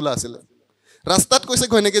দৰ্জা খোলা আছিল ৰাস্তাত কৈছে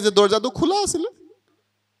ঘৈনেকে যে দৰ্জাটো খোলা আছিল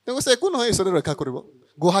তেওঁ কৈছে একো নহয় ঈশ্বৰে ৰক্ষা কৰিব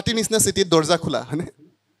গুৱাহাটী নিচিনা চিটিত দৰ্জা খোলা হয়নে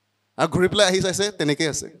আৰু ঘূৰি পেলাই আহি চাইছে তেনেকৈ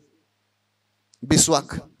আছে বিশ্বাস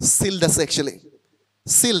চিল্ড আছে একচুয়ালি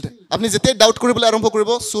চিল্ড আপুনি যেতিয়া ডাউট কৰিবলৈ আৰম্ভ কৰিব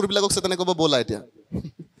চুৰবিলাকক চেতনে ক'ব বলা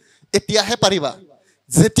এতিয়াহে পাৰিবা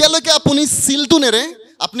যেতিয়ালৈকে আপুনি চিলটো নেৰে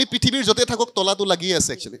আপুনি পৃথিৱীৰ যতে থাকক তলাটো লাগি আছে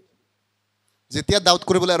একচুয়ালি যেতিয়া ডাউট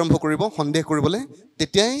কৰিবলৈ আৰম্ভ কৰিব সন্দেহ কৰিবলৈ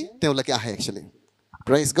তেতিয়াই তেওঁলোকে আহে একচুয়ালি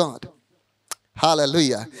প্ৰেইজ গড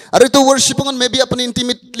হালেলুয়া আৰু এইটো worshiping মেবি আপুনি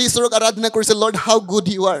ইন্টিমেটলি ঈশ্বৰক আৰাধনা কৰিছে লৰ্ড হাউ গুড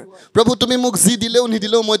ইউ আৰ প্ৰভু তুমি মোক যি দিলেও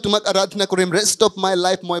নিদিলেও মই তোমাক আৰাধনা কৰিম ৰেষ্ট অফ মাই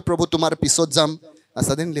লাইফ মই প্ৰভু তোমাৰ পিছত যাম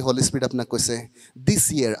suddenly holy spirit আপোনাক কৈছে this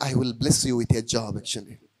year I will bless you with a job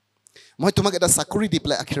actually মই তোমাক এটা চাকৰি দি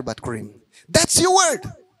পেলাই আশীৰ্বাদ কৰিম that's your word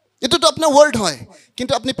এটোটো আপোনাৰ word হয়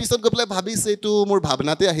কিন্তু আপুনি পিছত গৈ পেলাই ভাবিছে এটো মোৰ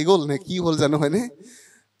ভাবনাতে আহি গ'ল নে কি হ'ল জানো হয়নে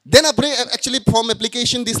দেন আপুনি actually ফৰ্ম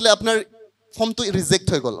এপ্লিকেশন দিছিলে আপোনাৰ ফৰ্মটো ৰিজেক্ট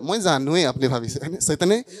হৈ গ'ল মই জানোৱে আপুনি ভাবিছে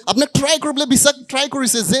শয়তানে আপোনাক ট্ৰাই কৰিবলৈ বিশ্বাস ট্ৰাই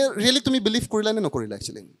কৰিছে যে ৰিয়েলি তুমি বিলিভ কৰিলা নে নকৰিলা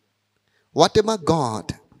actually what about God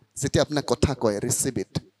যেতিয়া আপোনাক কথা কয় ৰিচিভ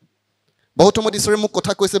ইট বহুত সময় ঈশ্বৰে মোক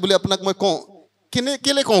কথা কৈছে বুলি আপোনাক মই কওঁ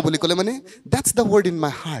কেলে কওঁ বুলি ক'লে মানে that's the word in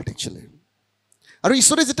my heart actually আৰু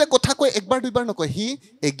ঈশ্বৰে যেতিয়া কথা কয় একবাৰ দুইবাৰ নকয় হি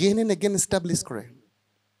again and again establish কৰে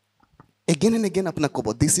again and again আপোনাক ক'ব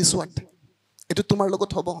this is what এটো তোমাৰ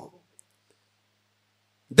লগত হ'ব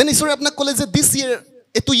দেন ঈশ্বৰে আপোনাক ক'লে যে this year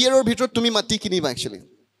এটো ইয়াৰৰ ভিতৰত তুমি মাটি কিনিবা actually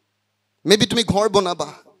মেবি তুমি ঘৰ বনাবা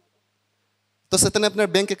তো সেতেনে আপোনাৰ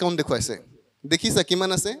বেংক একাউণ্ট দেখুৱাইছে দেখিছা কিমান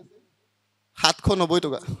আছে 790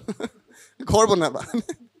 টকা ঘৰ বনাবা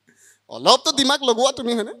অলপ তো দিমাগ লগোৱা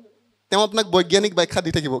তুমি হয়নে তেওঁ আপোনাক বৈজ্ঞানিক ব্যাখ্যা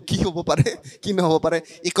দি থাকিব কি হ'ব পাৰে কি নহ'ব পাৰে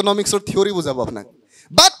ইকনমিক্সৰ থিওৰি বুজাব আপোনাক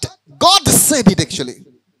বাট গড সেড ইট একচুয়ালি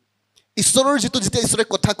ঈশ্বৰৰ যেটো যেতিয়া ঈশ্বৰে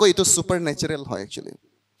কথা কয় এটো সুপাৰ নেচাৰেল হয় একচুয়ালি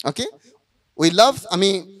ওকে উই লাভ আমি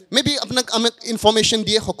মেবি আপোনাক আমাক ইনফৰমেশন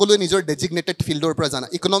দিয়ে সকলোৱে নিজৰ ডেজিগনেটেড ফিল্ডৰ পৰা জানা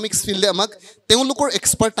ইকনমিক্স ফিল্ডে আমাক তেওঁলোকৰ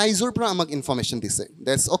এক্সপাৰ্টাইজৰ পৰা আমাক ইনফৰমেশন দিছে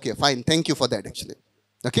that's okay fine thank U for that actually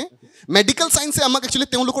okay medical সায়েন্সে আমাক একচুয়ালি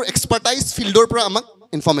তেওঁলোকৰ এক্সপাৰ্টাইজ ফিল্ডৰ পৰা আমাক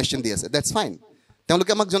ইনফৰমেশন দি আছে দ্যাটস ফাইন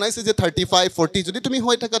তেওঁলোকে আমাক জনাইছে যে 35 40 যদি তুমি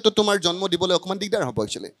হৈ থাকা তো তোমাৰ জন্ম দিবলৈ অকমান দিগদাৰ হ'ব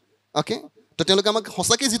একচুয়ালি ওকে তো তেওঁলোকে আমাক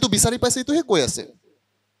সঁচাকৈ যিটো বিচাৰি পাইছে সেইটোহে কৈ আছে,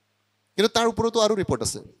 কিন্তু তাৰ ওপৰতো আৰু ৰিপৰ্ট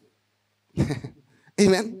আছে।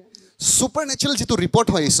 Amen. ছুপাৰ নেচাৰেল যিটো ৰিপৰ্ট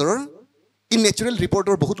হয় ঈশ্বৰৰ, ই নেচাৰেল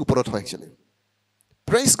ৰিপৰ্টৰ বহুত ওপৰত হয় একচুৱেলি।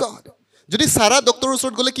 Praise god. যদি চাৰা ডক্টৰৰ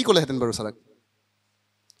ওচৰত গ'লে কি ক'লেহেঁতেন বাৰু চাৰাক?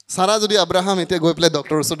 চাৰা যদি আব্ৰাহাম এতিয়া গৈ পেলাই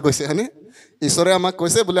ডক্টৰৰ ওচৰত গৈছে হয়নে, ঈশ্বৰে আমাক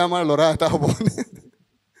কৈছে বোলে আমাৰ ল'ৰা এটা হ'ব,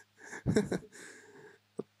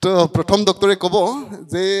 তো প্ৰথম ডক্টৰে ক'ব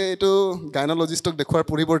যে এইটো গাইনলজিষ্টক দেখুৱাৰ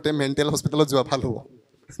পৰিৱৰ্তে মেণ্টেল হস্পিটেলত যোৱা ভাল হ'ব,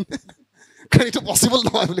 কাৰণ এইটো পচিবল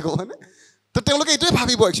নহয় বুলি ক'ব হয়নে। তো তেওঁলোকে এইটোৱে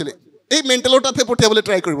ভাবিব একচুৱেলি, এই মেণ্টেলৰ তাতহে পঠিয়াবলৈ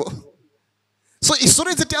ট্ৰাই কৰিব। চ'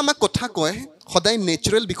 ঈশ্বৰে যেতিয়া আমাক কথা কয় সদায়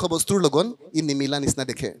নেচাৰেল বিষয়বস্তুৰ লগত ই নিমিলা নিচিনা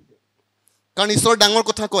দেখে, কাৰণ ঈশ্বৰ ডাঙৰ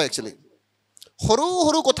কথা কয় একচুৱেলি। সৰু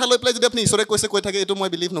সৰু কথা লৈ পেলাই যদি আপুনি ঈশ্বৰে কৈছে কৈ থাকে, এইটো মই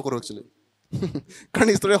বিলিভ নকৰোঁ একচুৱেলি, কাৰণ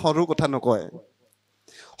ঈশ্বৰে সৰু কথা নকয়।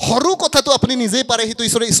 সৰু কথাটো আপুনি নিজেই পাৰে, সেইটো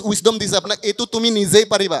ঈশ্বৰে উইজডম দিছে আপোনাক, এইটো তুমি নিজেই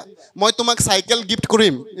পাৰিবা, মই তোমাক চাইকেল গিফ্ট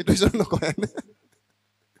কৰিম, এইটো ঈশ্বৰে নকয়।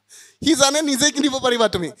 সি জানে নিজেই কিনিব পাৰিবা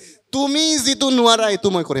তুমি, তুমি যিটো নোৱাৰা এইটো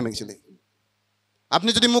মই কৰিম একচুৱেলি।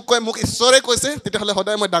 আপুনি যদি মোক কয় মোক ঈশ্বৰে কৈছে, তেতিয়াহ'লে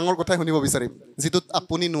সদায় মই ডাঙৰ কথাই শুনিব বিচাৰিম, যিটোত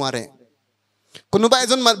আপুনি নোৱাৰে। কোনোবা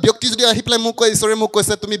এজন ব্যক্তি যদি আহি পেলাই মোক কয় ঈশ্বৰে মোক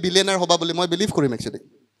কৈছে তুমি বিলিয়নাৰ হ'বা বুলি, মই বিলিভ কৰিম একচুৱেলি,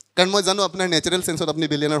 কাৰণ মই জানো আপোনাৰ নেচাৰেল চেঞ্চত আপুনি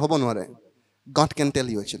বিলিয়নাৰ হ'ব নোৱাৰে। God can tell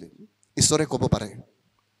you actually, ঈশ্বৰে ক'ব পাৰে।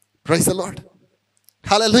 Praise the lord,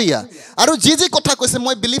 hallelujah. আৰু যি যি কথা কৈছে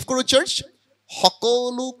মই বিলিভ কৰোঁ চাৰ্চ,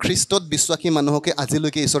 সকলো খ্ৰীষ্টত বিশ্বাসী মানুহকে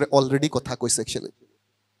আজিলৈকে ঈশ্বৰে অলৰেডি কথা কৈছে একচুৱেলি,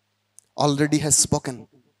 অলৰেডি হেজ স্পকেন।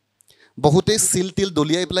 বহুতেই চিল তিল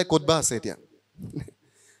দলিয়াই পেলাই ক'ত বা আছে এতিয়া,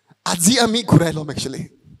 আজি আমি ঘূৰাই ল'ম একচুৱেলি।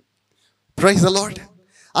 Praise the lord.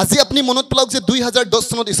 আজি আপুনি মনত পেলাওক যে 2010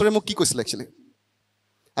 চনত ঈশ্বৰে মোক কি কৈছিলে একচুৱেলি।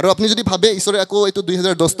 আৰু আপুনি যদি ভাবে ঈশ্বৰে আকৌ এইটো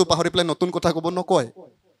 2010টো পাহৰি পেলাই নতুন কথা ক'ব, নকয়।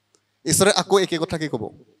 ঈশ্বৰে আকৌ একে কথাকে ক'ব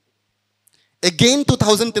এগেইন।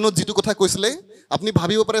 2010ত যিটো কথা কৈছিলে আপুনি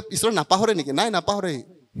ভাবিব পাৰে ঈশ্বৰে নাপাহৰে নেকি? নাই, নাপাহৰে।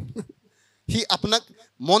 সি আপোনাক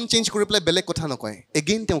মন চেঞ্জ কৰি পেলাই বেলেগ কথা নকয়,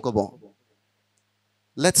 এগেইন তেওঁ ক'ব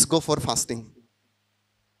লেটছ গ' ফৰ ফাষ্টিং,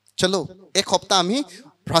 চলো এক সপ্তাহ আমি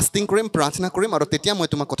ফাষ্টিং কৰিম, প্ৰাৰ্থনা কৰিম, আৰু তেতিয়া মই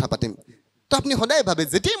তোমাক কথা পাতিম। তো আপুনি সদায় ভাবে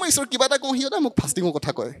যেতিয়াই মই ঈশ্বৰ কিবা এটা কওঁ সি সদায় মোক ফাষ্টিঙৰ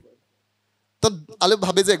কথা কয়। তো অলপ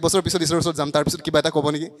ভাবে যে এক বছৰৰ পিছত ঈশ্বৰৰ ওচৰত যাম, তাৰপিছত কিবা এটা ক'ব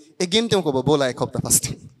নেকি, এগেইন তেওঁ ক'ব ব'লা এক সপ্তাহ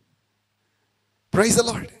ফাষ্টিং। Praise the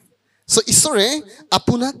lord. চ' ঈশ্বৰে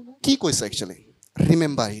আপোনাক কি কৈছে actually,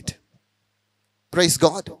 remember it. Praise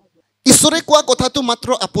god. ঈশ্বৰে কোৱা কথাটো মাত্ৰ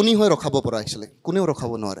আপুনি হৈ ৰখাব পৰা একচুৱেলি, কোনেও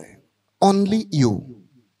ৰখাব নোৱাৰে। অনলি ইউ,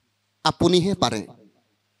 আপুনিহে পাৰে।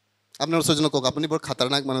 আপোনাৰ ওচৰজনক কওক আপুনি বৰ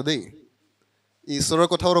খাতাৰনাক মানুহ দেই, ঈশ্বৰৰ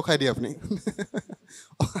কথাও ৰখাই দিয়ে আপুনি।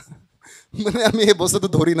 মানে আমি সেই বস্তুটো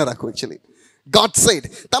ধৰি নাৰাখোঁ একচুৱেলি। গড ছেড,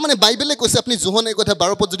 তাৰমানে বাইবেলে কৈছে, আপুনি যোহনে কথা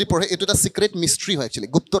 12 পদ যদি পঢ়ে, এইটো এটা চিক্ৰেট মিষ্ট্ৰী হয় একচুৱেলি,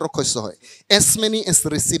 গুপ্ত ৰহস্য হয়। এজ মেনি এজ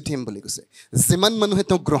ৰিচিভড হিম বুলি কৈছে, যিমান মানুহে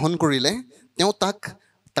তেওঁক গ্ৰহণ কৰিলে তেওঁ তাক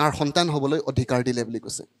তাৰ সন্তান হ'বলৈ অধিকাৰ দিলে বুলি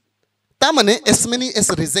কৈছে। তাৰমানে এজ মেনি এজ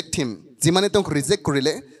ৰিজেক্ট হিম, যিমানে তেওঁক ৰিজেক্ট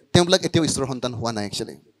কৰিলে তেওঁবিলাক এতিয়াও ঈশ্বৰৰ সন্তান হোৱা নাই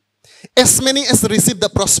actually. As many as receive the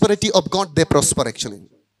প্ৰস্পাৰিটি of god De prosper actually.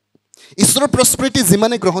 ঈশ্বৰৰ প্ৰস্পাৰিটি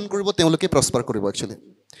যিমানে গ্ৰহণ কৰিব তেওঁলোকে প্ৰস্পাৰ কৰিব একচুৱেলি।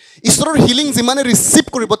 ঈশ্বৰৰ হিলিং যিমানে ৰিচিভ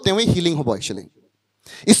কৰিব তেওঁৱেই হিলিং হ'ব একচুৱেলি।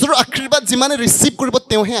 ঈশ্বৰৰ আশীৰ্বাদ যিমানে ৰিচিভ কৰিব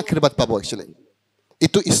তেওঁহে আশীৰ্বাদ পাব একচুৱেলি।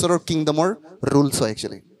 এইটো ঈশ্বৰৰ কিংডমৰ ৰুলছ হয়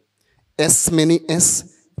actually. As many as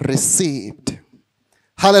received,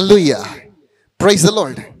 hallelujah, praise the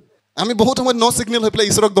lord. আমি বহুত সময়ত ন চিগনেল হৈ পেলাই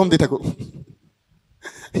ঈশ্বৰক দম দি থাকোঁ।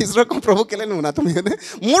 ঈশ্বৰক কওঁ প্ৰভু কেলে নুশুনা তুমি,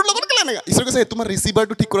 মোৰ লগত কেলে এনেকা। ঈশ্বৰ কৈছে তোমাৰ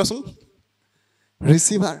ৰিচিভাৰটো ঠিক কৰাচোন।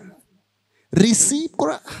 ৰিচিভাৰ ৰিচিভ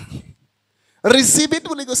কৰা, ৰিচিভ ইট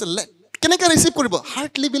বুলি কৈছে। কেনেকৈ ৰিচিভ কৰিব?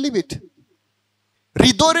 হাৰ্টলি বিলিভ ইট,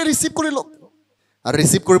 হৃদয়ৰে ৰিচিভ কৰি লওক। আৰু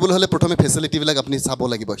ৰিচিভ কৰিবলৈ হ'লে প্ৰথমে ফেচিলিটিবিলাক আপুনি চাব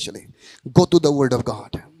লাগিব একচুৱেলি। গ' to the word of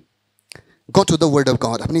god, গ' to the word of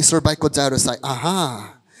god. আপুনি ঈশ্বৰৰ বাক্যত যায় আৰু চাই, আহা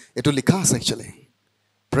এইটো লিখা আছে একচুৱেলি।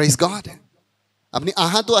 Praise god. আপুনি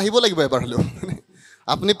আহাটো আহিব লাগিব এবাৰ হ'লেও।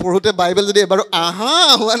 আপুনি পঢ়োঁতে বাইবেল যদি এবাৰো আহা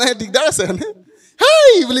হোৱা নাই দিগদাৰ আছে হয়নে,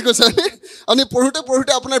 হেই বুলি কৈছে হয়নে। আপুনি পঢ়োঁতে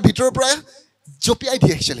পঢ়োঁতে আপোনাৰ ভিতৰৰ পৰা জঁপিয়াই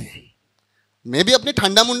দিয়ে একচুৱেলি। মে বি আপুনি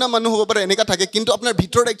ঠাণ্ডা মুণ্ডা মানুহ হ'ব পাৰে, এনেকুৱা থাকে, কিন্তু আপোনাৰ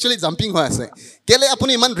ভিতৰত একচুৱেলি জাম্পিং হৈ আছে। কেলে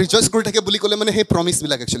আপুনি ইমান ৰিজইচ কৰি থাকে বুলি ক'লে মানে সেই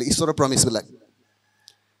প্ৰমিছবিলাক একচুৱেলি, ঈশ্বৰৰ প্ৰমিছবিলাক।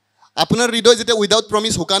 আপোনাৰ হৃদয় যেতিয়া উইদাউট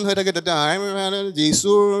প্ৰমিছ শুকান হৈ থাকে, তেতিয়া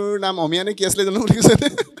যীশুৰ নাম অমিয়ানে কি আছিলে জানো বুলি কৈছে,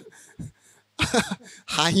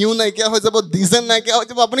 হাঁহিও নাইকিয়া হৈ যাব, ডিজেন নাইকিয়া হৈ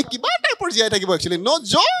যাব, আপুনি কিবা টাইপৰ জীয়াই থাকিব একচুৱেলি। ন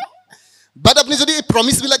জ বাট আপুনি যদি এই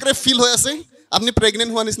প্ৰমিছবিলাকেৰে ফিল হৈ আছে, আপুনি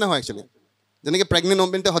প্ৰেগনেণ্ট হোৱা নিচিনা হয় একচুৱেলি। যেনেকৈ প্ৰেগনেণ্ট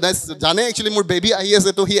ওমেনতে সদায় জানে একচুৱেলি মোৰ বেবী আহি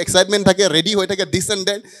আছে, তো সি এক্সাইটমেণ্ট থাকে, ৰেডি হৈ থাকে, দিছ এণ্ড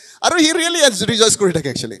ডেট, আৰু সি ৰিয়েলি ৰিজইচ কৰি থাকে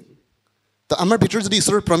একচুৱেলি। তো আমাৰ ভিতৰত যদি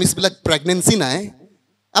ঈশ্বৰৰ প্ৰমিছবিলাক প্ৰেগনেঞ্চি নাই,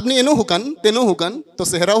 আপুনি এনেও শুকান তেনেও শুকান, তো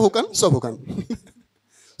চেহেৰাও শুকান, চব শুকান,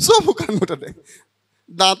 চব শুকান মুঠতে।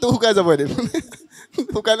 দাঁতো শুকাই যাব এদিন,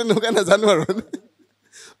 শুকাই নে নুশুকাই নাজানো আৰু।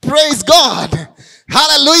 Praise God.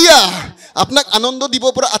 Hallelujah. আপোনাক আনন্দ দিব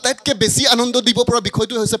পৰা আটাইতকৈ বেছি আনন্দ দিব পৰা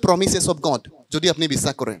বিষয়টো হৈছে promises of God. যদি আপুনি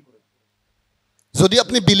বিশ্বাস কৰে, যদি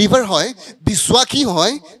আপুনি believer হয়, বিশ্বাসী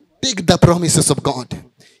হয়, take the promises of God.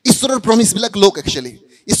 ঈশ্বৰৰ প্ৰমিছ বিলাক লোক একচুৱেলি,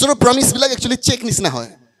 ঈশ্বৰৰ প্ৰমিছ বিলাক একচুৱেলি চেক নিচিনা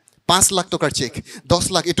হয়। 5 লাখ টকাৰ চেক, 10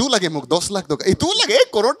 লাখ, এইটোও লাগে মোক, 10 লাখ টকা, এইটোও লাগে,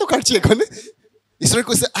 কৰোৰ টকাৰ চেক হয়নে? ঈশ্বৰে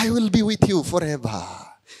কৈছে I will be with you forever.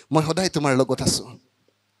 মই সদায় তোমাৰ লগত আছো।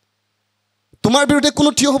 তোমাৰ বিৰুদ্ধে কোনো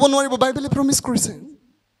থিয় হ'ব নোৱাৰিব, বাইবেলে প্ৰমিছ কৰিছে।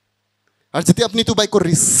 আৰু যেতিয়া আপুনি এইটো বাক্য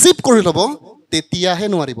ৰিচিভ কৰি ল'ব, তেতিয়াহে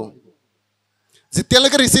নোৱাৰিব।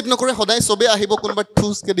 যেতিয়ালৈকে ৰিচিভ নকৰে সদায় চবে আহিব, কোনোবা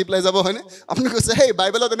ঠুচকে দি পেলাই যাব হয়নে? আপুনি কৈছে হেই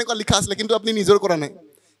বাইবেলত এনেকুৱা লিখা আছিলে, কিন্তু আপুনি নিজৰ কৰা নাই,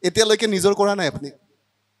 এতিয়ালৈকে নিজৰ কৰা নাই আপুনি।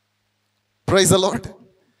 Praise the Lord.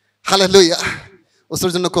 Hallelujah.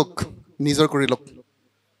 ওচৰজনক কওক নিজৰ কৰি লওক।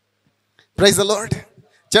 Praise the Lord.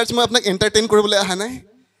 চাৰ্চ, মই আপোনাক এণ্টাৰটেইন কৰিবলৈ অহা নাই।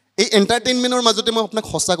 এই এণ্টাৰটেইনমেণ্টৰ মাজতে মই আপোনাক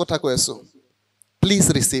সঁচা কথা কৈ আছোঁ। Please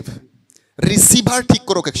receive. ৰিচিভাৰ ঠিক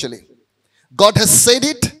কৰক actually. God has said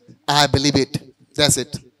it, I believe it. That's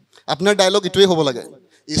it. আপোনাৰ ডায়লগ এইটোৱে হ'ব লাগে।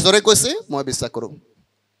 ঈশ্বৰে কৈছে, মই বিশ্বাস কৰোঁ।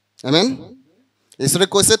 আমেন। ঈশ্বৰে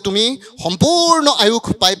কৈছে তুমি সম্পূৰ্ণ আয়ুস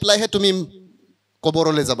পাই পেলাইহে তুমি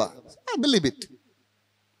কবৰলৈ যাবা। I believe it.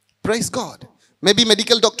 Praise God. Maybe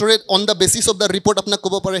medical doctorate on the basis of the report আপোনাক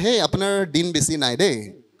ক'ব পাৰে, হে আপোনাৰ দিন বেছি নাই দেই।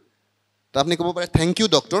 তো আপুনি ক'ব পাৰে, thank U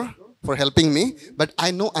doctor for helping me, but I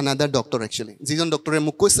know another doctor actually. যিজন ডক্টৰে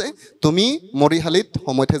মোক কৈছে তুমি মৰিহালিত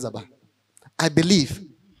সময়তে যাবা। I believe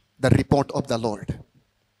the report of the Lord.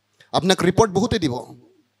 আপোনাক ৰিপৰ্ট বহুতে দিব,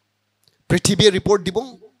 পৃথিৱীয়ে ৰিপৰ্ট দিব।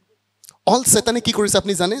 অল চেতানে কি কৰিছে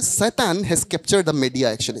আপুনি জানে? চেতান has capture the media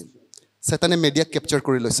actually. চেতানে মিডিয়াক capture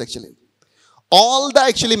কৰি লৈছে actually. All the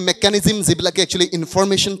actually mechanism যিবিলাকে একচুৱেলি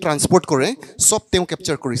ইনফৰমেশ্যন ট্ৰান্সপৰ্ট কৰে, চব তেওঁ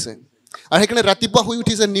কেপচাৰ কৰিছে। আৰু সেইকাৰণে ৰাতিপুৱা শুই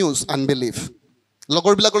উঠিছে নিউজ আনবিলিভ,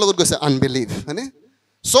 লগৰবিলাকৰ লগত গৈছে আনবিলিভ, হয়নে?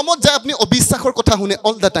 চমত যায় আপুনি অবিশ্বাসৰ কথা শুনে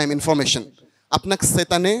অল দ্য টাইম ইনফৰমেশ্যন। আপোনাক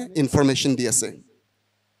চেতানে ইনফৰমেশ্যন দি আছে।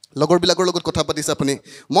 লগৰবিলাকৰ লগত কথা পাতিছে আপুনি,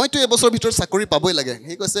 মইতো এবছৰৰ ভিতৰত চাকৰি পাবই লাগে।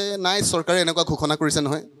 সি কৈছে নাই, চৰকাৰে এনেকুৱা ঘোষণা কৰিছে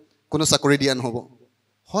নহয়, কোনো চাকৰি দিয়া নহ'ব।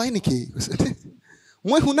 হয় নেকি? কৈছে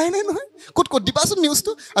মই শুনাই নাই নহয়, ক'ত ক'ত দিবাচোন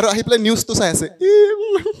নিউজটো। আৰু আহি পেলাই নিউজটো চাই আছে,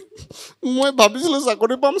 মই ভাবিছিলোঁ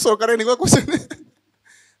চাকৰি পাম, চৰকাৰে এনেকুৱা কৈছে।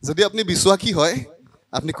 যদি আপুনি বিশ্বাসী হয়,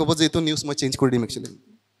 আপুনি ক'ব যে এইটো নিউজ মই চেঞ্জ কৰি দিম একচুৱেলি।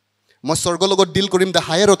 মই স্বৰ্গৰ লগত ডিল কৰিম, দ্য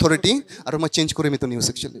হায়াৰ অথৰিটি, আৰু মই চেঞ্জ কৰিম এইটো news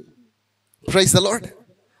actually. Praise the lord.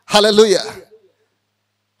 Hallelujah.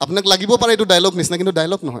 আপোনাক লাগিব পাৰে এইটো ডায়লগ নিচিনা, কিন্তু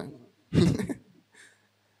ডায়লগ নহয়।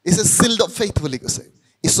 It's a child of faith বুলি কৈছে।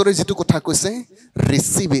 ঈশ্বৰে যিটো কথা কৈছে,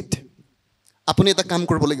 ৰিচিভ ইট। আপুনি এটা কাম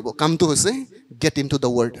কৰিব লাগিব, কামটো হৈছে get in to the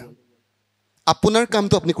word. আপোনাৰ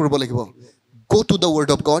কামটো আপুনি কৰিব লাগিব, গ' to the word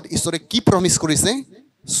of god. ঈশ্বৰে কি প্ৰমিছ কৰিছে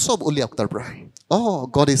চব উলিয়াওক তাৰ পৰা।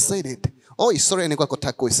 God is said it. ঈশ্বৰে এনেকুৱা কথা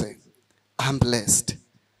কৈছে। I am blessed,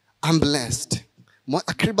 I am blessed. মই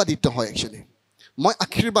আশীৰ্বাদিত হয় একচুৱেলি, মই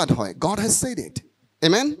আশীৰ্বাদ হয়। God has said it.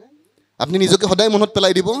 আমেন। আপুনি নিজকে সদায় মনত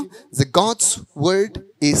পেলাই দিব যে God's word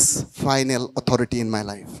is final authority in my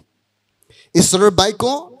life. ঈশ্বৰৰ বাক্য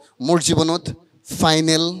মোৰ জীৱনত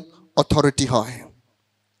ফাইনেল অথৰিটি হয়।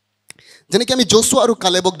 যেনেকৈ আমি যশোৱা আৰু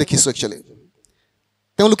কালেবক দেখিছোঁ একচুৱেলি,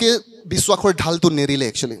 তেওঁলোকে বিশ্বাসৰ ঢালটো নেৰিলে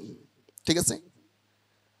একচুৱেলি, ঠিক আছে?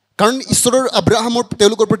 কাৰণ ঈশ্বৰৰ আব্ৰাহামৰ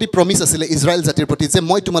তেওঁলোকৰ প্ৰতি প্ৰমিছ আছিলে, ইজৰাইল জাতিৰ প্ৰতি, যে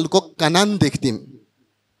মই তোমালোকক কানান দেশ দিম।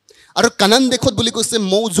 আৰু কানান দেশত বুলি কৈছে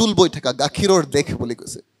মৌ জোল বৈ থকা গাখীৰৰ দেশ বুলি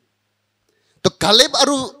কৈছে। তো কালেব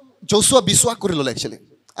আৰু যশোৱা বিশ্বাস কৰি ল'লে একচুৱেলি,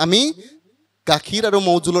 আমি গাখীৰ আৰু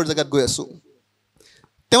মৌ জোলৰ জেগাত গৈ আছোঁ।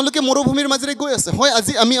 তেওঁলোকে মৰুভূমিৰ মাজেৰে গৈ আছে। হয়,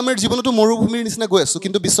 আজি আমি আমাৰ জীৱনতো মৰুভূমিৰ নিচিনা গৈ আছোঁ,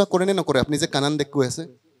 কিন্তু বিশ্বাস কৰে নে নকৰে আপুনি যে কানান দেশ গৈ আছে?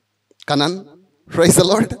 Kannan, praise the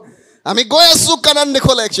lord. আমি গৈ আছোঁ কানান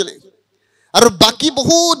দেশলৈ একচুৱেলি। আৰু বাকী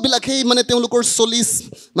বহুতবিলাক সেই মানে তেওঁলোকৰ 40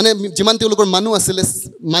 মানে যিমান তেওঁলোকৰ মানুহ আছিলে,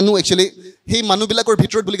 মানুহ একচুৱেলি সেই মানুহবিলাকৰ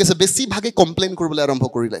ভিতৰত বুলি কৈছে বেছিভাগে কমপ্লেইন কৰিবলৈ আৰম্ভ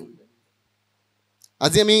কৰিলে।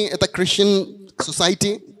 আজি আমি এটা খ্ৰীষ্টিয়ান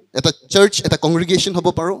ছ'চাইটি, এটা চাৰ্চ, এটা কংগ্ৰিগেশ্যন হ'ব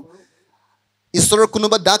পাৰোঁ। ঈশ্বৰৰ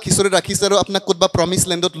কোনোবা দাগ ঈশ্বৰে ৰাখিছে আৰু আপোনাক ক'ৰবাত প্ৰমিছ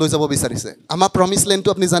লেণ্ডত লৈ যাব বিচাৰিছে। আমাৰ প্ৰমিছ লেণ্ডটো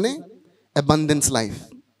আপুনি জানে? এবাণ্ডেঞ্চ লাইফ।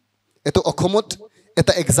 এইটো অসমত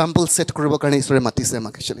এটা এক্সাম্পল ছেট কৰিবৰ কাৰণে ঈশ্বৰে মাতিছে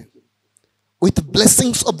আমাক actually. With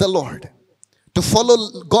blessings of the lord two follow'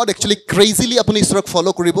 god actually. ক্ৰেজিলি আপুনি ঈশ্বৰক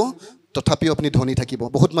ফ'ল' কৰিব, তথাপিও আপুনি ধনী থাকিব।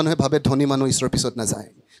 বহুত মানুহে ভাবে ধনী মানুহ ঈশ্বৰৰ পিছত নাযায়।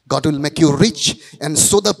 God will make U rich and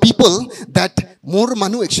show' the people that মোৰ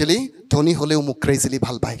মানুহ একচুৱেলি ধনী হ'লেও মোক ক্ৰেজিলি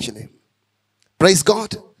ভাল পায় একচুৱেলি। Praise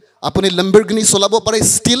god. আপুনি লেম্বৰগিনি চলাব পাৰে,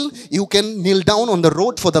 still U can Neel down on the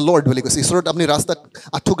road for the lord বুলি কৈছে। ঈশ্বৰত আপুনি ৰাস্তাত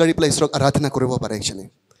আঁঠু গাড়ি পেলাই ঈশ্বৰক আৰাধনা কৰিব পাৰে actually.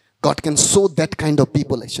 God can show' that kind of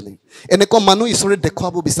people actually. এনেকুৱা মানুহ ঈশ্বৰে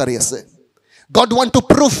দেখুৱাব বিচাৰি আছে। গড ৱান্ট টু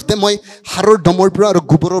প্ৰুভ যে মই সাৰৰ দমৰ পৰা আৰু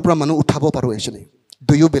গোবৰৰ পৰা মানুহ উঠাব পাৰোঁ actually.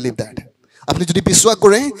 Do U believe that? আপুনি যদি বিশ্বাস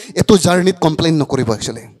কৰে, এইটো জাৰ্ণিত কমপ্লেইন নকৰিব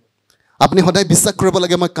একচুৱেলি। আপুনি সদায় বিশ্বাস কৰিব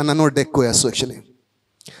লাগে মই কানানৰ দেশ গৈ আছোঁ একচুৱেলি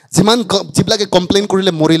যিমান যিবিলাকে কমপ্লেইন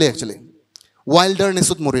কৰিলে মৰিলে একচুৱেলি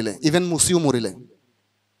ৱাইল্ডাৰনেছত মৰিলে ইভেন মুচিও মৰিলে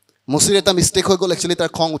মুচিৰ এটা মিষ্টেক হৈ গ'ল একচুৱেলি তাৰ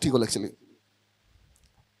খং উঠি গ'ল একচুৱেলি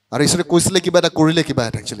আৰু ঈশ্বৰে কৈছিলে কিবা এটা কৰিলে কিবা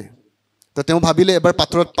এটা একচুৱেলি তো তেওঁ ভাবিলে এবাৰ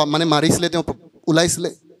পাথৰত মানে মাৰিছিলে তেওঁ ওলাইছিলে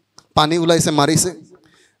পানী ওলাইছে মাৰিছে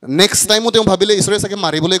নেক্সট টাইমো তেওঁ ভাবিলে ঈশ্বৰে চাগে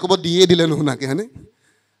মাৰিবলৈ ক'ব দিয়ে দিলে নুশুনাকৈ হয়নে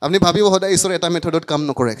আপুনি ভাবিব সদায় ঈশ্বৰে এটা মেথডত কাম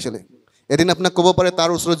নকৰে একচুৱেলি এদিন আপোনাক ক'ব পাৰে তাৰ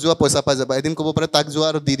ওচৰত যোৱা পইচা পাই যাবা এদিন ক'ব পাৰে তাক যোৱা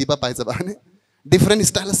আৰু দি দিবা পাই যাবা হয়নে ডিফাৰেণ্ট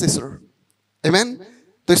ষ্টাইল আছে ঈশ্বৰৰ এমেন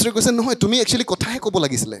তো ঈশ্বৰে কৈছে নহয় তুমি একচুৱেলি কথাহে ক'ব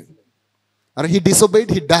লাগিছিলে আৰু হি ডিছঅবেইড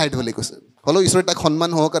হি ডাইড বুলি কৈছে হ'লেও ঈশ্বৰে তাক সন্মান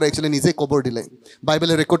সহকাৰে একচুৱেলি নিজেই কবৰ দিলে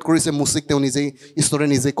বাইবেলে ৰেকৰ্ড কৰিছে মুচিক তেওঁ নিজেই ঈশ্বৰে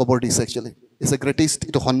নিজেই কবৰ দিছে একচুৱেলি ইটছ এ গ্ৰেটেষ্ট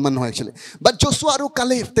এইটো সন্মান হয় একচুৱেলি বাট যশোৱা আৰু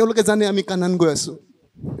কালেব তেওঁলোকে জানে আমি কানান গৈ আছোঁ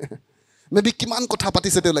মেবি কিমান কথা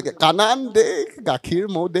পাতিছে তেওঁলোকে কানান দেশ গাখীৰ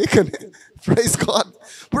মৌ দেশ প্ৰেইজ গড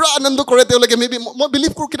পুৰা আনন্দ কৰে তেওঁলোকে মেবি মই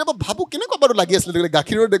বিলিভ কৰোঁ কেতিয়াবা ভাবোঁ কেনেকুৱা বাৰু লাগি আছিলে তেওঁলোকে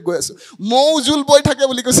গাখীৰৰ দেশ গৈ আছোঁ মৌ জোল বৈ থাকে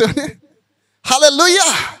বুলি কৈছে হয়নে হালেলুয়া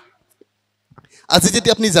আজি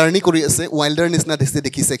যেতিয়া আপুনি জাৰ্ণি কৰি আছে ৱাইল্ডাৰ নিচিনা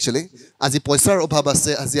দেখিছে একচুৱেলি আজি পইচাৰ অভাৱ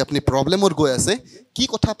আছে আজি আপুনি প্ৰব্লেমত গৈ আছে কি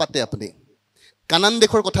কথা পাতে আপুনি কানান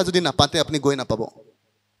দেশৰ কথা যদি নাপাতে আপুনি গৈ নাপাব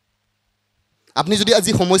আপুনি যদি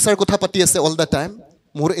আজি সমস্যাৰ কথা পাতি আছে অল দ্য টাইম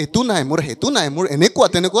মোৰ এইটো নাই মোৰ সেইটো নাই মোৰ এনেকুৱা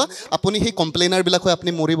তেনেকুৱা আপুনি সেই কমপ্লেইনাৰবিলাক হৈ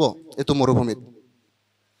আপুনি মৰিব এইটো মৰুভূমিত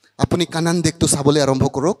আপুনি কানান দেশটো চাবলৈ আৰম্ভ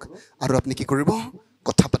কৰক আৰু আপুনি কি কৰিব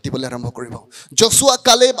কথা পাতিবলৈ আৰম্ভ কৰিব যশোৱা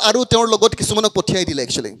কালেব আৰু তেওঁৰ লগত কিছুমানক পঠিয়াই দিলে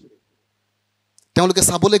একচুৱেলি তেওঁলোকে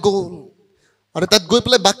চাবলৈ গ'ল আৰু তাত গৈ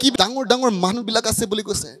পেলাই বাকী ডাঙৰ ডাঙৰ মানুহবিলাক আছে বুলি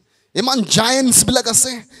কৈছে ইমান জায়েণ্টছবিলাক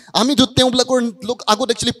আছে আমিতো তেওঁবিলাকৰ লোক আগত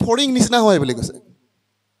একচুৱেলি ফৰিং নিচিনা হয় বুলি কৈছে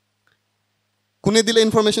কোনে দিলে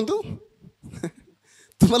ইনফৰমেশ্যনটো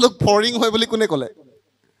তোমালোক ফৰিং হয় বুলি কোনে ক'লে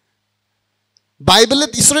বাইবেলে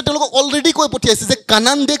ঈশ্বৰে তেওঁলোকক অলৰেডি কৈ পঠিয়াইছে যে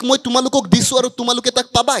কানান দেশ মই তোমালোকক দিছোঁ আৰু তোমালোকে তাক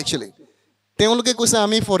পাবা একচুৱেলি তেওঁলোকে কৈছে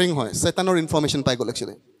আমি ফৰিং হয় চেতানৰ ইনফৰমেশ্যন পাই গ'ল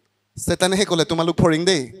একচুৱেলি চেতানেহে ক'লে তোমালোক ফৰিং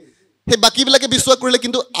দেই সেই বাকীবিলাকে বিশ্বাস কৰিলে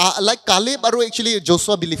কিন্তু লাইক কালেব আৰু একচুৱেলি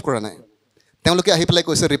যশোৱা বিলিভ কৰা নাই তেওঁলোকে আহি পেলাই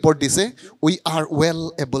কৈছে ৰিপৰ্ট দিছে we are well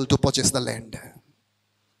able to purchase the land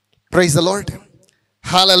praise the lord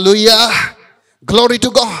hallelujah গ্লৰি two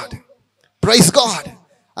god praise god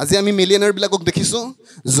আজি আমি মিলিয়নাৰবিলাকক দেখিছোঁ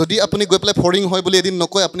যদি আপুনি গৈ পেলাই ফৰিং হয় বুলি এদিন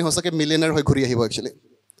নকয় আপুনি সঁচাকৈ মিলিয়নাৰ হৈ ঘূৰি আহিব একচুৱেলি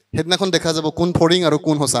সেইদিনাখন দেখা যাব কোন ফৰিং আৰু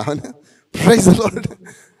কোন সঁচা হয়নে প্ৰেইজ দ্য লৰ্ড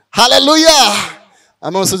হালেলুয়া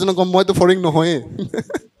আমাৰ ওচৰজনক কম মইতো ফৰিং নহয়েই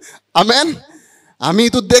আমেন আমি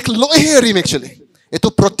এইটো দেশ লৈহে এৰিম একচুৱেলি এইটো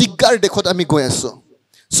প্ৰতিজ্ঞাৰ দেশত আমি গৈ আছোঁ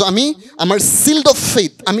চ' আমি আমাৰ চিল্ড অফ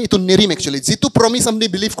ফেইথ আমি এইটো নেৰিম একচুৱেলি যিটো প্ৰমিছ আপুনি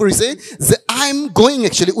বিলিভ কৰিছে যে I am going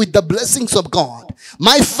actually with the blessings of god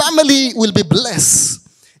my family will be bless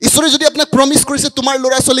ঈশ্বৰে যদি আপোনাক প্ৰমিছ কৰিছে তোমাৰ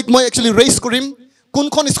ল'ৰা ছোৱালীক মই একচুৱেলি ৰেইজ কৰিম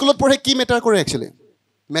কোনখন স্কুলত পঢ়ে কি মেটাৰ কৰে একচুৱেলি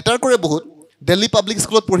মেটাৰ কৰে বহুত দিল্লী পাব্লিক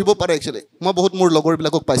স্কুলত পঢ়িব পাৰে একচুৱেলি মই বহুত মোৰ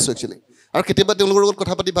লগৰবিলাকক পাইছোঁ একচুৱেলি আৰু কেতিয়াবা তেওঁলোকৰ লগত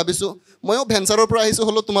কথা পাতি ভাবিছোঁ ময়ো ভেঞ্চাৰৰ পৰা আহিছোঁ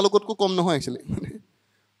হ'লেও তোমালোকতকৈ কম নহয় একচুৱেলি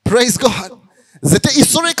প্ৰেইজ গড যেতিয়া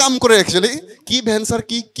ঈশ্বৰে কাম কৰে একচুৱেলি কি ভেঞ্চাৰ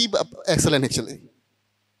কি কি এক্সেলেণ্ট একচুৱেলি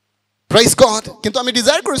প্ৰেইজ গড কিন্তু আমি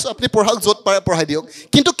ডিজায়াৰ কৰিছোঁ আপুনি পঢ়াওক য'ত পাৰে পঢ়াই দিয়ক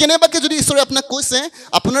কিন্তু কেনেবাকৈ যদি ঈশ্বৰে আপোনাক কৈছে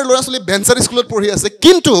আপোনাৰ ল'ৰা ছোৱালী ভেঞ্চাৰ স্কুলত পঢ়ি আছে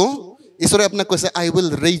কিন্তু ঈশ্বৰে আপোনাক কৈছে আই উইল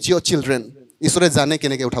ৰেইজ ইয়ৰ চিলড্ৰেন ঈশ্বৰে জানে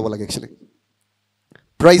কেনেকৈ উঠাব লাগে actually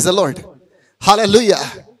praise the lord hallelujah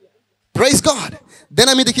praise god then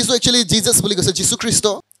আমি দেখিছোঁ একচুৱেলি জিজাছ বুলি কৈছে যীশুখ্ৰীষ্ট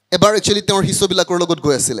এবাৰ একচুৱেলি তেওঁৰ শিষ্যবিলাকৰ লগত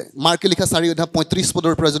গৈ আছিলে মাৰ্কে লিখা 4:35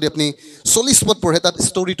 পদৰ পৰা যদি আপুনি 40 পদ পঢ়ে তাত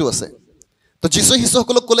ষ্টৰিটো আছে তো যীশুৱে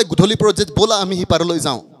শিষ্যসকলক ক'লে গধূলি পৰত যে ব'লা আমি সিপাৰলৈ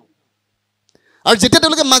যাওঁ আৰু যেতিয়া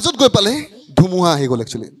তেওঁলোকে মাজত গৈ পালে ধুমুহা আহি গ'ল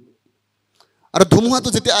একচুৱেলি আৰু ধুমুহাটো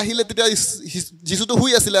যেতিয়া আহিলে তেতিয়া যীশুটো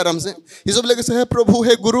শুই আছিলে আৰামছে শিষ্যবিলাকে কৈছে হে প্ৰভু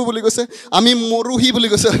হে গুৰু বুলি কৈছে আমি মৰোহি বুলি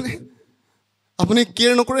কৈছে আপুনি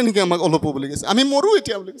কেয়াৰ নকৰে নেকি আমাক অলপো বুলি কৈছে আমি মৰোঁ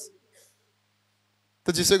এতিয়া বুলি কৈছে তো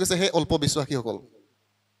যীশুৱে কৈছে হে অল্প বিশ্বাসীসকল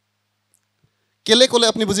কেলে ক'লে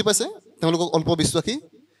আপুনি বুজি পাইছে তেওঁলোকক অল্প বিশ্বাসী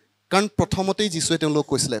কাৰণ প্ৰথমতেই যীশুৱে তেওঁলোকক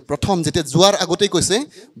কৈছিলে প্ৰথম যেতিয়া যোৱাৰ আগতেই কৈছে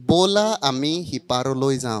ব'লা আমি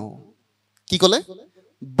সিপাৰলৈ যাওঁ কি ক'লে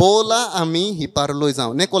ব'লা আমি সিপাৰলৈ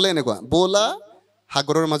যাওঁ নে ক'লে এনেকুৱা ব'লা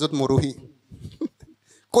সাগৰৰ মাজত মৰোহি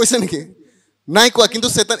কৈছে নেকি নাই কোৱা কিন্তু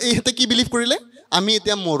এইহঁতে কি বিলিভ কৰিলে আমি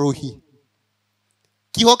এতিয়া মৰোহি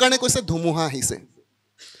কিহৰ কাৰণে কৈছে ধুমুহা আহিছে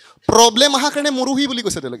প্ৰব্লেম অহাৰ কাৰণে মৰোহি বুলি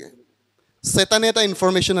কৈছে তেওঁলোকে চেতানে এটা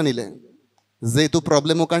ইনফৰমেশ্যন আনিলে যে এইটো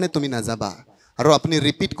প্ৰব্লেমৰ কাৰণে তুমি নাযাবা আৰু আপুনি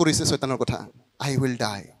ৰিপিট কৰিছে চেতানৰ কথা আই উইল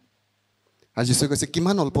ডাই আৰু যীশুৱে কৈছে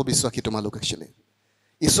কিমান অল্প বিশ্বাসী তোমালোক একচুৱেলি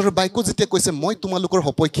ঈশ্বৰৰ বাক্য যেতিয়া কৈছে মই তোমালোকৰ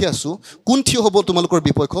সপক্ষে আছোঁ কোন থিয় হ'ব তোমালোকৰ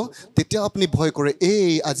বিপক্ষ তেতিয়া আপুনি ভয় কৰে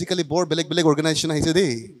এই আজিকালি বৰ বেলেগ বেলেগ অৰ্গেনাইজেশ্যন আহিছে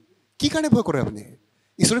দেই কি কাৰণে ভয় কৰে আপুনি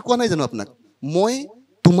ঈশ্বৰে কোৱা নাই জানো আপোনাক মই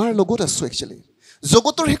তোমাৰ লগত আছোঁ একচুৱেলি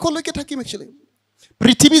জগতৰ শেষলৈকে থাকিম একচুৱেলি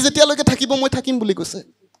পৃথিৱী যেতিয়ালৈকে থাকিব মই থাকিম বুলি কৈছে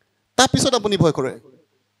তাৰপিছত আপুনি ভয় কৰে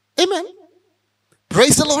আমেন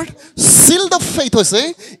praise the lord seal the faith হৈছে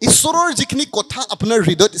ঈশ্বৰৰ যিখিনি কথা আপোনাৰ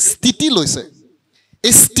হৃদয়ত স্থিতি লৈছে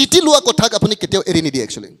এই স্থিতি লোৱা কথাক আপুনি কেতিয়াও এৰি নিদিয়ে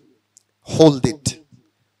actually hold it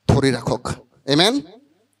ধৰি ৰাখক amen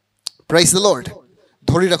praise the lord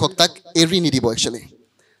ধৰি ৰাখক তাক এৰি নিদিব actually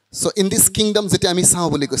so in this kingdom যেতিয়া আমি চাওঁ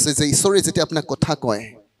বুলি কৈছে যে ঈশ্বৰে যেতিয়া আপোনাক কথা কয়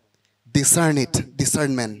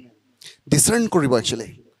discern কৰিব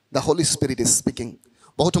actually the holy spirit is speaking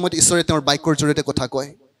বহুত সময়ত ঈশ্বৰে তেওঁৰ বাইকৰ জৰিয়তে কথা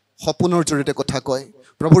কয় সপোনৰ জৰিয়তে কথা কয়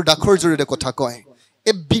প্ৰভুৰ ডাকৰ জৰিয়তে কথা কয়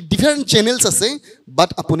এ ডিফাৰেন্ট চেনেলছ আছে বাট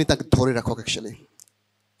আপুনি তাক ধৰি ৰাখক actually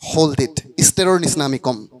hold it ইষ্টেৰৰ নিচিনা আমি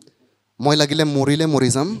কম মই লাগিলে মৰিলে মৰি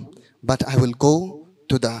যাম বাট I will go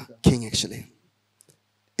to the king actually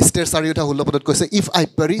ইষ্টেৰ 4টা 16 পদত কৈছে if I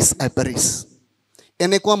perish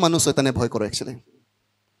এনেকুৱা মানুহ শয়তানে ভয় কৰে actually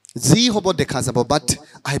যি হ'ব দেখা যাব বাট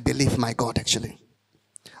I believe my God actually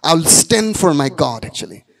I will stand for my God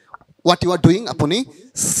actually what you are doing apuni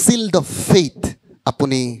seal the faith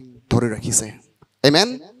apuni dhori rakhise amen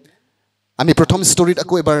ami prothom story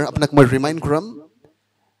ako ebar apnak moi remind koram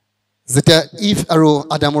jeta if aru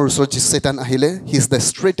adamor usor ji satan ahile his the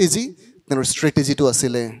strategy their strategy to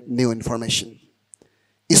asile new information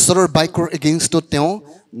isoror baikor against to teo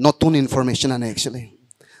notun information ane actually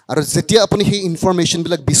aru jetia apuni he information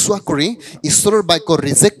bilak biswa kori isoror baikor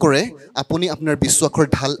reject kore apuni apnar biswakor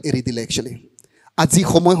dhal eri dile actually আজি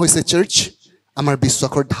সময় হৈছে search আমাৰ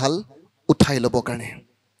বিশ্বাসৰ ঢাল উঠাই ল'ব কাৰণে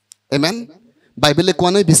আমেন বাইবেলে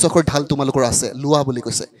কোৱা নাই বিশ্বাসৰ ঢাল তোমালোকৰ আছে লোৱা বুলি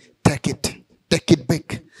কৈছে টেক ইট বেক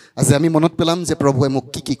আজি আমি মনত পেলাম যে প্ৰভুৱে মোক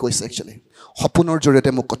কি কৈছে একচুৱেলি সপোনৰ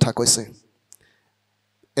জৰিয়তে মোক কথা কৈছে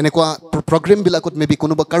এনেকুৱা প্ৰগ্ৰাম বিলাকত মেবি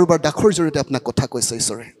কোনোবা কাৰোবাৰ ডাকৰ জৰিয়তে আপোনাক কথা কৈছে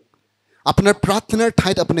ঈশ্বৰে আপোনাৰ প্ৰাৰ্থনাৰ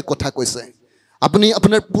ঠাইত আপুনি কথা কৈছে আপুনি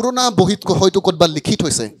আপোনাৰ পুৰণা বহিত হয়তো ক'তবা লিখি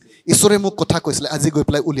থৈছে ঈশ্বৰে মোক কথা কৈছিলে আজি গৈ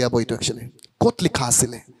পেলাই উলিয়াব এইটো একচুৱেলি ক'ত লিখা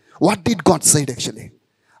আছিলে what did God said actually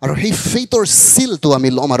আৰু সেই ফেইথৰ সিলটো আমি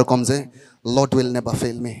ল'ম আৰু কম যে Lord will never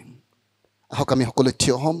fail me আহক আমি সকলো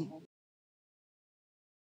থিয় হ'ম